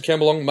Michael Jackson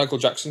came along, Michael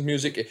Jackson's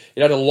music, it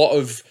had a lot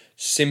of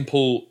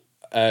simple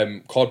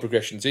chord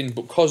progressions in,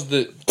 but because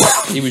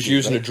he was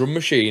using a drum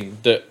machine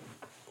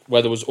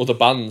where there was other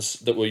bands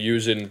that were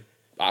using.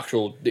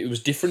 It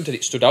was different and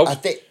it stood out. I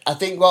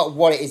think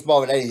what it is more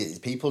than anything is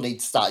people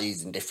need to start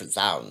using different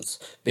sounds,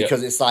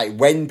 because it's like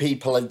when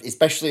people,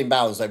 especially in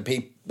bounce, when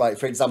people, like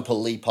for example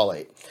Lee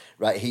Pollitt,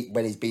 right?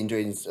 When he's been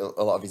doing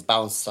a lot of his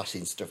bounce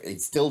slashing stuff, he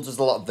still does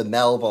a lot of the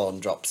Melbourne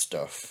drop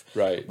stuff,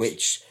 right?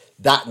 Which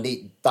that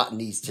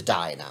needs to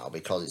die now,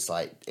 because it's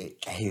like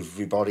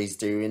everybody's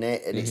doing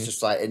it, and it's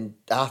just like, and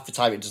half the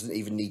time it doesn't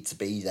even need to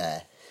be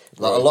there.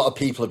 Like a lot of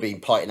people have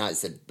been pointing out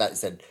that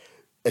said.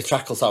 A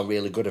track will sound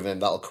really good and then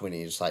that'll come in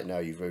and you're just like, no,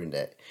 you've ruined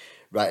it.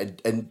 Right,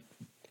 and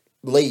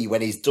Lee, when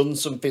he's done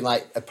something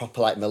like a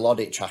proper like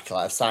melodic track,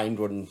 like I've signed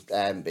one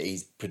that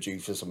he's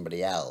produced for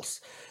somebody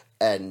else,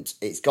 and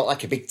it's got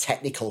like a big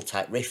technical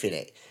type riff in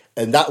it,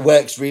 and that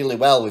works really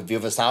well with the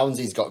other sounds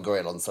he's got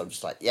going on, so I'm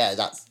just like, yeah,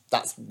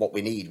 that's what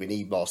we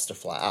need more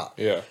stuff like that.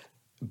 Yeah.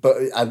 But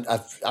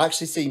I've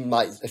actually seen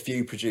like a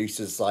few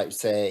producers like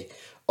say,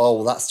 oh,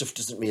 well, that stuff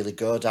doesn't really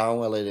go down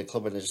well in a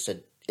club, and I just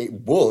said, it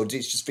would.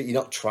 It's just that you're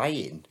not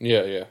trying.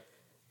 Yeah.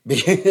 I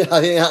think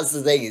that's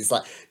the thing. It's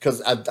like,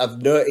 because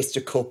I've noticed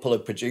a couple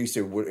of producers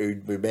who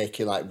were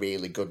making like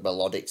really good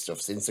melodic stuff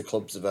since the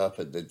clubs have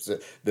opened.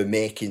 They're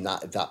making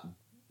that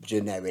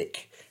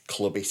generic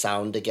clubby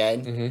sound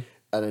again,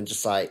 and I'm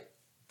just like,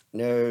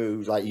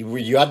 no, like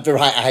you had the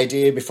right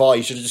idea before.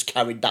 You should have just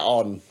carried that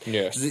on.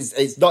 Yeah, because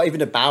it's not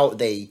even about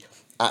the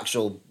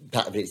actual.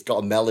 It's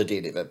got a melody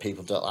in it that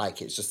people don't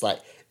like. It's just like,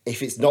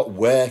 if it's not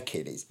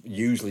working, it's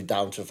usually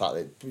down to the fact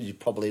that you're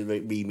probably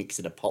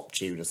remixing a pop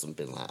tune or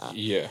something like that.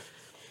 Yeah.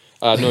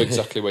 I know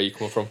exactly where you're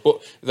coming from.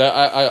 But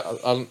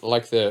I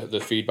like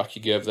the feedback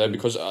you gave there,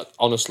 because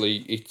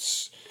honestly,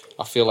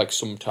 I feel like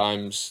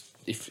sometimes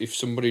if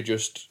somebody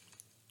just...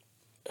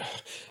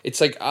 It's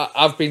like,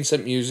 I've been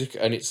sent music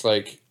and it's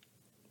like,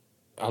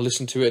 I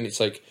listen to it and it's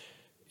like,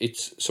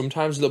 it's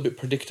sometimes a little bit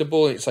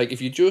predictable. And it's like,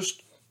 if you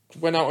just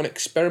went out and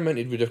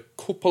experimented with a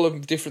couple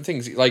of different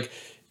things, like...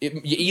 your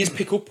ears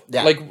pick up.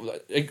 Yeah. Like,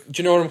 do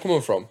you know where I'm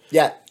coming from?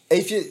 Yeah.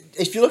 If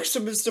you look at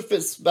some of the stuff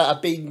that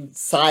I've been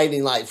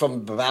signing, like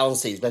from the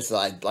bounces,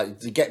 especially like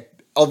to get,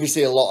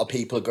 obviously a lot of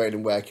people are going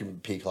and working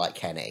with people like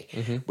Kenny,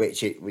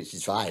 which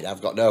is fine.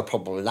 I've got no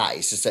problem with that.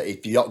 It's just that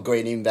if you're not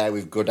going in there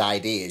with good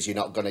ideas, you're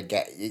not going to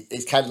get.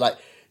 It's kind of like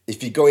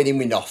if you're going in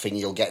with nothing,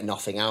 you'll get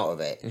nothing out of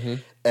it,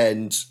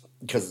 and.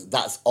 Because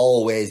that's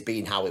always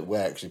been how it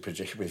works with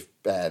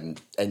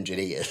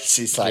engineers.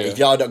 It's like, if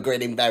you're not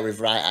going in there with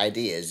right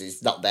ideas,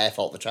 it's not their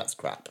fault the track's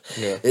crap.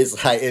 Yeah.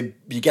 It's like,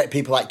 you get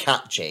people like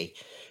Catchy,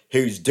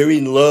 who's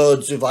doing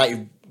loads of like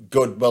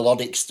good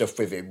melodic stuff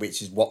with him,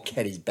 which is what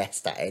Kenny's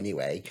best at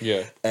anyway.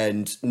 Yeah.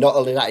 And not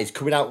only that, he's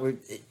coming out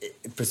with,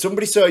 for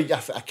somebody so, I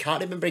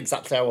can't remember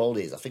exactly how old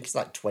he is. I think he's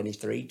like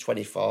 23,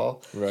 24.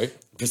 Right.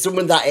 For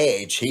someone that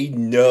age, he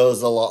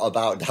knows a lot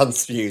about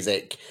dance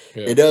music.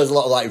 Yeah. He knows a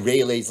lot of like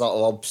really sort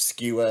of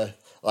obscure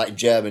like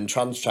German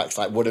trance tracks.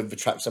 Like one of the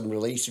tracks I'm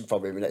releasing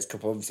from him in the next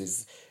couple of months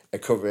is a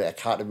cover. I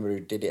can't remember who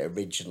did it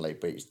originally,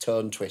 but it's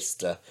Tone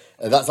Twister,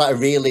 and that's like a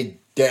really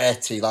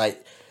dirty,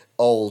 like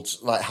old,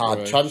 like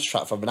hard trance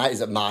track from the 90s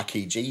that Mark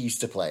E.G.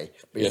 used to play.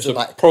 But Yeah, so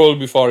like, probably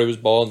before he was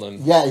born then.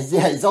 yeah,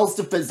 it's all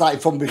stuff that's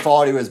like from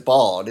before he was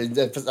born. And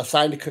I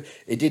signed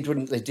he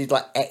did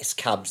like X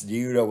Cabs,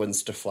 Euro and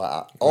stuff like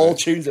that. All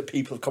tunes that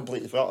people have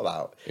completely forgot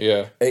about.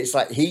 Yeah. It's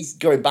like he's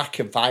going back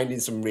and finding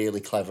some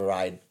really clever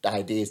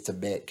ideas to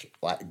make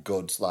like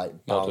good,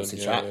 like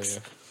bouncy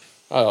tracks.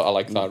 I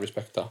like that. I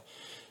respect that.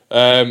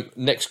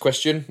 Next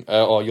question,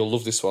 or you'll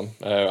love this one.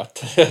 I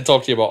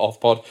talked to you about off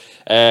pod.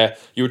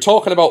 You were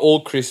talking about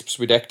old crisps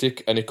with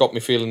Ectic, and it got me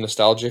feeling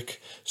nostalgic.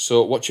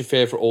 So, what's your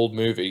favourite old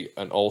movie,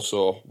 and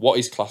also what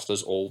is classed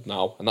as old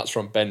now? And that's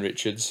from Ben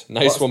Richards.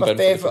 Nice one, Ben. What's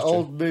my favourite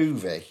old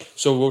movie?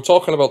 So we were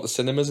talking about the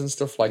cinemas and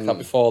stuff like that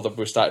before that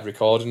we started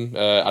recording.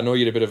 I know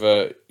you're a bit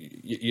of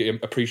you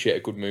appreciate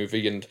a good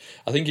movie, and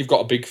I think you've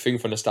got a big thing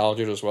for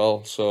nostalgia as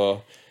well.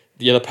 So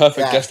you're the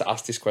perfect guest to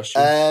ask this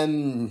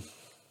question.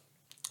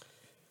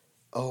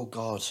 Oh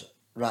God!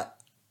 Right.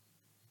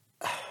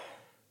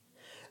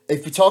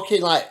 If we're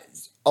talking like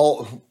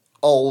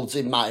old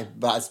in my,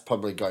 that's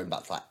probably going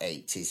back to like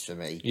 80s for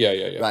me.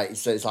 Yeah. Right,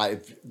 so it's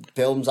like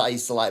films I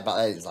used to like back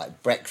then. It's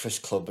like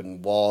Breakfast Club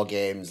and War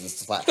Games and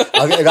stuff like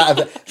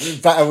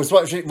that. I was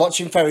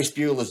watching Ferris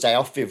Bueller's Day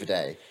Off the other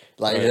day.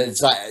 Like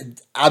it's like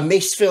I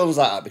miss films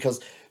like that because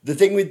the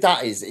thing with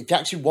that is if you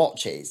actually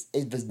watch it,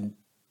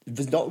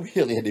 there's not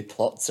really any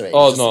plot to it.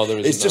 There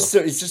isn't.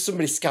 It's just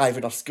somebody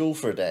skiving off school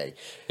for a day.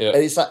 Yeah. And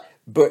it's like,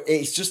 but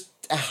it's just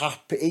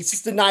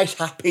it's a nice,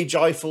 happy,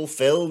 joyful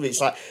film. It's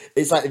like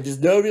there's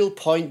no real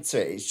point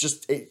to it. It's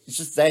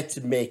just there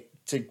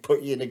to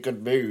put you in a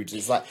good mood.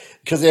 It's like,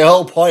 because the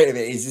whole point of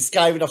it is he's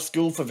skiving off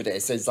school for the day.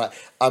 So it's like,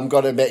 I'm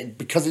gonna make,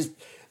 because it's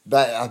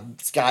that I've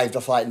skived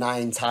off like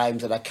 9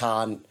 times and I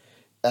can't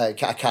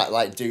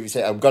like do it.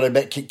 I'm gonna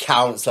make it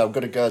count, so I'm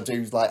gonna go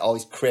do like all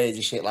this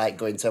crazy shit, like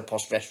going to a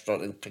posh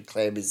restaurant and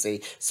proclaim he's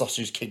the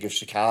Sausage King of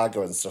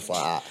Chicago and stuff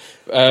like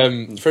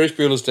that. Ferris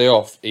Bueller's Day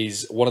Off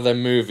is one of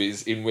them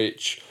movies in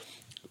which,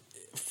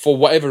 for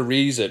whatever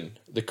reason,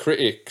 the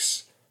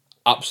critics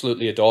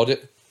absolutely adored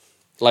it.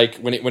 Like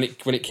when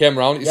it came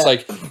around, it's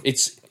like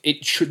they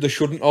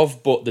shouldn't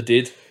have, but they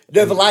did.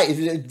 No, but like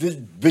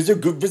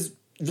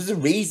there's a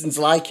reason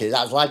to like it.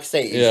 That's like I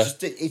say,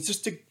 it's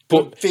just a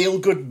feel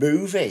good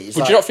movie.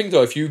 But do you not think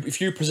though, if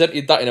you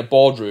presented that in a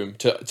boardroom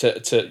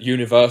to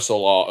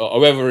Universal or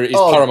whoever it is,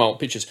 Paramount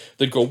Pictures,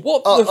 they'd go,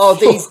 "What the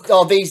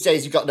fuck?" These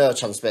days you've got no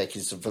chance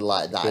making something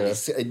like that.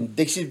 Yeah. And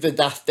this is the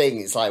daft thing.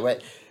 It's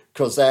like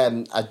because I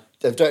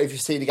don't know if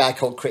you've seen a guy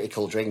called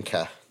Critical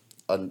Drinker.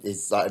 On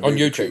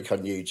YouTube.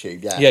 On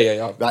YouTube,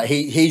 yeah. Right,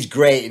 he's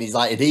great,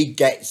 and he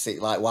gets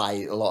it, like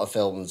why a lot of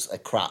films are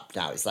crap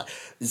now. It's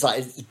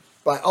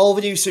like all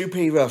the new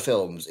superhero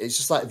films. It's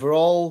just like they're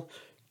all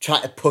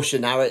trying to push a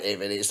narrative,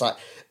 and it's like,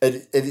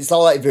 and it's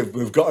all like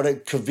we've got to.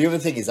 Because the other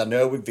thing is, I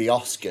know with the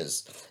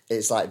Oscars,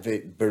 it's like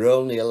we're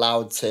only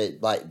allowed to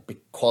like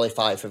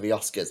qualify for the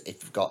Oscars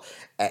if we've got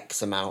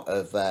X amount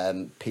of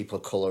people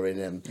of colour in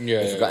them.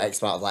 If we've got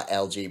X amount of like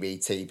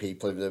LGBT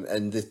people in them.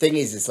 And the thing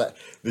is, it's like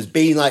there's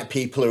been like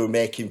people who are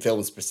making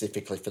films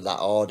specifically for that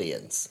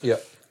audience. Yeah.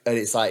 And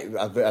it's like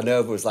I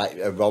know there was like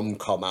a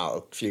rom-com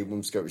out a few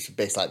months ago, which was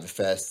basically like the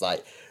first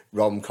like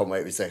rom-com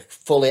where it was a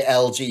fully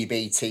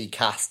LGBT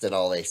cast and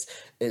all this.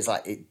 It's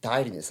like it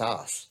died in its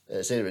ass.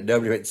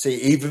 Nobody went to see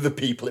it. Even the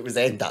people it was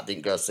aimed at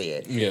didn't go see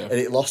it. Yeah. And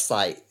it lost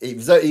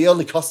it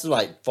only cost them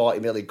like 40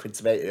 million quid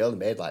to make it. It only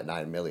made like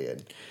 9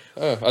 million.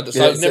 Oh,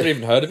 I've never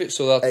even heard of it.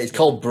 So it's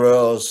called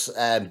Bros,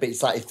 but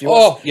it's like if you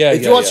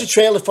watch a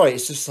trailer for it,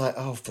 it's just like,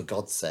 oh, for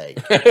God's sake!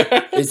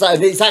 It's like,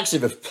 it's actually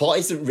the plot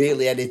isn't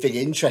really anything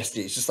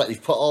interesting. It's just like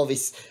they've put all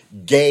this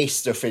gay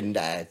stuff in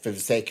there for the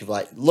sake of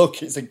like,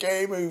 look, it's a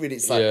gay movie. And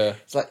it's like,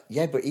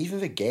 but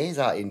even the gays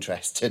aren't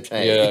interested,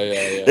 mate.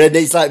 Yeah. And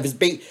it's like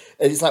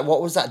it's like,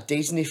 what was that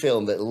Disney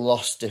film that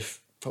lost a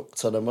fuck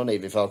ton of money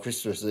before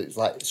Christmas? It's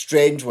like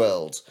Strange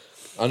World.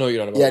 I know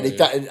you're on about.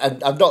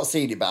 And I've not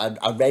seen it, but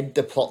I read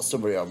the plot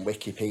summary on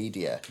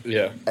Wikipedia.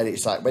 Yeah. And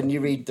it's like, when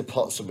you read the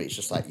plot summary, it's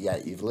just like,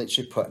 you've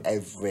literally put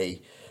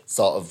every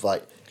sort of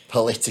like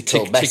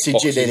political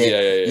messaging in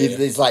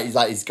it. It's like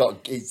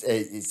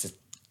it's a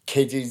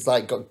kid who's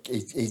like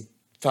he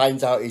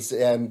finds out he's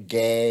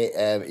gay.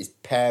 His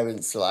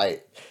parents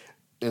like.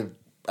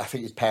 I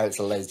think his parents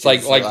are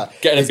lesbians. It's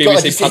like getting a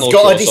BBC panel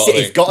show.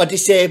 He's got a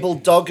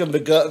disabled dog, and they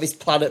go to this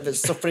planet that's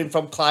suffering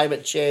from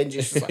climate change.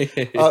 It's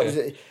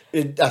like,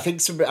 I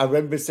think I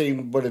remember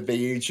seeing one of the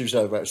YouTube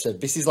shows where it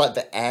said, this is like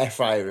the air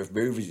fryer of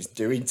movies, it's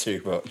doing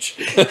too much.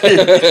 But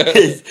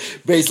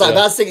it's like,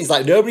 that's the thing, it's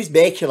like, nobody's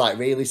making like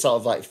really sort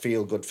of like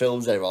feel good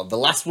films anymore. The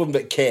last one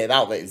that came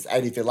out that was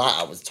anything like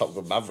that was Top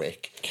Gun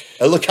Maverick.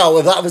 And look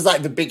how that was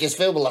like the biggest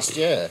film of last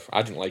year.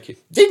 I didn't like it.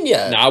 Didn't you?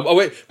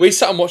 No, we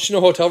sat and watched in a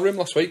hotel room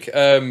last week.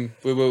 I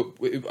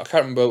can't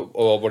remember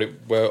what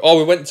it were.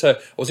 Oh, I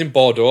was in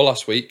Bordeaux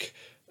last week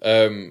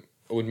with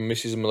my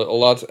missus and my little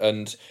lad,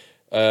 and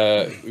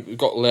we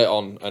got late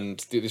on, and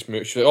this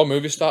movie, she said,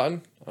 movie's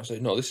starting. I was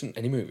like, no, this isn't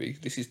any movie.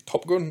 This is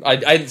Top Gun. I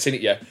hadn't seen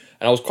it yet,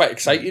 and I was quite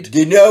excited. Do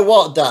you know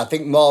what, Dad? I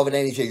think more than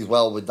anything as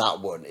well with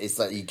that one is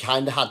that you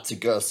kind of had to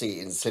go see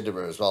it in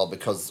cinema as well,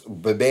 because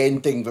the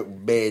main thing that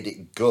made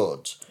it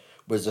good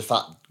was the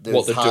fact there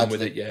what they've done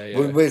with it, yeah.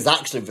 Was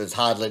actually there's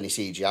hardly any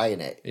CGI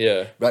in it.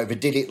 Yeah. Right, they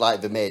did it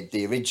like they made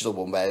the original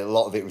one where a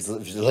lot of it was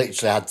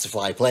literally had to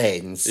fly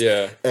planes.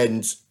 Yeah.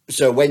 And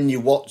so when you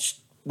watch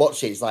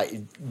it, it's like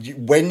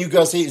when you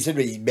go see it in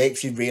cinema, it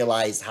makes you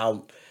realise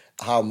how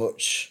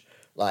much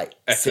like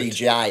effort.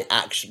 CGI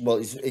actually. Well,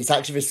 it's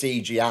actually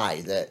the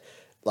CGI that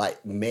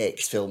like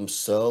makes films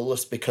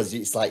soulless, because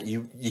it's like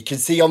you can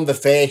see on the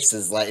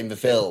faces like in the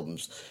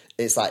films,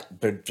 it's like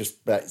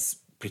it's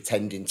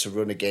pretending to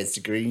run against a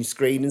green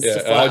screen and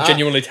stuff like that.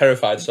 Genuinely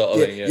terrified sort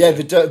of thing. Yeah,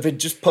 they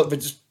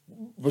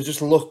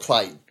just look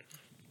like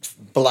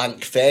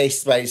blank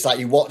face, where it's like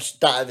you watch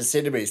that at the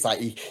cinema, it's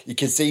like you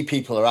can see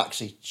people are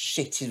actually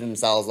shitting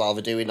themselves while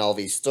they're doing all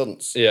these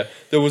stunts. Yeah,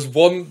 there was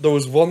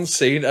one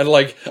scene, and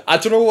like I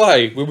don't know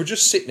why, we were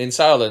just sitting in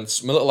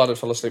silence. My little lad had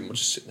fell asleep, and we're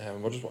just sitting there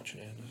and we're just watching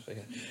it.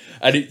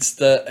 And it's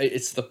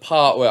the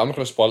part where I'm not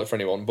going to spoil it for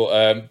anyone,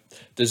 but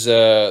there's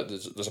a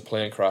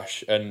plane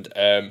crash,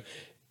 and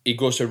he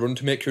goes to run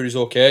to make sure he's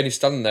okay, and he's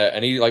standing there,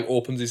 and he like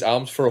opens his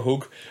arms for a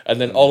hug, and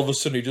then all of a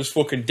sudden he just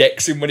fucking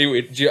decks him when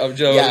he. Do you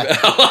know Yeah.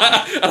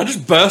 and I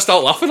just burst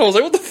out laughing. I was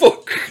like, "What the fuck?"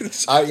 To be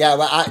honest,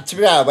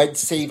 I went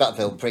to see that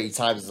film 3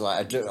 times. Like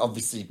I do,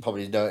 obviously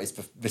probably noticed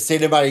the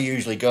cinema I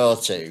usually go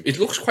to. It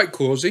looks quite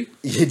cosy.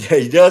 You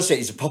notice it.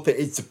 It's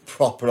a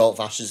proper old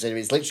fashioned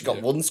cinema. It's literally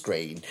got one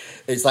screen.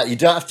 It's like you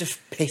don't have to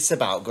piss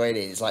about going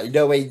in. It's like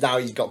way now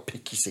you've got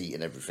picky seat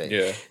and everything.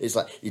 Yeah. It's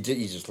like you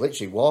just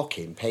literally walk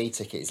in, pay a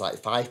ticket. It's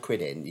like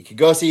 £5 in. You can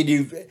go see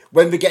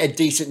when we get a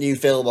decent new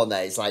film on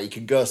there. It's like you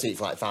can go see it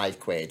for like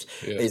 £5.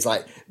 Yeah. It's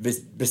like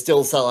they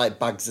still sell like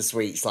bags of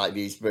sweets like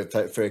these for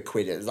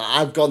 £1. It's like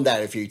I've gone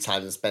there a few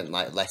times and spent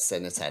like less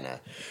than a tenner.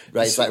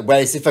 Right. It's like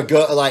whereas if I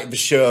go to like the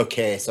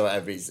showcase or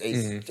whatever, it's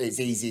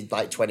easy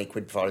like £20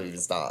 before I've even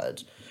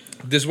started.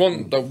 There's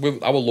one,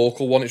 our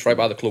local one, it's right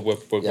by the club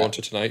we're going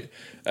to tonight,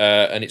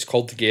 and it's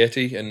called The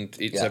Gatey, and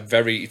it's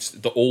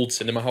the old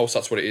cinema house,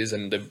 that's what it is,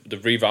 and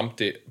they've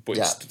revamped it, but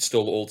it's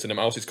still the old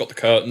cinema house. It's got the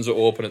curtains that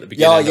open at the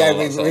beginning.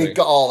 We've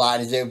got all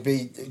that, and it'll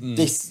be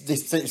this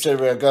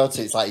cinema I go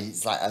to, it's like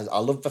I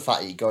love the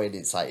fact that you go in,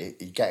 it's like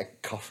you get a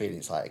coffee and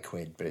it's like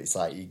 £1, but it's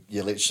like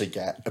you literally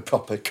get a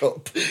proper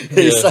cup.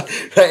 It's like,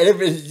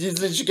 you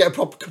literally get a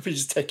proper cup and you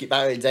just take it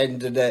back at the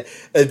end, and they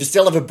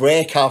still have a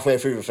break halfway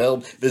through the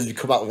film, then you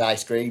come out with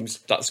ice creams.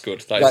 That's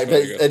good. That is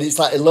very good. And it's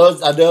like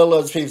loads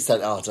of people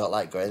said, "Oh, I don't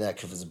like going there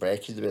because there's a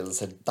break in the middle." I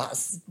said,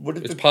 "That's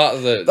part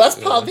of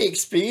the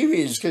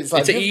experience." It's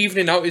like it's an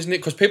evening out, isn't it?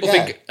 Because people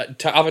think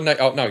to have a night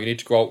out now, you need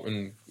to go out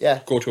and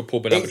go to a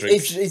pub and have a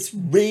drink. It's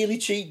really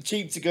cheap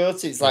to go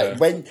to. It's like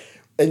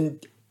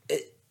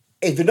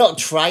if they're not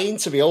trying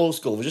to be old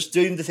school, they're just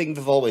doing the thing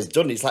they've always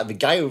done. It's like the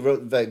guy who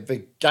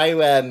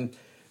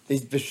the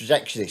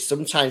projectionist,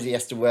 sometimes he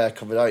has to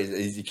work on the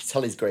noise. You can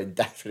tell he's going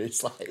deaf, and it's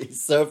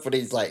so funny.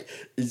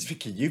 He's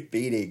thinking, you've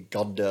been in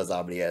God knows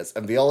how many years.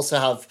 And we also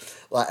have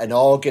like an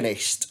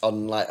organist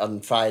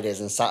on Fridays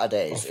and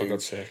Saturdays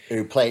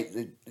who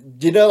play.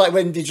 You know, like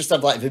when they just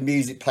have like the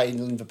music playing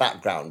in the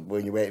background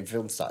when you're waiting for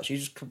film to start. She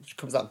just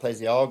comes out and plays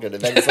the organ,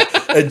 and then it's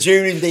like, and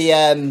during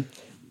the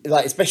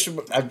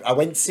especially I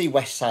went to see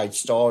West Side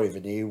Story,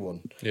 the new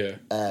one. Yeah.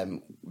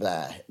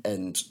 There,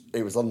 and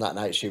it was on that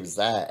night she was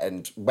there,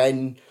 and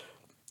when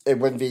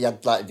we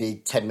had like the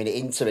 10-minute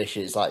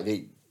intermission, it's like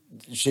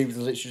she was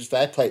literally just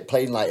there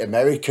playing like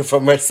America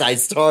from West Side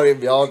Story in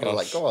the organ. I'm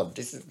like, go on,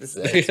 this is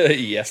it.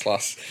 Yes,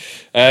 lass.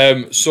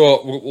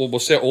 So we'll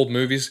say old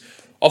movies.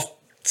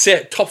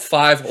 Say top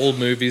 5 old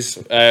movies.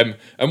 And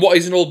what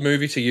is an old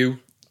movie to you?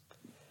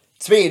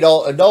 To me,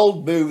 an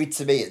old movie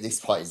to me at this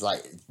point is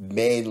like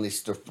mainly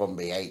stuff from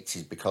the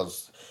 80s,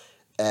 because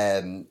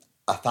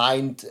I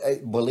find,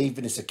 well,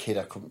 even as a kid,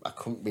 I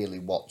couldn't really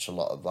watch a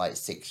lot of like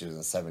 60s and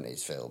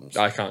 70s films.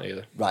 I can't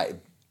either. Right.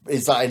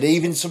 It's like, and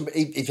even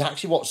if you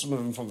actually watch some of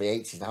them from the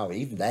 80s now,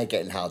 even they're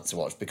getting hard to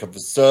watch because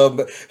there's so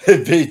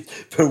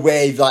the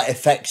way like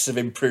effects have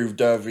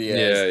improved over the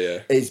years.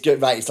 Yeah. It's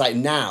good, right? It's like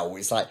now,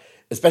 it's like,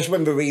 especially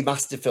when we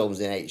remaster films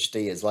in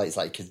HD as well. It's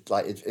like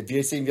if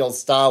you've seen the old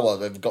Star Wars,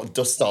 they've got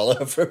dust all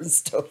over and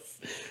stuff.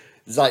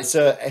 It's like,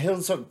 so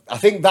I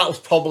think that was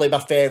probably my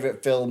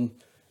favourite film.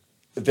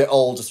 The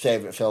oldest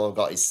favourite film I've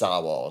got is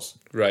Star Wars.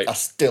 Right. I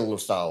still love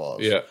Star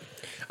Wars. Yeah.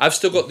 I've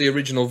still got the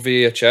original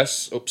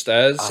VHS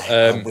upstairs.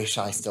 I wish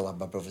I still had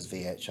my brother's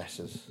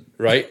VHSs.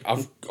 Right,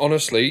 I've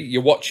honestly,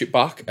 you watch it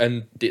back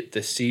and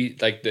the C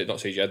like the not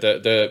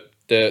CGI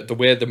the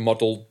way the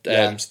model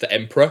the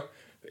Emperor,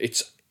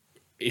 it's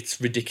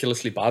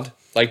ridiculously bad.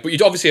 Like, but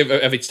you'd obviously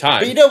of its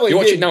time. But you know what? You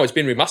watch it now; it's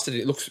been remastered.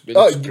 It looks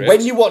great.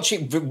 When you watch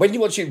it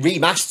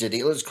remastered,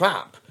 it looks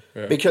crap.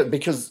 Yeah.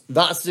 Because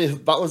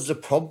that was the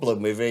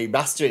problem with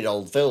remastering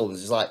old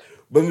films. It's like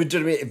when we're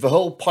doing it, the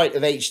whole point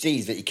of HD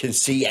is that you can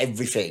see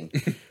everything,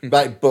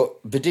 right? But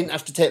they didn't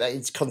have to take that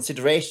into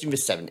consideration in the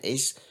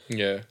 70s.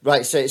 Yeah.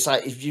 Right, so it's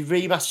like if you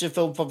remaster a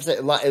film from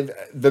like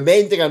the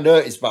main thing I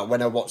noticed about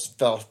when I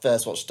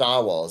first watched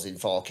Star Wars in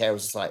 4K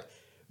was just like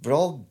they're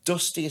all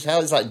dusty as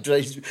hell. It's like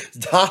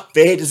Darth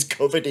Vader's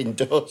covered in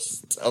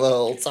dust the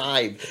whole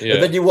time,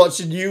 and then you watch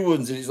the new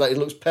ones and it's like it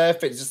looks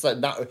perfect. It's just like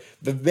that.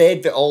 They've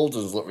made the old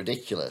ones look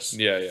ridiculous.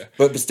 Yeah.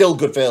 But they're still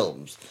good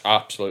films.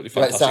 Absolutely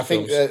fantastic.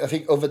 Right, so I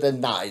think other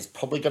than that, it's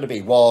probably going to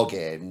be War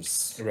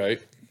Games.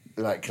 Right.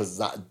 Right, because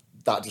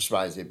that just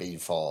reminds me of being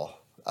 4.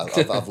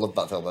 I've loved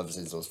that film ever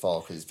since I was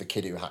 4 because it's the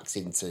kid who hacks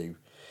into.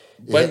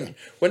 When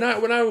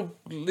I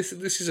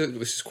listen, this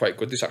is quite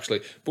good. This actually,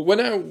 but when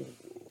I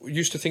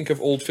used to think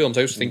of old films,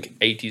 I used to think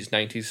 80s,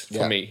 90s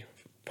for me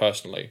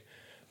personally,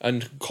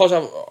 and because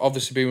I've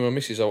obviously been with my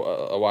missus a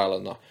while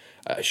and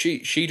that,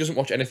 she doesn't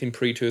watch anything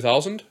pre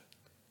 2000.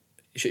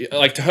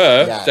 Like to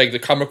her, like the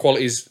camera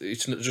quality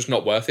it's just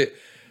not worth it.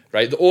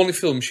 Right, the only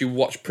film she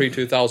watched pre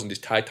 2000 is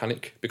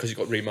Titanic because it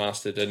got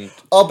remastered and.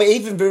 Oh, but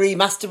even the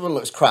remastered one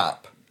looks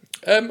crap.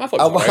 I thought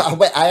it was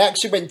right. I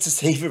actually went to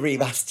see the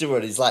remastered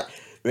one. It's like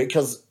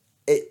because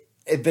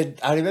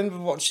I remember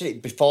watching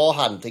it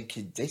beforehand,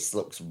 thinking this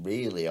looks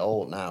really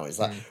old now. It's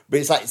like, but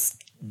it's like,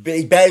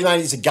 bear in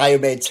mind it's a guy who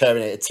made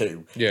Terminator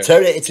 2. Yeah.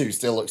 Terminator 2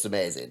 still looks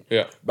amazing.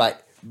 Yeah. Right.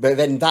 But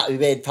then that we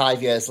made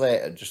 5 years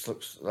later just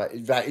looks like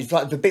it's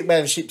like the bit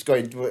where the ship's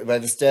going, where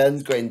the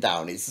stern's going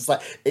down. It's just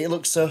like it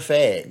looks so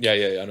fake. Yeah.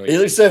 I know. It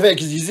looks so fake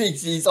because you see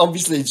it's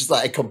obviously just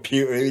like a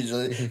computer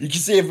image. You can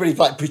see everybody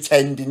like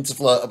pretending to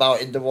float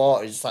about in the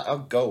water. It's like, oh,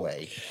 go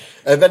away.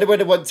 And then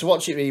when I went to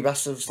watch it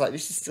remastered, I was like,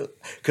 this is still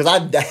because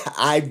I've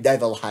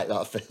never liked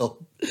that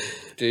film.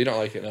 Do you not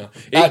like it now?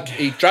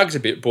 It drags a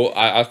bit, but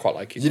I quite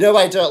like it. You know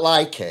why I don't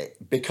like it?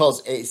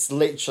 Because it's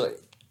literally.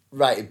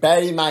 Right,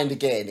 bear in mind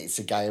again, it's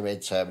a guy who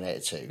made Terminator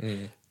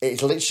 2.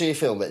 It's literally a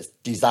film that's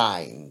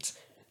designed.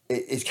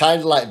 It's kind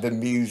of like the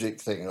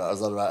music thing that I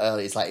was on about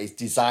earlier. It's like it's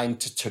designed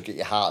to tug at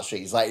your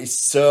heartstrings. Like it's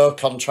so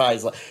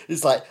contrite.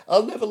 It's like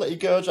I'll never let you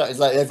go, Jack. It's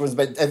like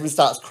everyone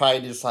starts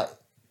crying. It's like,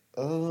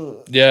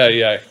 oh,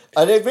 yeah.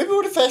 And I remember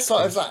when I first saw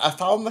it, I was like, I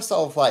found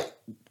myself like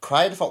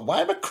crying. I thought,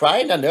 why am I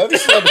crying? I know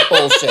this is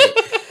bullshit.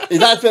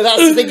 That's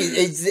the thing.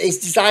 It's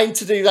designed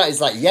to do that. It's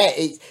like, yeah,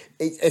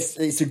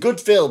 it's a good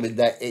film in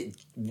that it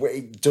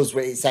does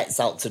what it sets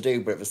out to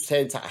do, but at the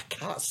same time, I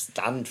can't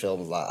stand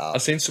films like that.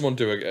 I've seen someone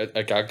do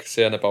a gag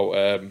saying about,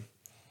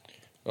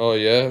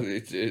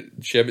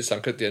 Sherbet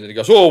sank at the end, and he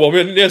goes, "Oh, well,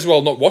 we may as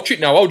well not watch it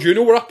now. How do you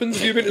know what happens?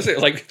 Have you been to say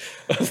like?"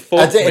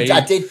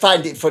 I did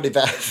find it funny,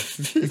 but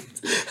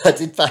I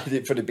did find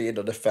it funny being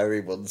on a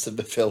ferry once, and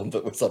the film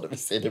that was on at the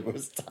cinema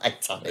was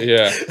Titanic.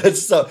 Yeah, and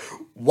so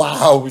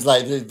wow, it was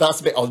like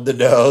that's a bit on the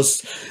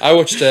nose. I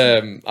watched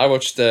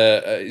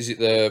is it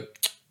the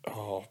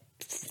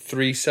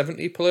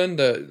 370 plane,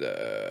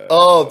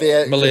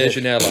 the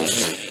Malaysian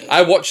Airlines.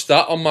 I watched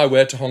that on my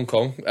way to Hong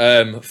Kong.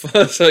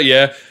 So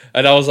yeah,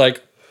 and I was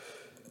like,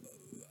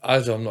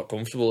 I'm not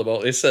comfortable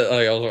about this.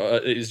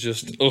 It's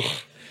just ugh.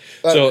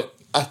 So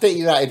I think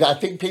you're right. I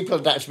think people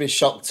would actually be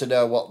shocked to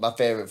know what my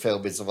favourite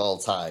film is of all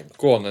time.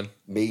 Go on then.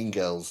 Mean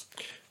Girls.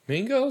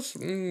 Mean Girls?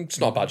 It's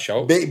not a bad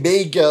show.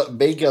 Mean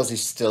Girls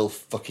is still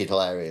fucking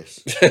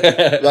hilarious.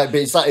 But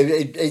it's like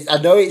I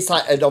know it's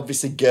like an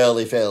obviously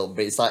girly film,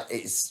 but it's like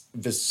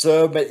there's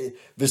so many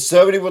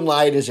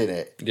one-liners in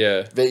it.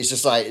 Yeah, but it's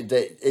just like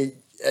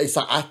it's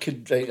like I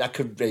could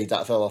read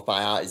that film off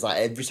by heart. It's like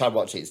every time I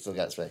watch it still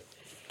gets me.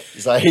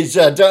 It's like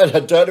I don't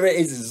know what it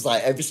is. It's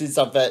like ever since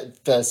I've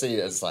first seen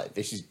it, it's like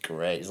this is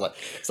great. It's like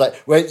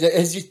when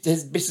has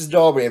Mrs.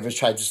 Norbury ever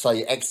tried to sell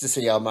you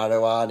ecstasy or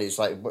marijuana? It's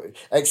like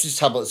ecstasy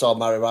tablets or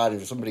marijuana.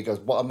 And somebody goes,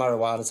 "What are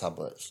marijuana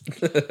tablets?"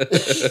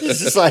 it's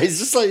just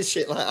like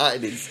shit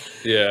like that.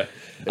 Yeah,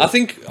 I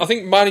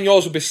think mine and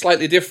yours will be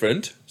slightly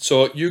different.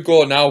 So you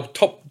go now.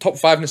 Top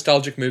 5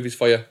 nostalgic movies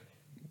for you.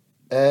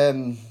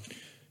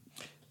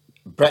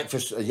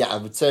 Breakfast. Yeah, I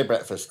would say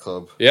Breakfast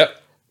Club. Yep.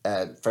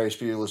 Ferris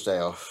Bueller's Day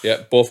Off.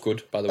 Yeah, both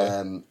good, by the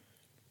way.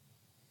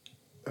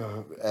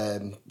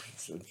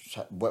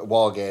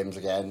 War Games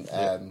again.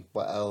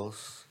 What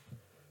else?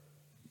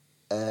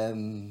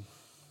 Beauty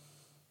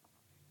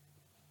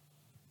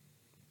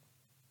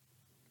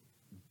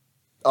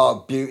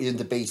and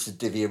the Beast,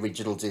 the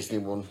original Disney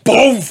one.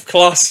 Boom!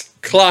 Class.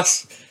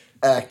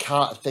 I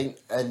can't think,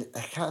 and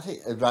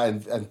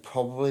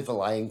probably The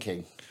Lion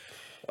King.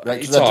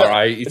 Right, it's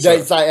alright. It's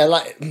like I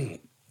like.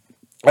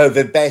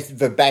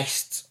 The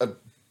best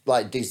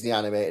like Disney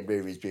animated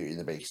movie is Beauty and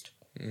the Beast.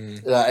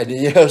 Like, and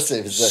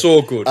Yosef is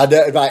So good. I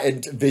know, right?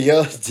 And the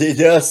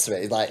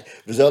Yosef, like,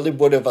 there's only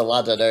one other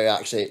lad I know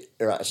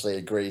who actually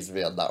agrees with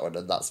me on that one,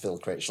 and that's Phil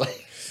Critchley.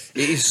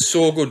 It is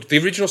so good. The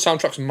original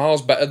soundtrack's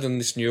miles better than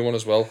this new one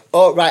as well.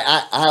 Oh right,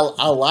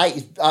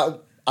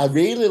 I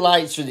really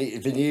liked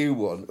the new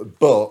one,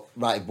 but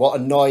right, what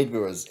annoyed me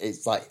was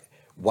it's like,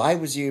 why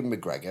was Ewan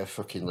McGregor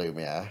fucking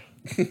Lumiere?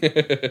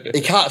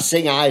 He can't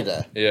sing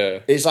either. Yeah.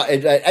 It's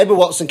like Emma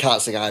Watson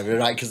can't sing either,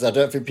 right? Because I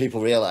don't think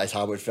people realise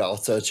how much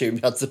auto-tune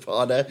we had to put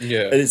on her.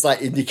 Yeah. And it's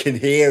like, and you can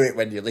hear it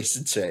when you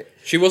listen to it.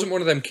 She wasn't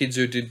one of them kids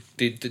who did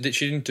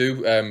she didn't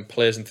do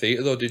plays and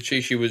theatre though, did she?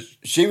 She was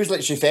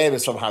literally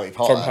famous from Harry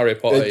Potter. From Harry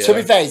Potter, To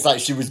be fair, it's like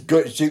she was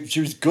good. She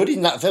was good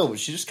in that film, but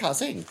she just can't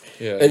sing.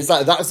 Yeah. And it's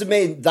like that was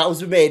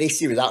the main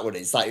issue with that one.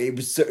 It's like it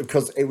was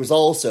because it was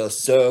also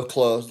so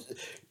close.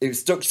 It was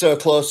stuck so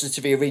closely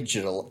to the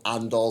original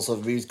and also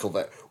the musical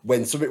that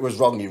when something was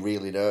wrong, you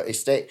really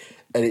noticed it.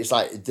 And it's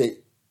like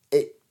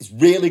it's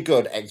really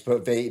good.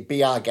 But the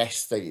Be Our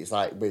Guest thing, it's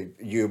like with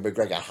Ewan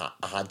McGregor,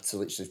 I had to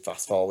literally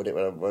fast forward it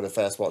when I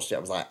first watched it. I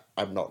was like,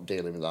 I'm not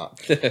dealing with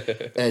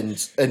that.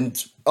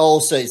 and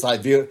also it's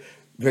like the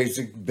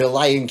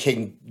Lion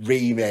King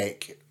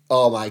remake.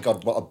 Oh my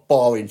god, what a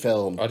boring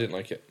film! I didn't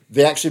like it.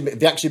 They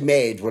actually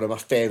made one of my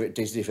favourite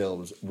Disney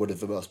films, one of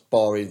the most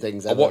boring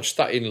things ever. I watched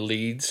that in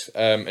Leeds,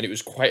 and it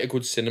was quite a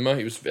good cinema.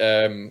 It was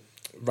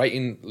right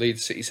in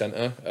Leeds city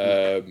centre.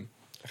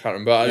 I can't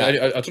remember. I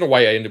don't know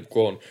why I ended up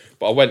going,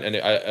 but I went and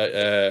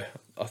I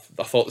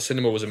thought the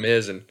cinema was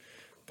amazing,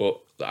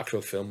 but the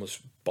actual film was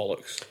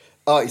bollocks.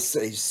 Oh,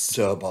 it's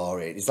so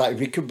boring. It's like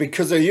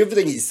because of the other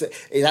thing, it's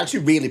actually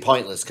really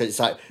pointless because it's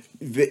like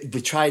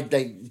we tried.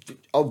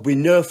 We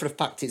know for a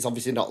fact it's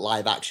obviously not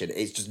live action.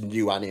 It's just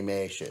new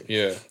animation.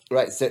 Yeah.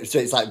 Right. So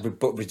it's like,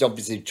 but we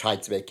obviously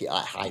tried to make it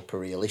like hyper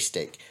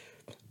realistic.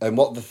 And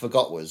what they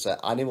forgot was that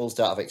animals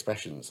don't have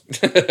expressions.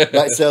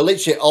 Right, so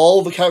literally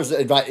all the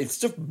characters, right,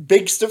 it's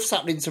big stuff's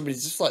happening to me.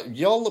 It's just like,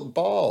 you all look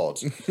bored.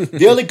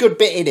 The only good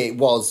bit in it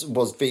was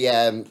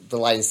the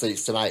Lion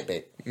Sleeps Tonight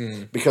bit.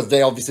 Because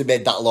they obviously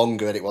made that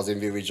longer than it was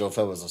in the original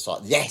film. So I was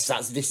like, yes,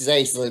 this is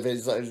ace.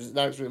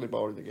 Now it's really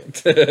boring again.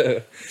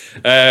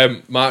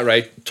 Mark,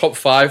 right, top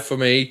 5 for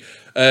me.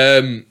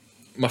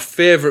 My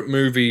favourite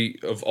movie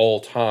of all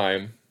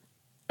time.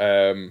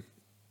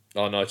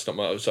 Oh no, it's not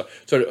my. So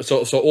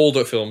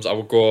older films, I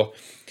would go.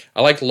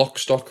 I like Lock,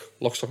 Stock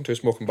and Two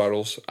Smoking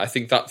Barrels. I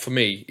think that for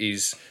me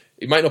is.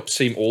 It might not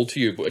seem old to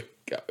you, but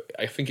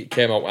I think it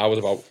came out. I was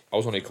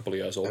only a couple of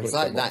years old. It was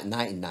like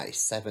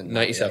 1997.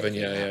 97,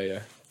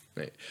 yeah.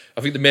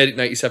 I think they made it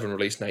 97,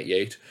 released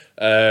 98.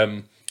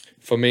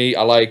 For me,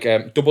 I like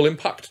Double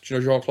Impact. Do you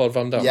know Jean-Claude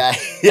Van Damme? Yeah,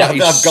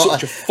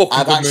 such a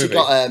fucking good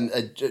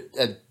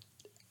movie.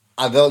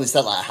 I've only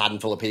sent like a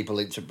handful of people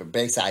into it, but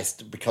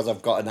basically because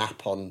I've got an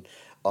app on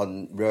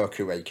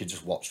Roku where you can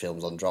just watch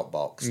films on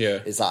Dropbox. Yeah.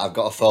 It's like I've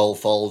got a full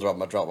folder on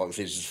my Dropbox which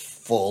is just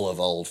full of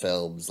old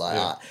films like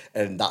that,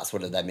 and that's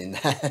one of them in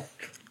there.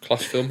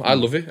 Class film. I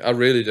love it. I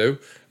really do.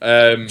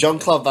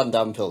 Jean-Claude Van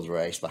Damme films were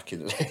ace back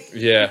in the day.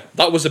 Yeah,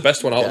 that was the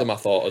best one out of them, I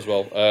thought, as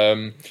well.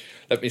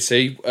 Let me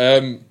see.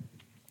 I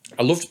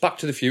loved Back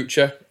to the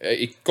Future.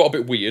 It got a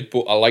bit weird,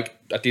 but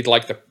I did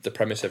like the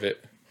premise of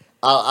it.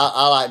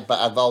 I like, but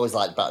I've always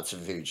liked Back to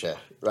the Future,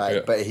 right?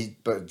 Yeah.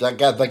 But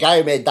the guy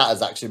who made that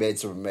has actually made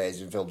some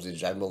amazing films in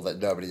general that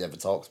nobody ever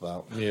talks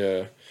about.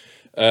 Yeah,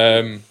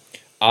 and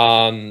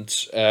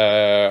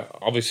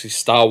obviously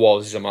Star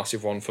Wars is a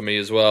massive one for me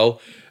as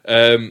well.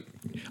 I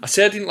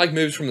say I didn't like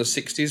movies from the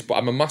 60s, but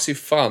I'm a massive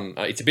fan.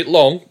 It's a bit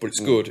long, but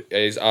it's good.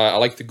 I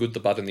like The Good, the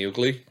Bad, and the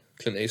Ugly.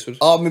 Clint Eastwood.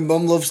 Oh, my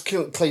mum loves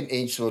Clint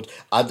Eastwood.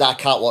 I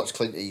can't watch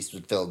Clint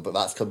Eastwood film, but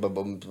that's because my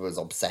mum was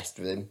obsessed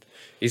with him.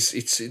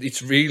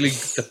 It's really,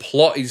 the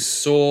plot is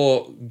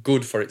so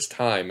good for its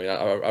time.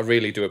 I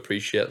really do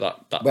appreciate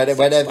that.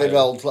 Whenever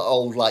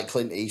old like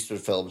Clint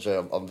Eastwood films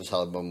are on the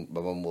telly, my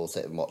mum will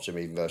sit and watch them,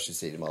 even though she's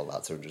seen them all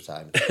about 200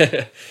 times.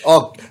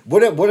 Oh,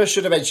 what I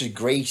should have mentioned,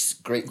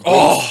 Grease.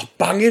 Oh,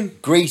 banging!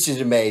 Grease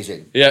is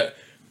amazing. Yeah,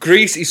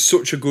 Grease is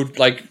such a good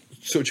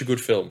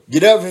film. You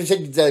know,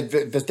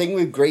 the thing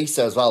with Grease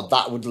as well,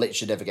 that would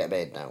literally never get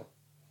made now.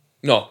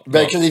 No.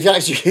 Because if you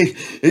actually,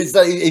 it's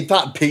like, in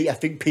fact, I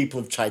think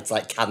people have tried to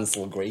like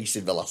cancel Grease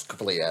in the last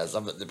couple of years.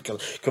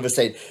 Because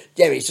saying,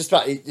 yeah, it's just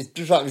about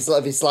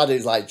this lad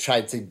who's like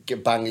trying to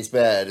bang his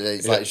bird, and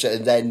it's like,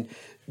 and then,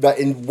 but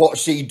in what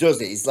she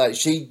does is like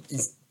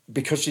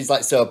because she's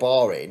like so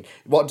boring.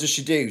 What does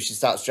she do? She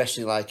starts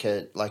dressing like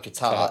a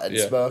tart and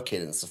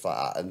smoking and stuff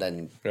like that, and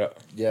then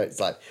it's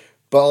like.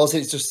 But also,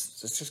 it's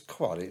just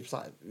come on. It was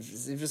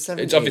 70s.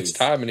 It's of its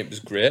time, and it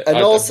was great. And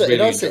also,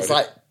 it's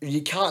like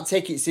you can't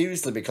take it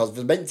seriously because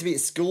they're meant to be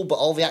at school, but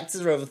all the actors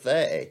are over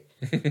 30.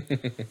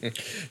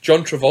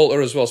 John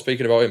Travolta as well.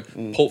 Speaking about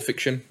him, Pulp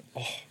Fiction.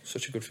 Oh,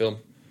 such a good film.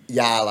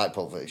 Yeah, I like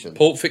Pulp Fiction.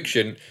 Pulp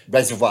Fiction.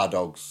 Reservoir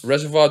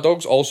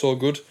Dogs, also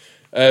good.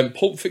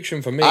 Pulp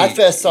Fiction for me. I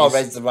first saw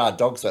Reservoir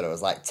Dogs when I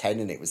was like 10,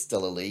 and it was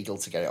still illegal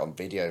to get it on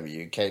video in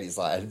the UK. And it's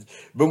like,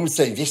 Mum was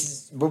saying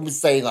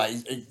like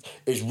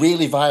it's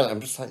really violent.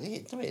 I'm just like,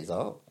 no, it's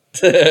not.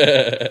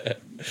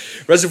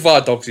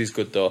 Reservoir Dogs is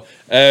good though.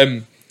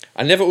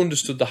 I never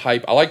understood the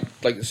hype. I like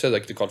I said,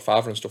 like The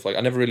Godfather and stuff. Like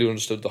I never really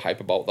understood the hype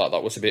about that.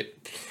 That was a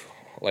bit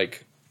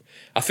like.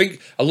 I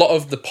think a lot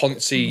of the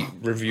Ponzi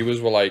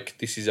reviewers were like,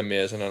 "This is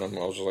amazing," and I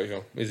was just like,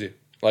 "Oh, is it?"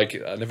 Like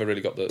I never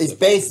really got the. It's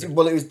based.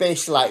 Well, it was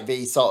basically like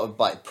the sort of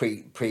like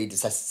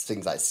predecessors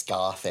things like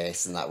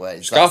Scarface and that.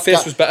 Where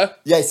Scarface was better.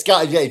 Yeah,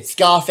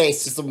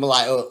 Scarface is something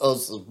like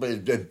us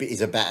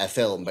is a better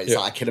film, but it's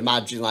like I can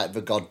imagine like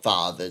The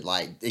Godfather.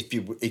 Like if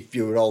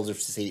you were old enough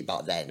to see it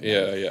back then.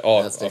 Yeah.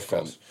 Oh, that's of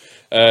course.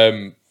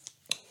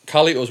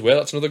 Carlito's Way.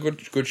 That's another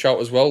good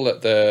shout as well.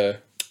 That the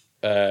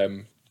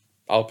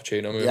Al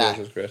Pacino movie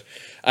was great.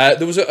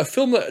 There was a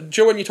film that,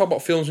 Joe, when you talk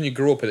about films when you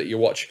grew up that you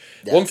watch,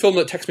 one film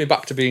that takes me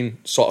back to being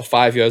sort of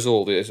 5 years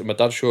old is my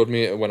dad showed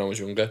me it when I was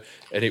younger,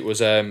 and it was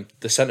The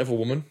Scent of a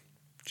Woman.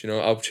 Do you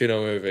know Al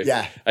Pacino movie?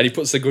 Yeah. And he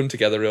puts the gun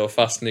together real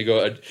fast, and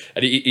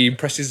he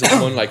impresses the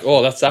woman like,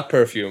 "Oh, that's that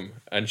perfume,"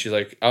 and she's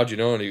like, "How do you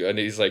know?" And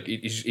he's like,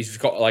 he's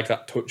got like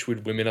that touch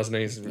with women, hasn't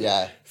he? It's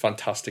a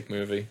fantastic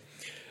movie.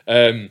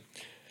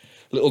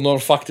 Little known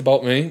fact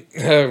about me,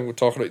 we're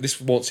talking about,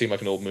 this won't seem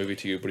like an old movie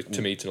to you, but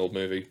to me it's an old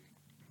movie.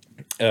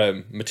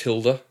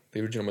 Matilda, the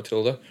original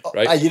Matilda,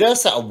 right? You know,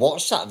 I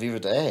watched that the other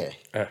day.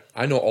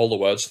 I know all the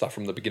words to that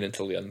from the beginning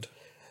till the end.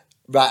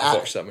 Right, I've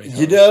watched that many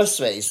times. You know,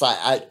 sweet. It's like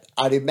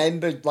I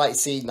remember like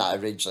seeing that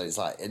originally. It's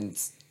like, and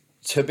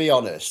to be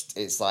honest,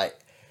 it's like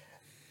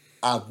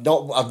I've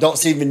not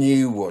seen the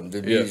new one,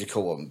 the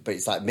musical one, but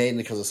it's like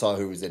mainly because I saw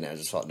who was in it. I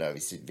just thought, no,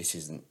 this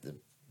isn't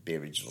the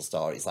original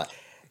story. It's like.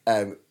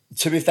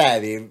 To be fair,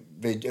 the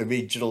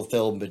original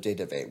film they did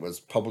of it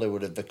was probably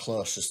one of the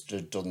closest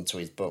done to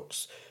his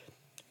books.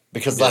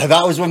 Because like,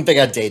 that was one thing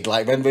I did.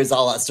 Like when there was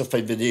all that stuff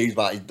in the news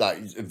about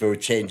like they were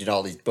changing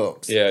all these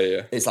books.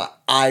 Yeah. It's like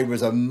I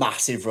was a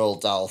massive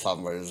Roald Dahl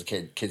fan when I was a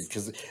kid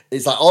because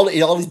it's like all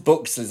his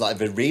books is like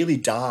they're really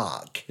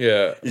dark.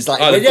 Yeah, it's like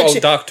when you actually,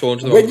 dark tone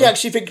to them. When you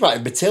actually think about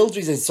it, Matilda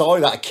is a story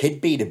about a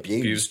kid being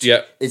abused.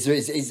 Yeah, it's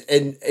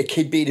and a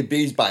kid being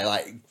abused by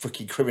like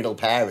fucking criminal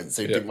parents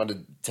who didn't want to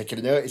take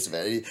any notice of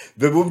it.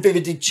 The one thing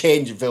they did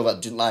change in film that I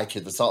didn't like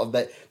it, they sort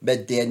of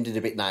made the ending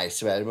a bit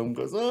nicer. And mum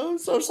goes, "Oh, I'm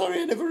so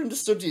sorry, I never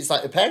understood you." It's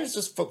like the parents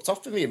just fucked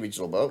off in the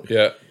original book.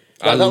 Yeah.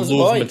 Like, I love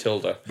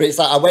Matilda. But it's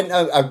like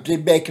I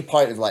did make a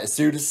point of like as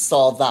soon as I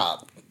saw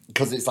that,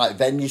 because it's like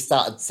then you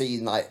started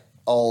seeing like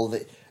all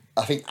the,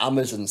 I think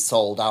Amazon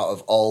sold out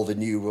of all the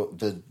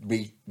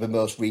the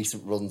most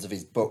recent runs of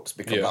his books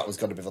because that was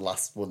going to be the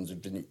last ones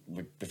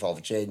before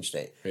they changed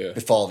it. Yeah.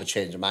 Before they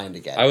changed their mind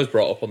again. I was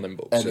brought up on them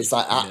books. And it's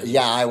like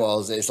I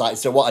was. It's like,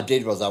 so what I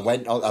did was I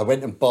went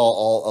and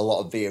bought a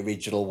lot of the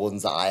original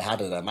ones that I had,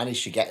 and I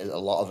managed to get a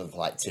lot of them for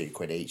like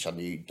 £2 each on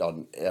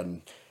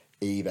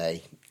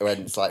eBay.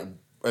 When it's like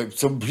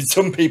some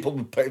people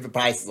would put the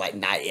price like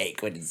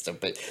 £98 and stuff,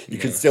 but you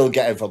can still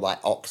get them from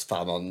like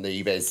Oxfam on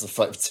eBay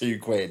for like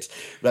 £2.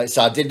 Right,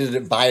 so I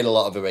didn't buy a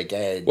lot of them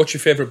again. What's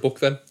your favourite book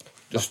then?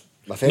 Just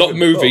my favourite not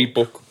movie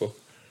book.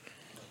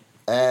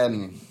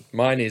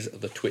 Mine is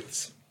The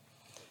Twits.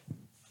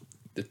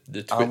 The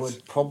Twits. I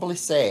would probably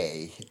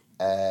say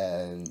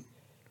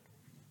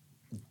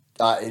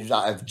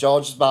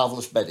George's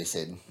Marvellous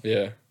Medicine.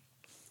 Yeah.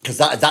 Because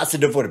that's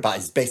another one about,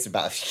 it's basically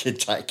about a kid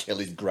trying to kill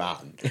his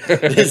gran.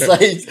 It's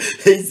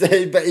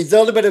like, but he's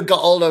only when I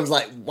got older, I was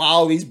like,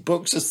 wow, these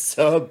books are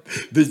so,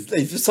 it's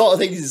the sort of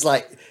things, it's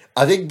like,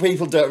 I think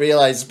people don't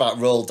realise about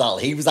Roald Dahl.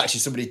 He was actually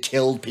somebody who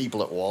killed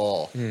people at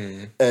war.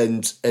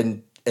 And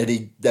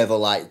he never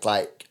liked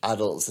like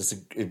adults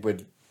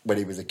when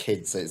he was a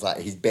kid. So it's like,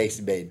 he's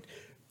basically made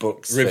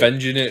books.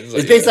 Revenging it.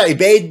 It's basically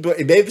like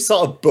he made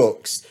sort of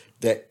books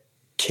that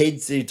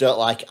kids who don't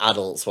like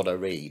adults want to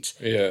read.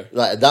 Yeah,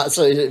 like that's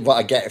what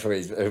I get from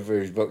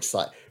his books.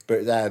 Like,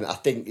 but I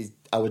think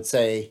I would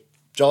say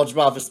George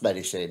Marvellous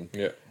Medicine.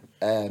 Yeah.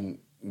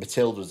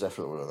 Matilda was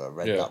definitely one of them. I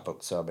read that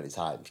book so many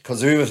times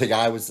because the other thing,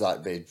 I was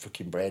like the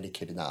fucking brainy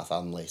kid in that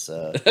family,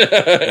 so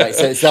right,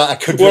 so it's not I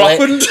could. What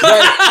happened?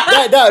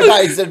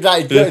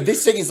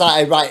 This thing is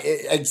like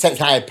except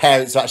I had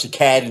parents who actually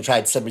cared and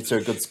tried to send me to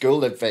a good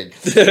school and thing.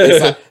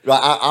 It's like,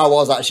 right, I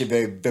was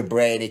actually the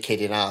brainy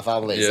kid in our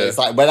family, so it's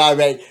like when I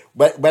read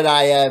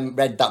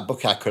that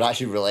book, I could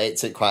actually relate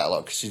to it quite a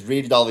lot because she's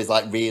reading all these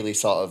like really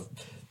sort of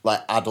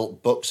like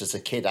adult books as a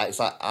kid. It's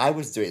like I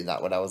was doing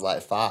that when I was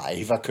like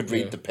 5. I could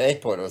read the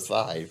paper when I was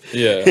 5.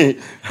 Yeah.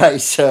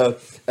 Right. So,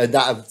 and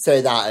that I'd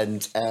say that,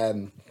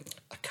 and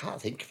I can't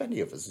think of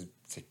any others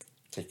in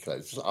particular.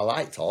 I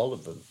liked all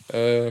of them.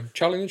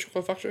 Charlie and the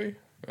Chocolate Factory.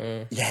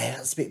 Yeah,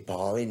 that's a bit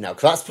boring now.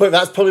 Cause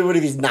that's probably one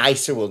of his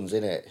nicer ones,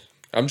 isn't it?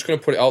 I'm just gonna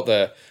put it out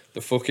there. The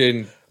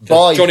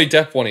Johnny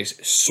Depp one is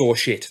so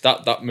shit.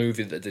 That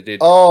movie that they did.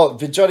 Oh,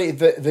 the Johnny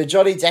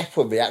Depp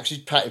one.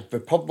 The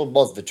problem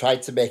was they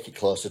tried to make it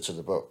closer to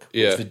the book,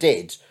 which they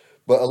did.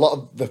 But a lot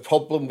of the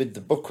problem with the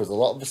book was a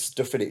lot of the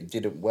stuff in it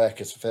didn't work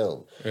as a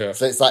film. Yeah.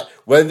 So it's like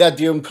when they had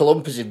the Uncle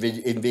Umpers in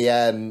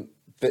the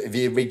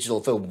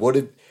original film.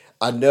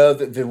 I know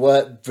that there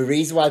weren't, the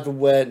reason why there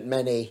weren't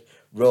many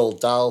Roald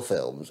Dahl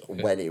films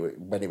when he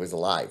was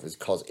alive was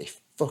because he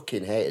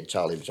fucking hated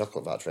Charlie and the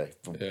Chocolate Factory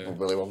from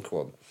Willy Wonka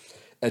one.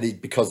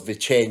 And because they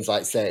changed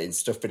like certain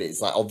stuff in it,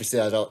 it's like obviously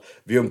the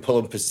Oompa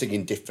Loompas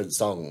singing different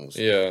songs.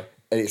 Yeah.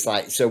 And it's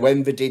like, so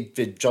when they did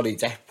the Johnny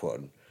Depp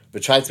one, they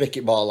tried to make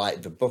it more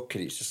like the book,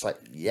 and it's just like,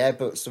 yeah,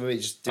 but some of it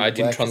just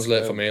didn't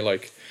translate for me.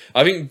 Like,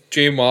 I think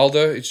Gene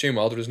Wilder, it's Gene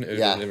Wilder, isn't it?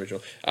 Yeah. The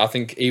original. I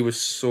think he was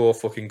so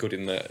fucking good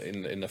in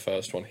the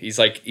first one. He's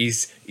like,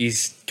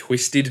 he's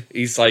twisted.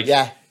 He's like,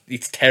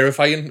 it's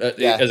terrifying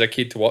as a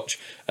kid to watch,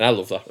 and I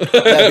love that.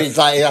 It's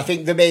like, I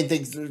think the main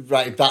things,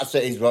 right, that's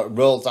it, is what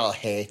Roald Dahl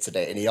hated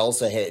it, and he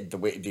also hated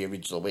the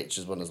original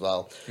Witches one as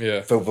well.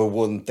 Yeah. For the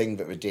one thing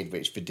that we did,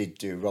 which they did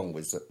do wrong,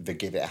 was that they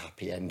give it a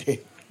happy ending.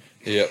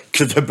 Yeah.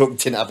 Because the book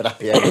didn't have an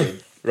happy ending.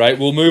 Right,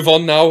 we'll move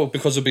on now,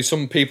 because there'll be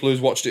some people who's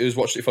watched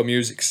it for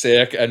music's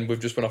sake, and we've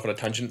just went off on a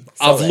tangent.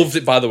 Sorry. I've loved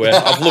it, by the way.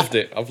 I've loved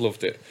it.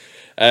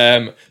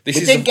 We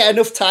didn't get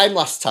enough time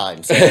last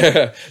time. So.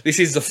 This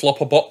is the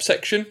Flopper Bop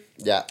section.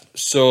 Yeah.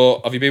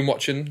 So, have you been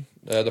watching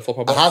the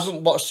Flopper Bops? I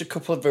haven't watched a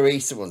couple of the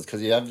recent ones,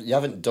 because you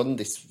haven't done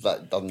this...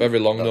 Very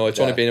long, no. It's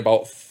only been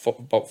about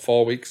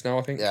 4 weeks now,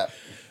 I think. Yeah.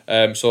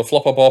 So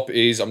Flopper Bop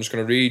is, I'm just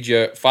going to read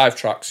you 5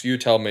 tracks, you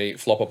tell me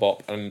Flopper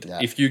Bop, and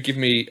if you give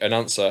me an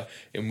answer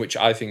in which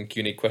I think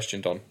you need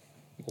questioned on,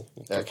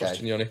 we'll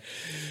question you on it.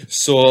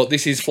 So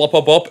this is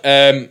Flopper Bop.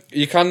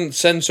 You can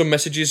send some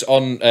messages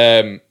on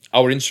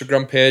our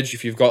Instagram page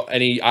if you've got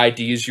any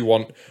ideas you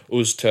want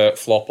us to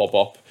flop or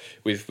bop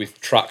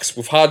with tracks.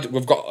 We've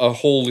got a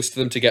whole list of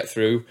them to get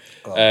through.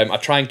 I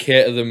try and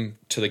cater them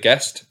to the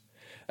guest.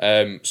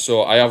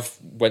 So I have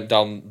went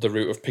down the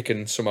route of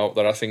picking some out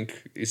that I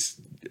think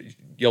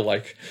you'll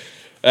like.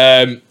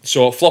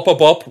 So Flopper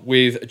Bop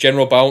with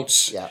General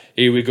Bounce. Yeah.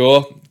 Here we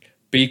go.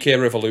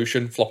 BK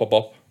Revolution, Flopper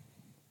Bop.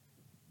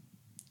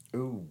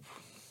 Ooh.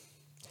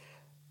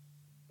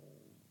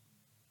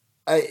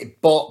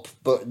 Bop,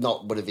 but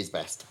not one of his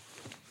best.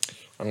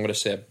 I'm going to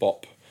say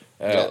Bop.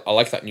 I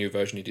like that new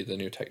version he did, the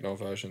new techno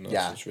version.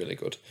 It's really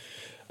good.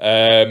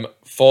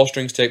 4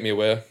 Strings Take Me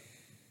Away.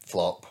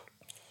 Flop.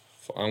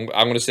 I'm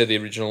going to say the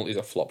original is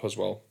a flop as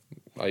well.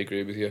 I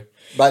agree with you.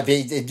 Right,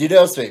 you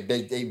know something?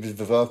 It was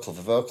the vocal.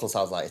 The vocal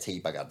sounds like a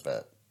teabag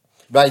advert.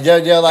 Right,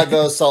 you know, like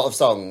those sort of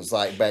songs,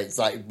 like where it's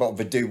like what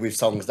we do with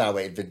songs now.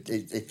 If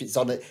it's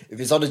on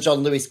a John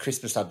Lewis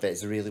Christmas advert,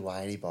 it's a really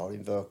whiny,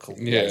 boring vocal.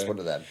 Yeah, it's one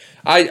of them.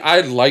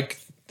 I like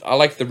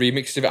the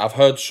remix of it. I've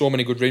heard so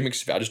many good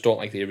remixes of it. I just don't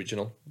like the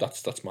original.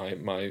 That's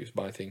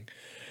my thing.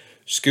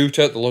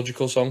 Scooter, the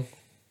Logical song.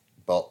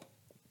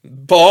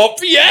 Bop,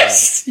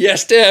 yes!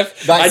 Yes, Dave.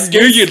 I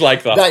knew you'd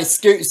like that. Right,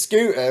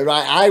 Scooter,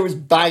 right, I was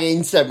banging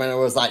into them when I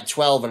was like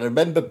 12, and I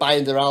remember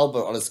buying their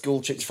album on a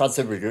school trip to France,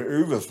 and we go,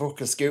 ooh, the fuck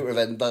a Scooter,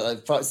 then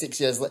like 6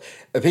 years later.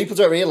 And people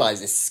don't realise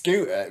this,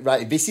 Scooter,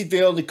 right, this is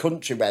the only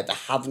country where they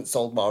haven't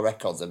sold more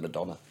records than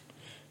Madonna.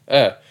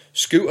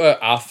 Scooter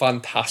are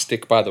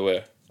fantastic, by the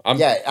way.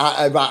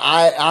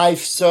 I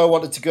so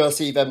wanted to go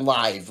see them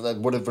live,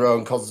 one of their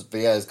own concerts for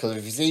years, because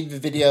if you see the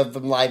video of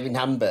them live in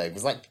Hamburg,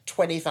 there's like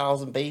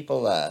 20,000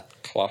 people there.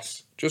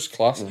 Class. Just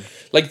class.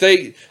 Like,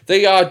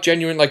 they are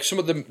genuine, like, some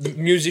of the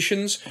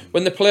musicians,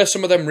 when they play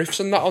some of them riffs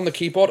and that on the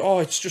keyboard,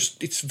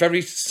 it's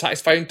very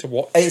satisfying to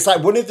watch. And it's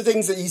like, one of the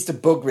things that used to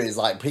bug me is,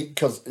 like,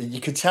 because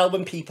you could tell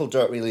when people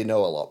don't really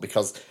know a lot,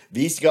 because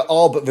they used to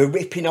go, but they're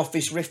ripping off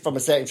this riff from a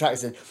certain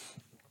track, and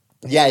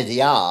yeah, they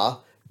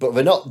are, but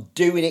they're not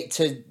doing it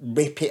to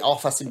rip it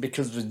off, I think,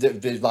 because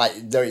they're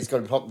like, no, it's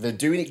going to be popular. They're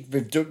doing it,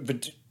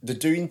 they're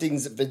doing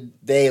things that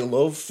they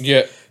love.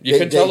 Yeah, you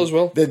can tell as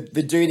well. They're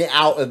doing it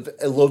out of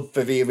a love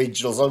for the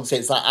original song. So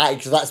it's like,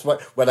 because that's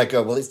when I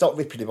go, well, it's not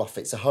ripping him off,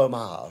 it's a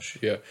homage.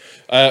 Yeah.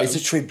 It's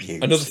a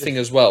tribute. Another thing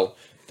as well,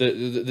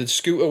 the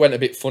Scooter went a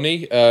bit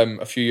funny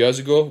a few years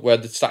ago, where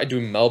they started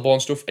doing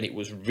Melbourne stuff, and it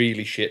was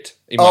really shit,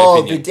 in my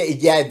opinion. They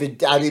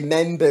did, I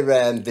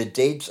remember they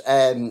did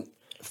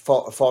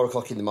 4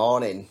 o'clock in the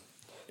morning.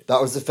 That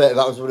was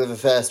one of the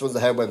first ones I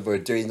heard when we were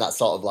doing that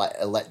sort of like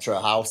electro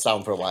house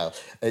sound for a while.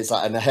 And it's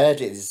like, and I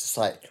heard it, it's just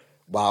like,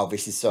 wow,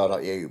 this is so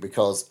not you,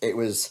 because it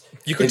was.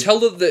 You could tell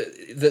that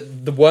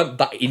they weren't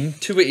that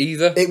into it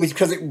either. It was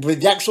because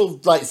with the actual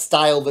like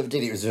style that they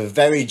did, it was a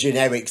very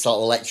generic sort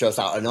of electro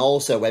sound. And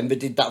also when they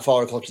did that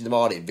 4 o'clock in the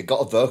morning, they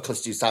got a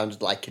vocalist who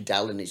sounded like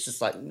Adele, and it's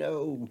just like,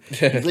 no,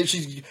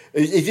 literally,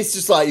 if it's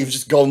just like you've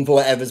just gone for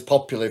whatever's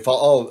popular,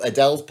 thought,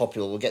 Adele's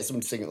popular, we'll get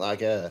someone singing like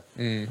her.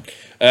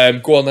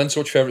 Go on then. So,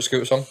 what's your favourite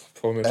Scooter song?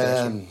 Before we move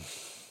on?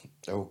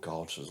 Oh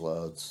God, there's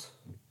loads.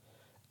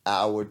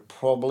 I would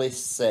probably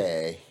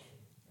say.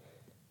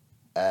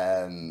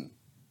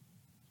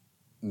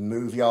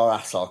 Move Your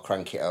Ass or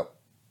Crank It Up.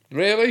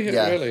 Really?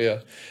 Yeah. Really,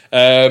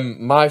 yeah.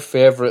 My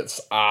favourites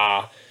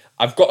are...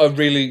 I've got a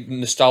really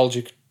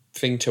nostalgic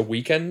thing to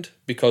Weekend,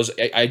 because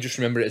I just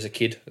remember it as a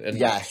kid, and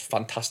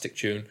fantastic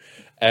tune.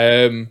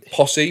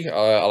 Posse,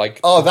 I like...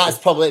 Oh, that's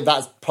probably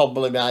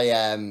my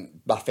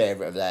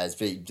favourite of theirs,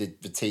 the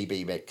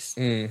TB mix.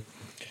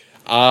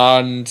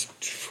 And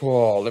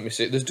let me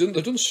see, they've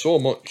done so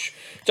much.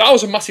 That I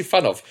was a massive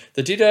fan of.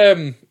 They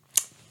did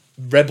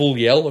Rebel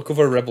Yell, a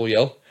cover of Rebel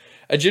Yell.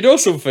 And you know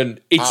something?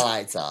 I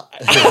liked that.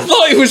 I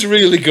thought it was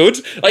really good.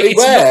 Like It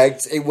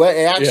worked. It worked.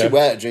 It actually Yeah.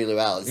 worked really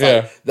well. It's Yeah.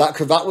 like that.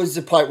 Cause that was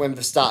the point when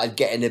we started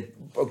getting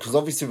it. Because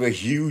obviously we're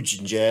huge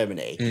in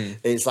Germany.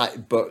 It's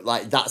like, but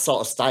like that sort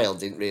of style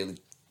didn't really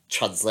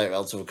translate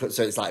well to.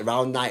 So it's like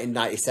around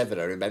 1997.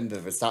 I remember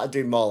we started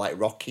doing more like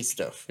rocky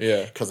stuff.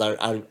 Yeah. Because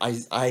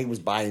I was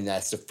buying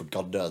their stuff for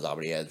God knows how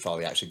many years before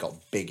we actually got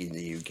big in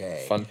the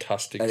UK.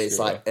 Fantastic. And it's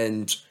too, like,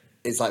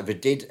 we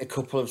did a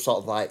couple of sort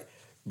of like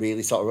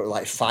really sort of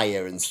like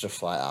Fire and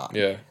stuff like that.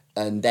 Yeah.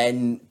 And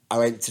then I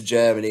went to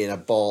Germany and I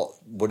bought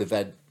one of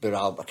their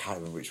album. I can't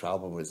remember which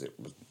album was it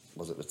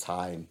at the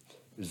time.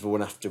 It was the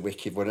one after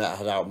Wicked, one that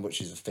had How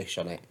Much Is a Fish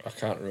on it. I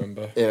can't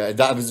remember. Yeah,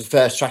 that was the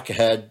first track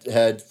I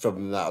heard from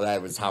them that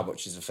there was How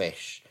Much Is a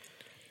Fish.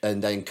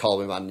 And then Call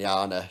Me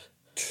Manana.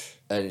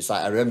 And it's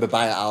like, I remember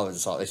buying that album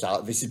and thought,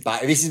 this is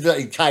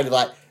like kind of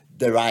like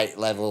the right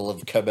level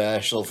of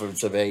commercial for them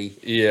to be.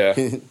 Yeah.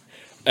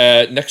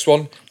 Next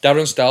one,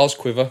 Darren Styles,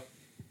 Quiver.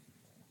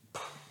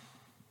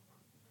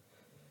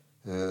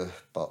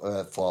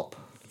 Flop.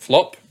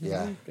 Flop?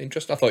 Yeah.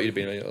 Interesting. I thought you'd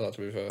been in that,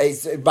 to be fair.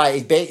 It's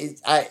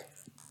right.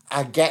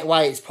 I get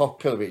why it's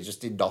popular, but it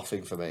just did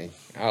nothing for me.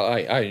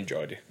 I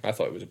enjoyed it. I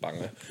thought it was a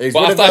banger. It's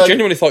But one I, of I the-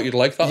 genuinely thought you'd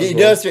like that as You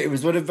well. know, it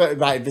was one of the,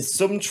 right. There's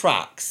some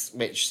tracks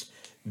which,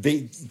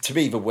 to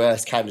me, the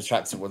worst kind of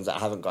tracks are ones that I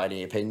haven't got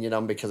any opinion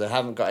on because I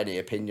haven't got any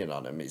opinion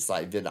on them. It's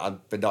like they're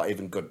not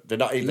even good. They're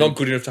not even Not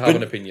good enough to have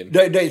an opinion.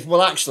 No.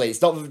 Well, actually,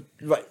 it's not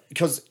right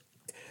because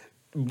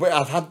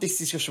I've had this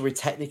discussion with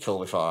Technical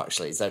before.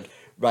 Actually, it said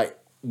right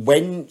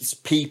when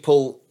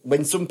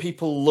some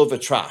people love a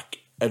track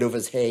and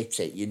others hate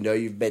it, you know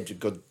you've made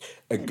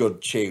a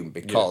good tune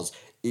because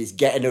it's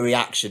getting a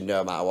reaction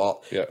no matter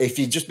what. Yeah. If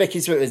you just make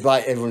it so it's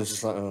like everyone's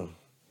just like, oh,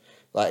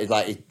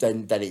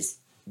 then it's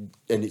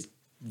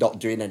not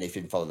doing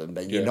anything for them.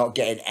 Then you're not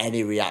getting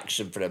any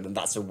reaction from them, and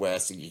that's the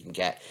worst thing you can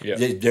get. Yeah.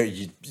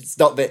 It's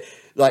not that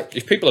like.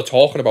 If people are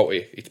talking about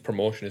it, it's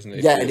promotion, isn't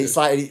it? Yeah, and it's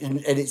like,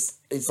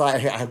 it's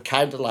like I'm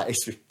kind of like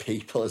this with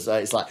people as well.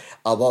 It's like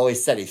I've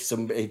always said, if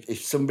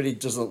somebody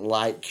doesn't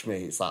like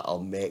me, it's like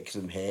I'll make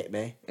them hate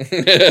me.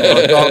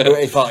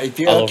 If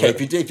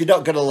you're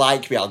not gonna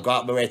like me, I'll go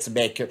out my way to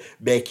make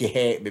you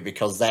hate me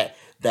because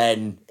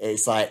then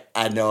it's like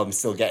I know I'm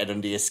still getting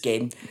under your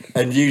skin.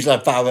 And usually I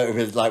found out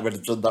with like when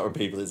I've done that with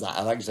people, it's like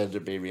I've actually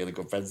ended up being really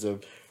good friends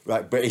with them.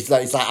 Right, but it's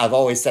like I've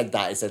always said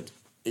that. I said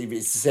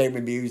it's the same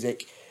with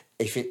music.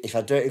 If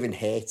I don't even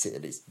hate it,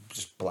 then it's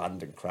just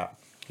bland and crap.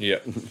 Yeah,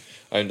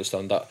 I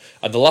understand that.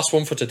 And the last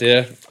one for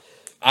today,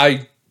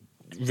 I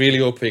really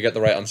hope we get the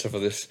right answer for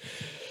this.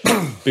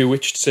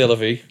 Bewitched, C'est la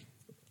vie.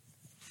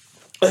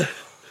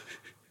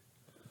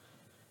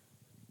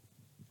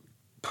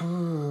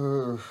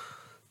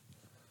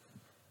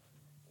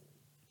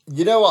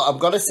 You know what? I'm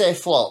gonna say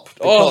flop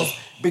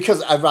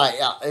because I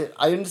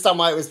understand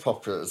why it was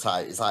popular at the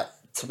time. It's like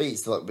to me,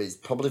 it's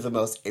probably the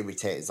most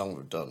irritating song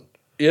we've done.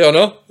 Yeah, I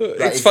know.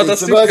 Right, It's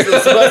fantastic.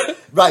 it's the most,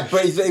 right,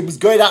 but it was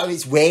going out of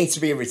its way to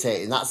be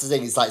irritating. That's the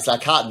thing. It's like I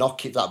can't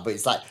knock it that, but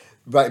it's like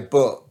right,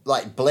 but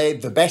like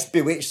the best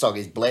Bewitched song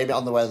is "Blame It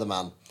on the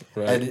Weatherman"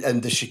 Right.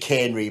 and the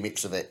Chicane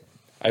remix of it.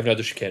 I've heard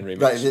the Chicane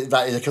remix.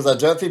 Right, because I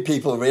don't think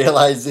people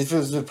realise this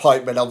was the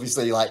point when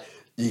obviously like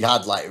you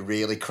had like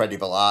really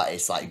credible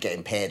artists like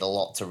getting paid a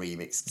lot to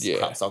remix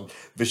crap song.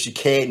 The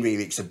Chicane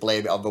remix of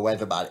 "Blame It on the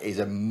Weatherman" is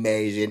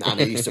amazing,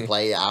 and I used to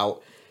play it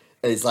out.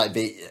 And it's like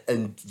there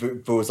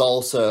was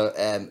also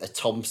a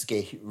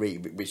Tomsky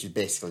remix, which is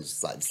basically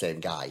just like the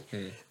same guy.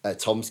 A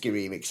Tomsky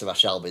remix of "I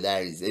Shall Be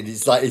There."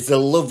 It's a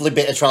lovely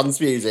bit of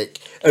trance music,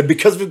 and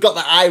because we've got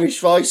the Irish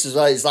voice as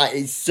well, it's like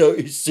it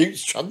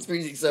suits trance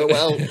music so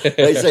well.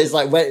 It's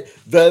like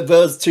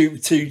those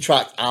two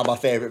tracks are my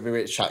favourite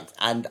Bewitched tracks,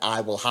 and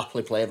I will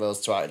happily play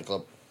those two out in the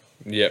club.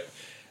 Yep,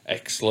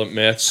 excellent,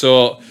 mate.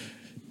 So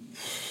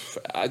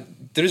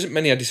there isn't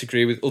many I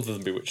disagree with, other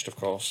than Bewitched, of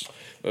course.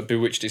 But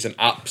Bewitched is an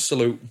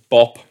absolute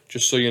bop,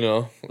 just so you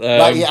know.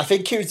 I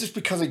think it was just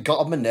because it got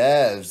on my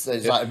nerves.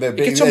 It's like, It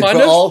gets on my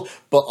nerves.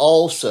 But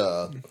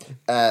also,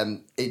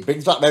 it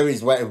brings back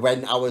memories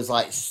when I was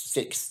like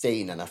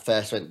 16 and I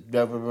first went.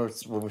 Remember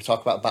when we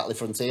talked about Battle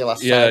Frontier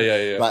last time?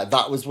 Yeah. Right,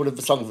 that was one of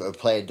the songs that I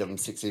played on my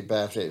 16th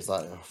birthday. It was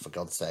like, oh, for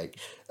God's sake!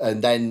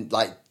 And then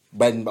like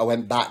when I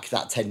went back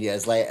that 10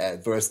 years later,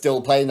 they were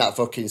still playing that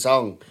fucking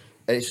song.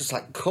 And it's just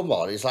like, come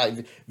on. It's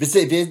like,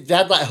 they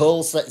had that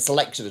whole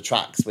selection of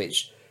tracks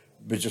which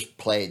were just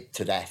played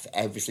to death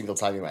every single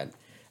time you went.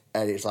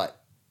 And it's like,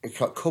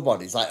 come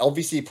on. It's like,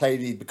 obviously you play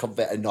these become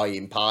the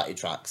annoying party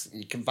tracks.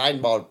 You can find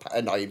more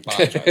annoying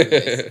party tracks than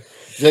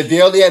this.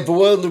 The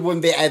only one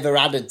they ever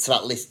added to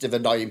that list of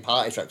annoying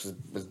party tracks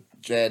was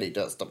Journey,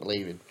 Don't Stop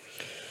Believing.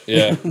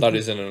 Yeah, that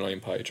is an annoying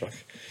party track.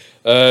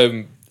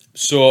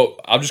 So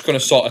I'm just going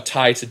to sort of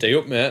tie today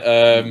up,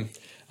 mate.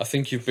 I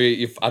think you've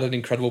had an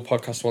incredible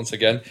podcast once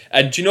again.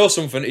 And do you know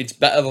something? It's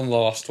better than the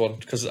last one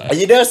because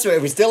you know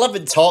something, we still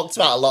haven't talked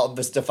about a lot of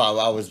the stuff I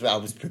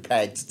was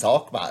prepared to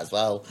talk about as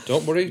well.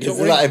 Don't worry. I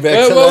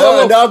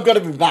know I'm going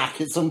to be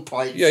back at some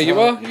point. Yeah,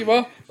 so. you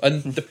are.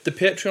 And the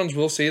Patreons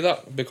will see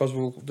that because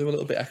we'll do a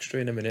little bit extra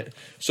in a minute.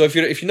 So if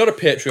you're not a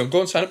Patreon, go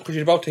and sign up because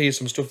you're about to hear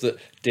some stuff that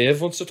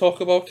Dave wants to talk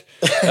about.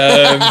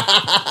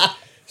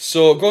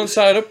 So go and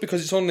sign up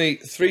because it's only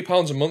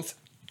 £3 a month.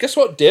 Guess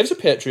what? Dave's a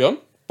Patreon.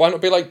 Why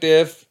not be like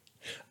Dave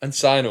and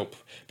sign up?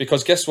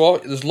 Because guess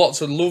what? There's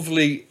lots of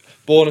lovely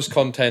bonus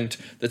content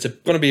that's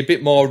going to be a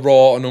bit more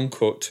raw and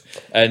uncut,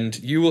 and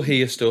you will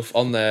hear stuff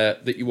on there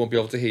that you won't be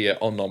able to hear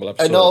on normal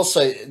episodes.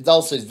 And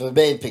also the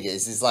main thing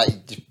is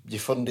like you're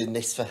funding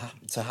this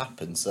to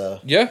happen. So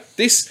yeah,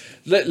 this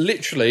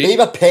literally. Be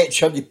my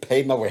Patreon, you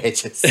pay my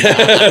wages.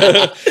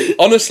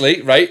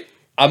 Honestly, right?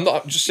 I'm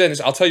not just saying this.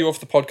 I'll tell you off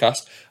the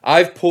podcast.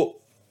 I've put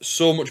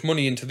so much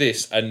money into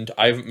this, and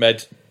I haven't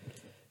made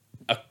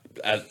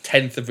a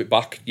tenth of it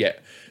back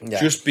yet. Yeah.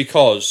 Just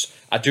because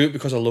I do it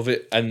because I love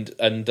it, and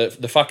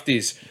the fact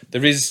is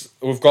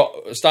we've got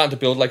starting to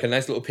build like a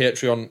nice little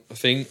Patreon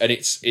thing, and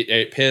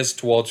it pays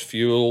towards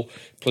fuel,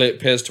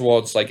 pays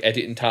towards like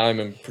editing time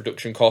and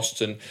production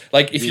costs, and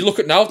like if you look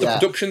at now, the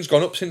production's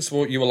gone up since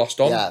you were last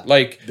on. Yeah,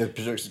 like the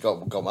production's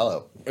gone well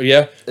up.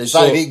 Yeah, it's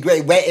like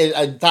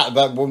and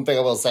that one thing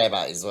I will say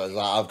about it is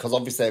like, because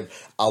obviously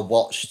I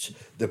watched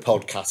the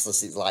podcast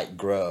as it's like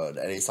grown,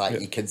 and it's like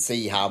you can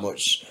see how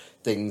much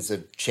things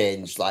have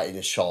changed like in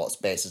a short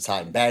space of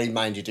time. Bear in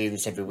mind you're doing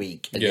this every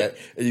week, and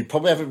you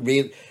probably haven't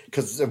really,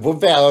 because one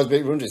thing I always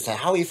been wondering is like,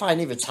 how are you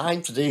finding the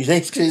time to do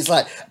this? Because it's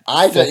like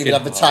I don't even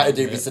have the time to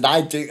do this,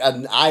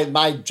 and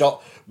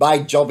my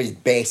job is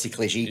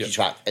basically cheeky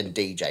track and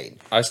DJing.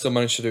 I still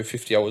manage to do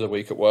 50 hours a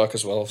week at work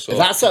as well. So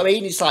that's what I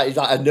mean. It's like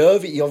I know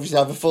that you obviously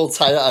have a full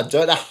time. I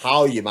don't know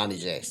how you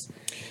manage this.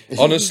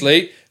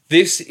 Honestly,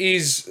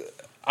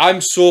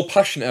 I'm so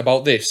passionate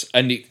about this,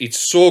 and it's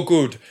so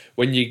good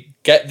when you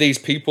get these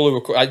people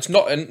who are. It's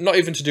not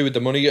even to do with the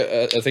money.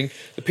 I think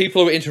the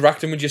people who are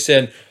interacting with you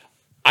saying,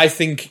 "I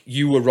think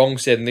you were wrong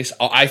saying this,"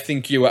 or "I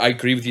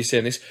agree with you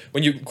saying this."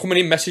 When you're coming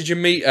in messaging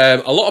me,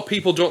 a lot of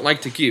people don't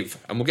like to give,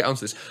 and we'll get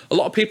onto this. A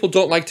lot of people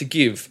don't like to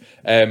give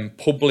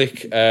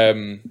public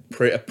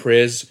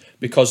praise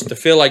because they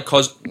feel like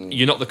because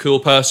you're not the cool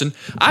person.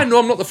 I know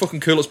I'm not the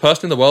fucking coolest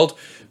person in the world.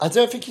 I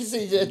don't think it's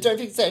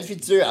anything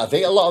to do with it. I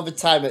think a lot of the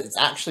time it's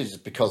actually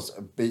just because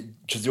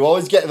you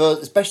always get those,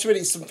 especially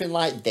when it's something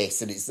like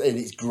this and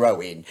it's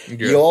growing.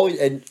 Yeah.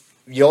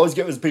 You always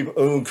get those people,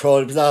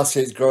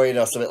 it's growing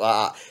or something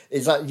like that.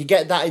 It's like you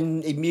get that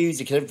in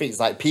music and everything. It's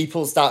like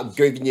people start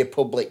giving you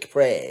public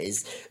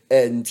praise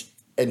and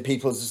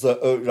people just like,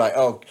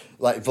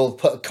 they'll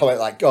put a comment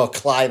like, "Oh,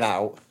 climb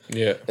out."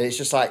 Yeah. And it's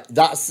just like,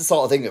 that's the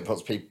sort of thing that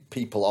puts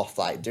people off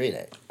like doing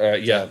it.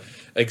 Yeah,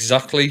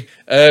 exactly.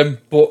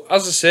 But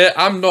as I say,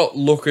 I'm not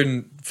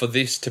looking for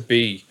this to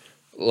be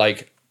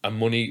like a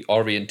money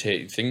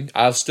orientated thing.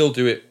 I'll still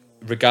do it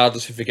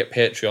regardless if we get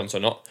Patreons or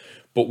not.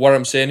 But what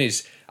I'm saying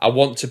is, I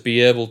want to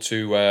be able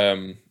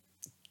to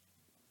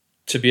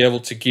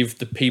give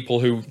the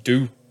people who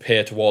do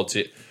pay towards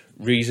it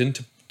reason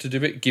to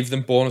do it. Give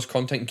them bonus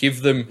content.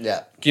 Give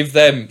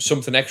them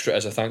something extra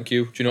as a thank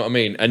you. Do you know what I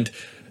mean? And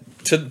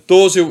to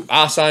those who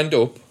are signed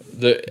up,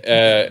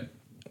 that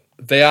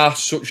they are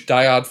such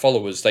diehard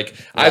followers. Like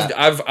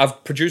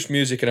I've produced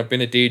music and I've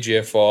been a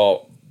DJ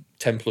for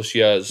 10 plus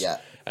years,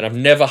 and I've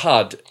never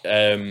had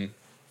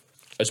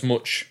as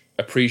much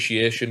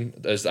appreciation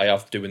as I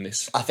have doing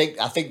this. I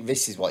think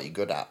this is what you're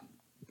good at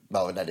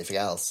more than anything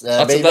else.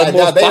 That's the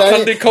most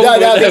backhanded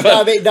compliment ever.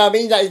 I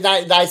mean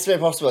that's very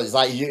possible. It's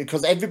like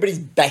because everybody's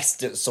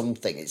best at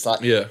something. It's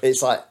like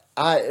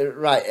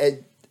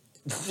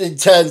it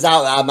turns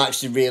out that I'm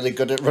actually really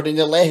good at running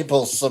a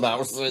label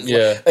somehow. So it's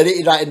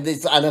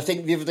and I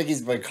think the other thing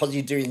is because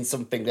you're doing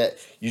something that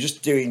you're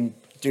just doing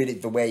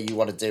it the way you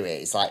want to do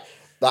it. It's like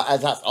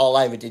that's all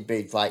I ever did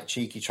with like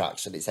cheeky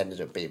tracks, and it's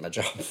ended up being my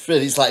job. And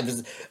it's like,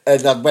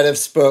 and when I've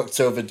spoke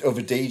to other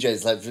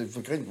DJs, like,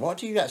 what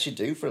do you actually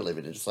do for a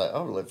living? It's like,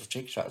 oh, I live for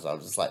cheeky tracks. I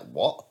was just like,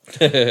 what?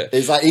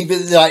 It's like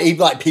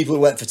even people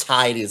who work for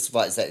Tiny and stuff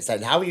like that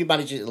saying, how are you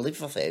managing to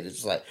live off it?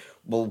 It's like,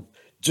 well,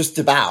 just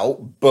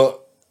about, but.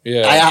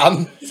 Yeah, I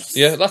am.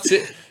 Yeah, that's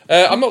it.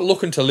 I'm not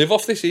looking to live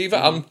off this either.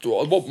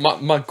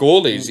 What my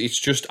goal is. It's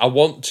just I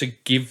want to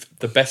give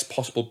the best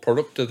possible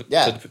product to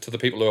the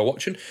people who are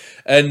watching,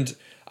 and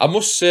I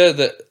must say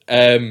that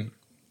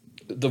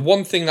the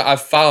one thing that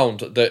I've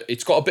found that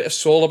it's got a bit of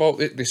soul about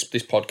this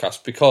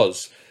podcast,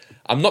 because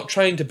I'm not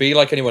trying to be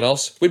like anyone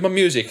else with my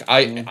music.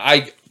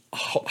 I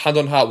hand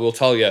on heart will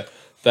tell you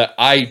that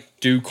I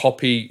do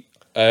copy.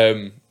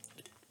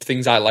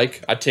 Things I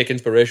like. I take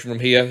inspiration from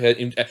here,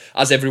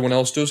 as everyone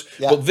else does.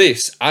 Yeah. But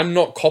this, I'm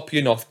not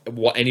copying off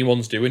what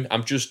anyone's doing.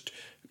 I'm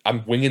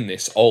winging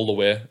this all the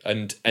way.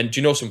 And do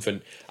you know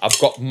something? I've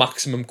got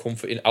maximum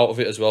comfort out of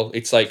it as well.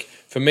 It's like,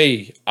 for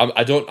me, I'm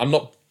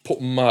not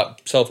putting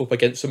myself up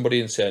against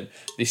somebody and saying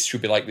this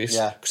should be like this,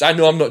 because I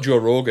know I'm not Joe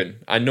Rogan.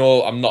 I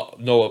know I'm not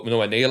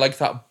nowhere near like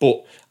that.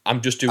 But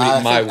I'm just doing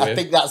it my way. I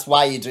think that's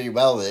why you do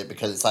well with it,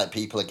 because it's like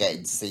people are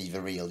getting to see the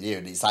real you,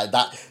 and it's like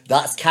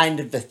that's kind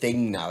of the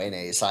thing now, isn't it?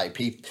 It's like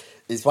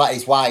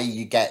it's why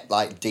you get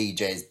like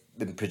DJs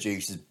and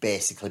producers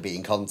basically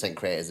being content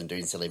creators and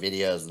doing silly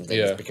videos and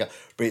things. Yeah.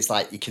 But it's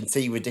like you can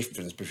see the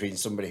difference between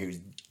somebody who's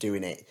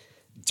doing it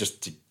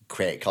just to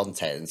create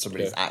content and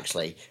somebody who's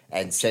actually,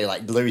 and say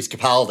like Lewis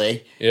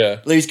Capaldi. Yeah.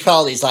 Lewis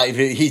Capaldi's like,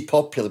 he's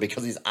popular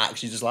because he's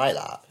actually just like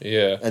that.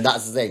 Yeah. And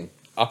that's the thing.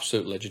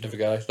 Absolute legend of a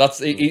guy.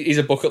 He's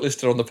a bucket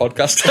lister on the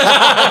podcast.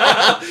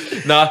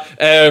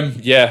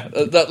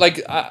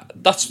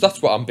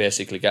 That's what I'm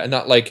basically getting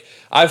at. Like,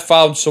 I've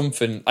found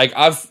something. Like,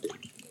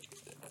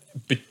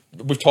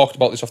 we've talked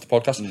about this off the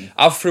podcast.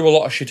 I've threw a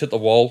lot of shit at the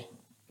wall,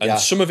 and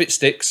some of it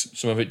sticks,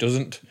 some of it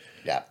doesn't.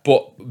 Yeah.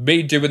 But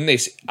me doing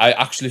this, I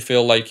actually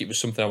feel like it was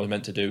something I was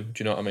meant to do.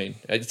 Do you know what I mean?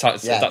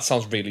 That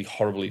sounds really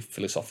horribly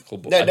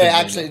philosofal. But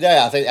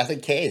I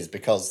think it is,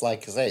 because,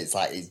 like I say, it's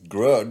like it's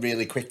grown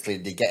really quickly,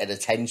 and you're getting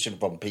attention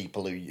from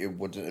people who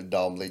wouldn't have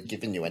normally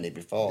given you any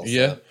before.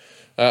 So.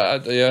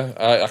 Yeah.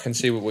 I can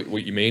see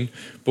what you mean.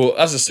 But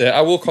as I say,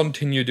 I will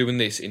continue doing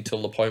this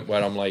until the point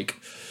where I'm like,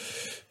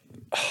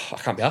 I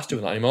can't be asked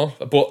doing that anymore.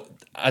 But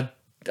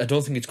I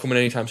don't think it's coming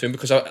anytime soon,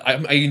 because I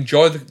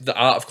enjoy the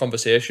art of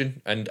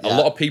conversation, and a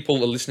lot of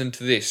people are listening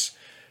to this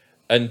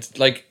and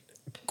like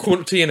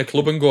coming up to you in a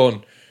club and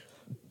going,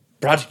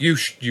 Brad, you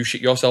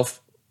shit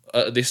yourself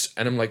at this,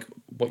 and I'm like,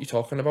 what are you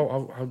talking about?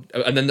 How?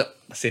 And then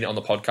I seen it on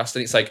the podcast,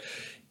 and it's like,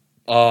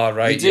 oh,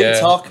 right, you do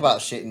talk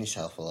about shitting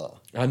yourself a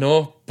lot. I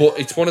know, but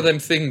it's one of them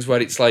things where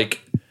it's like,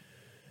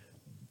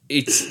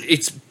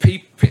 it's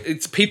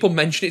people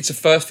mention it. It's the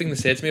first thing they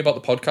say to me about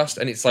the podcast,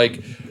 and it's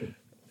like,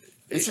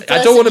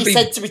 I don't want to be.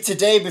 Said to me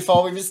today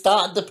before we even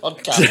started the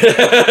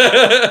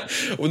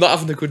podcast. We're not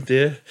having a good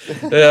day.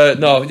 But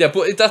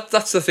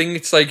that's the thing.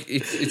 It's like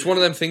it's one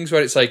of them things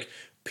where it's like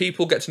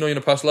people get to know you on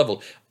a personal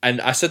level.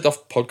 And I said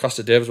off podcast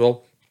to Dave as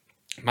well.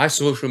 My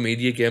social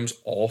media game's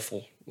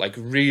awful, like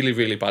really,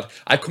 really bad.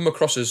 I come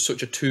across as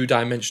such a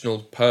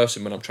 2-dimensional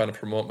person when I'm trying to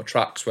promote my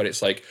tracks, where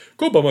it's like,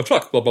 go buy my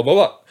track, blah blah blah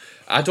blah.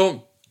 I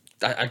don't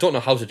know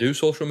how to do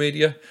social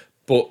media,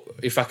 but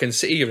if I can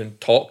sit here and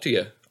talk to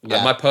you.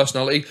 Like my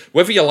personality,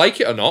 whether you like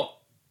it or not,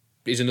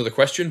 is another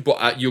question.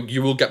 But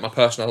you will get my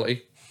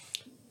personality.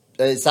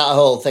 It's that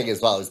whole thing as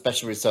well,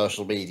 especially with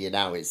social media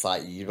now. It's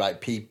like you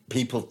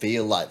people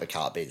feel like they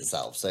can't be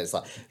themselves, so it's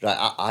like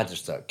I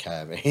just don't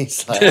care. Me,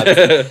 it's like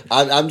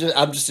I'm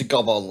just a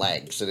gob on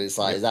legs, and it's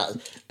like that.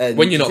 And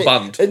when you're not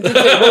banned.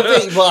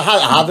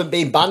 I haven't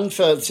been banned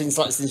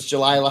since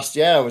July last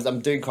year.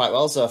 I'm doing quite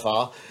well so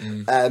far,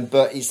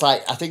 but it's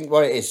like I think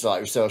what it is like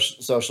with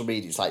social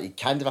media. It's like you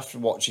kind of have to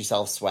watch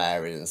yourself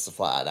swearing and stuff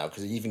like that now,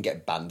 because you even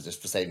get banned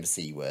just for saying the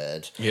C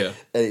word. Yeah,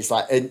 and it's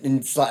like and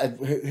it's like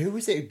who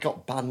was it who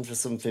got banned for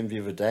something the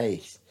other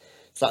day?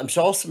 So I'm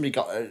sure somebody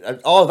got.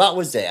 That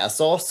was it. I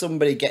saw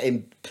somebody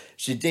getting.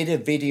 She did a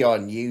video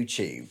on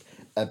YouTube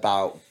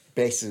about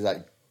basically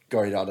like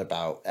going on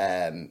about.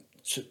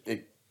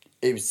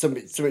 It was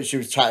something she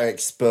was trying to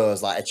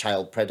expose, like a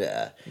child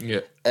predator.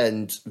 Yeah.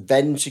 And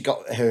then she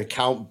got her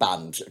account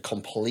banned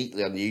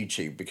completely on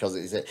YouTube because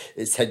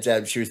it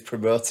said she was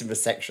promoting the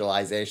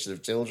sexualization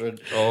of children.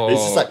 Oh,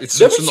 it's just like,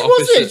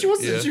 she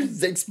wasn't. She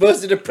was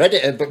exposing a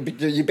predator,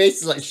 but you're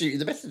basically like shooting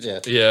the messenger.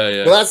 Yeah,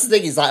 yeah. But that's the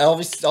thing, is like all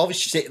this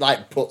shit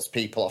like puts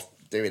people off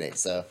doing it.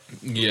 So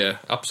yeah,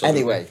 absolutely.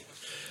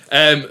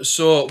 Anyway,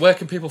 so where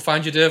can people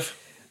find you, Dave?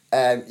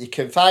 You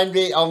can find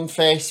me on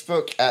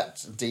Facebook at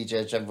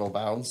DJ General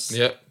Bounce.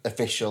 Yeah.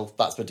 Official.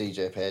 That's my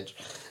DJ page.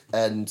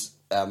 And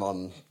I'm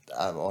on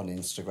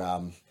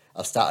Instagram.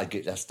 I've started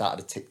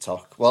a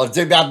TikTok. Well, I've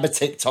had my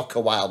TikTok a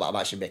while, but I'm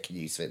actually making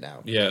use of it now.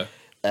 Yeah.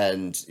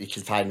 And you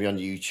can find me on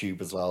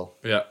YouTube as well.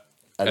 Yeah.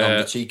 And on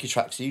the Cheeky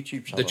Tracks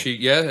YouTube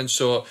channel. And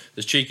so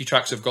the Cheeky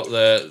Tracks have got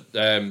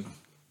the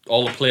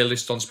all the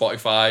playlists on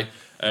Spotify.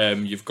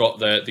 You've got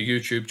the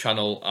YouTube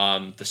channel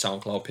and the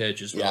SoundCloud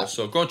page as well. Yeah.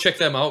 So go and check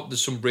them out.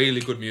 There's some really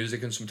good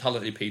music and some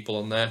talented people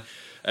on there.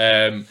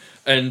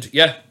 And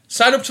yeah,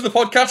 sign up to the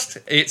podcast.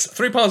 It's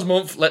 £3 a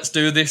month. Let's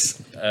do this.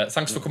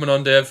 Thanks for coming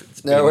on, Dave.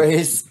 No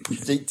worries.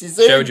 See you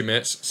soon. Share with your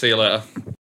mates. See you later.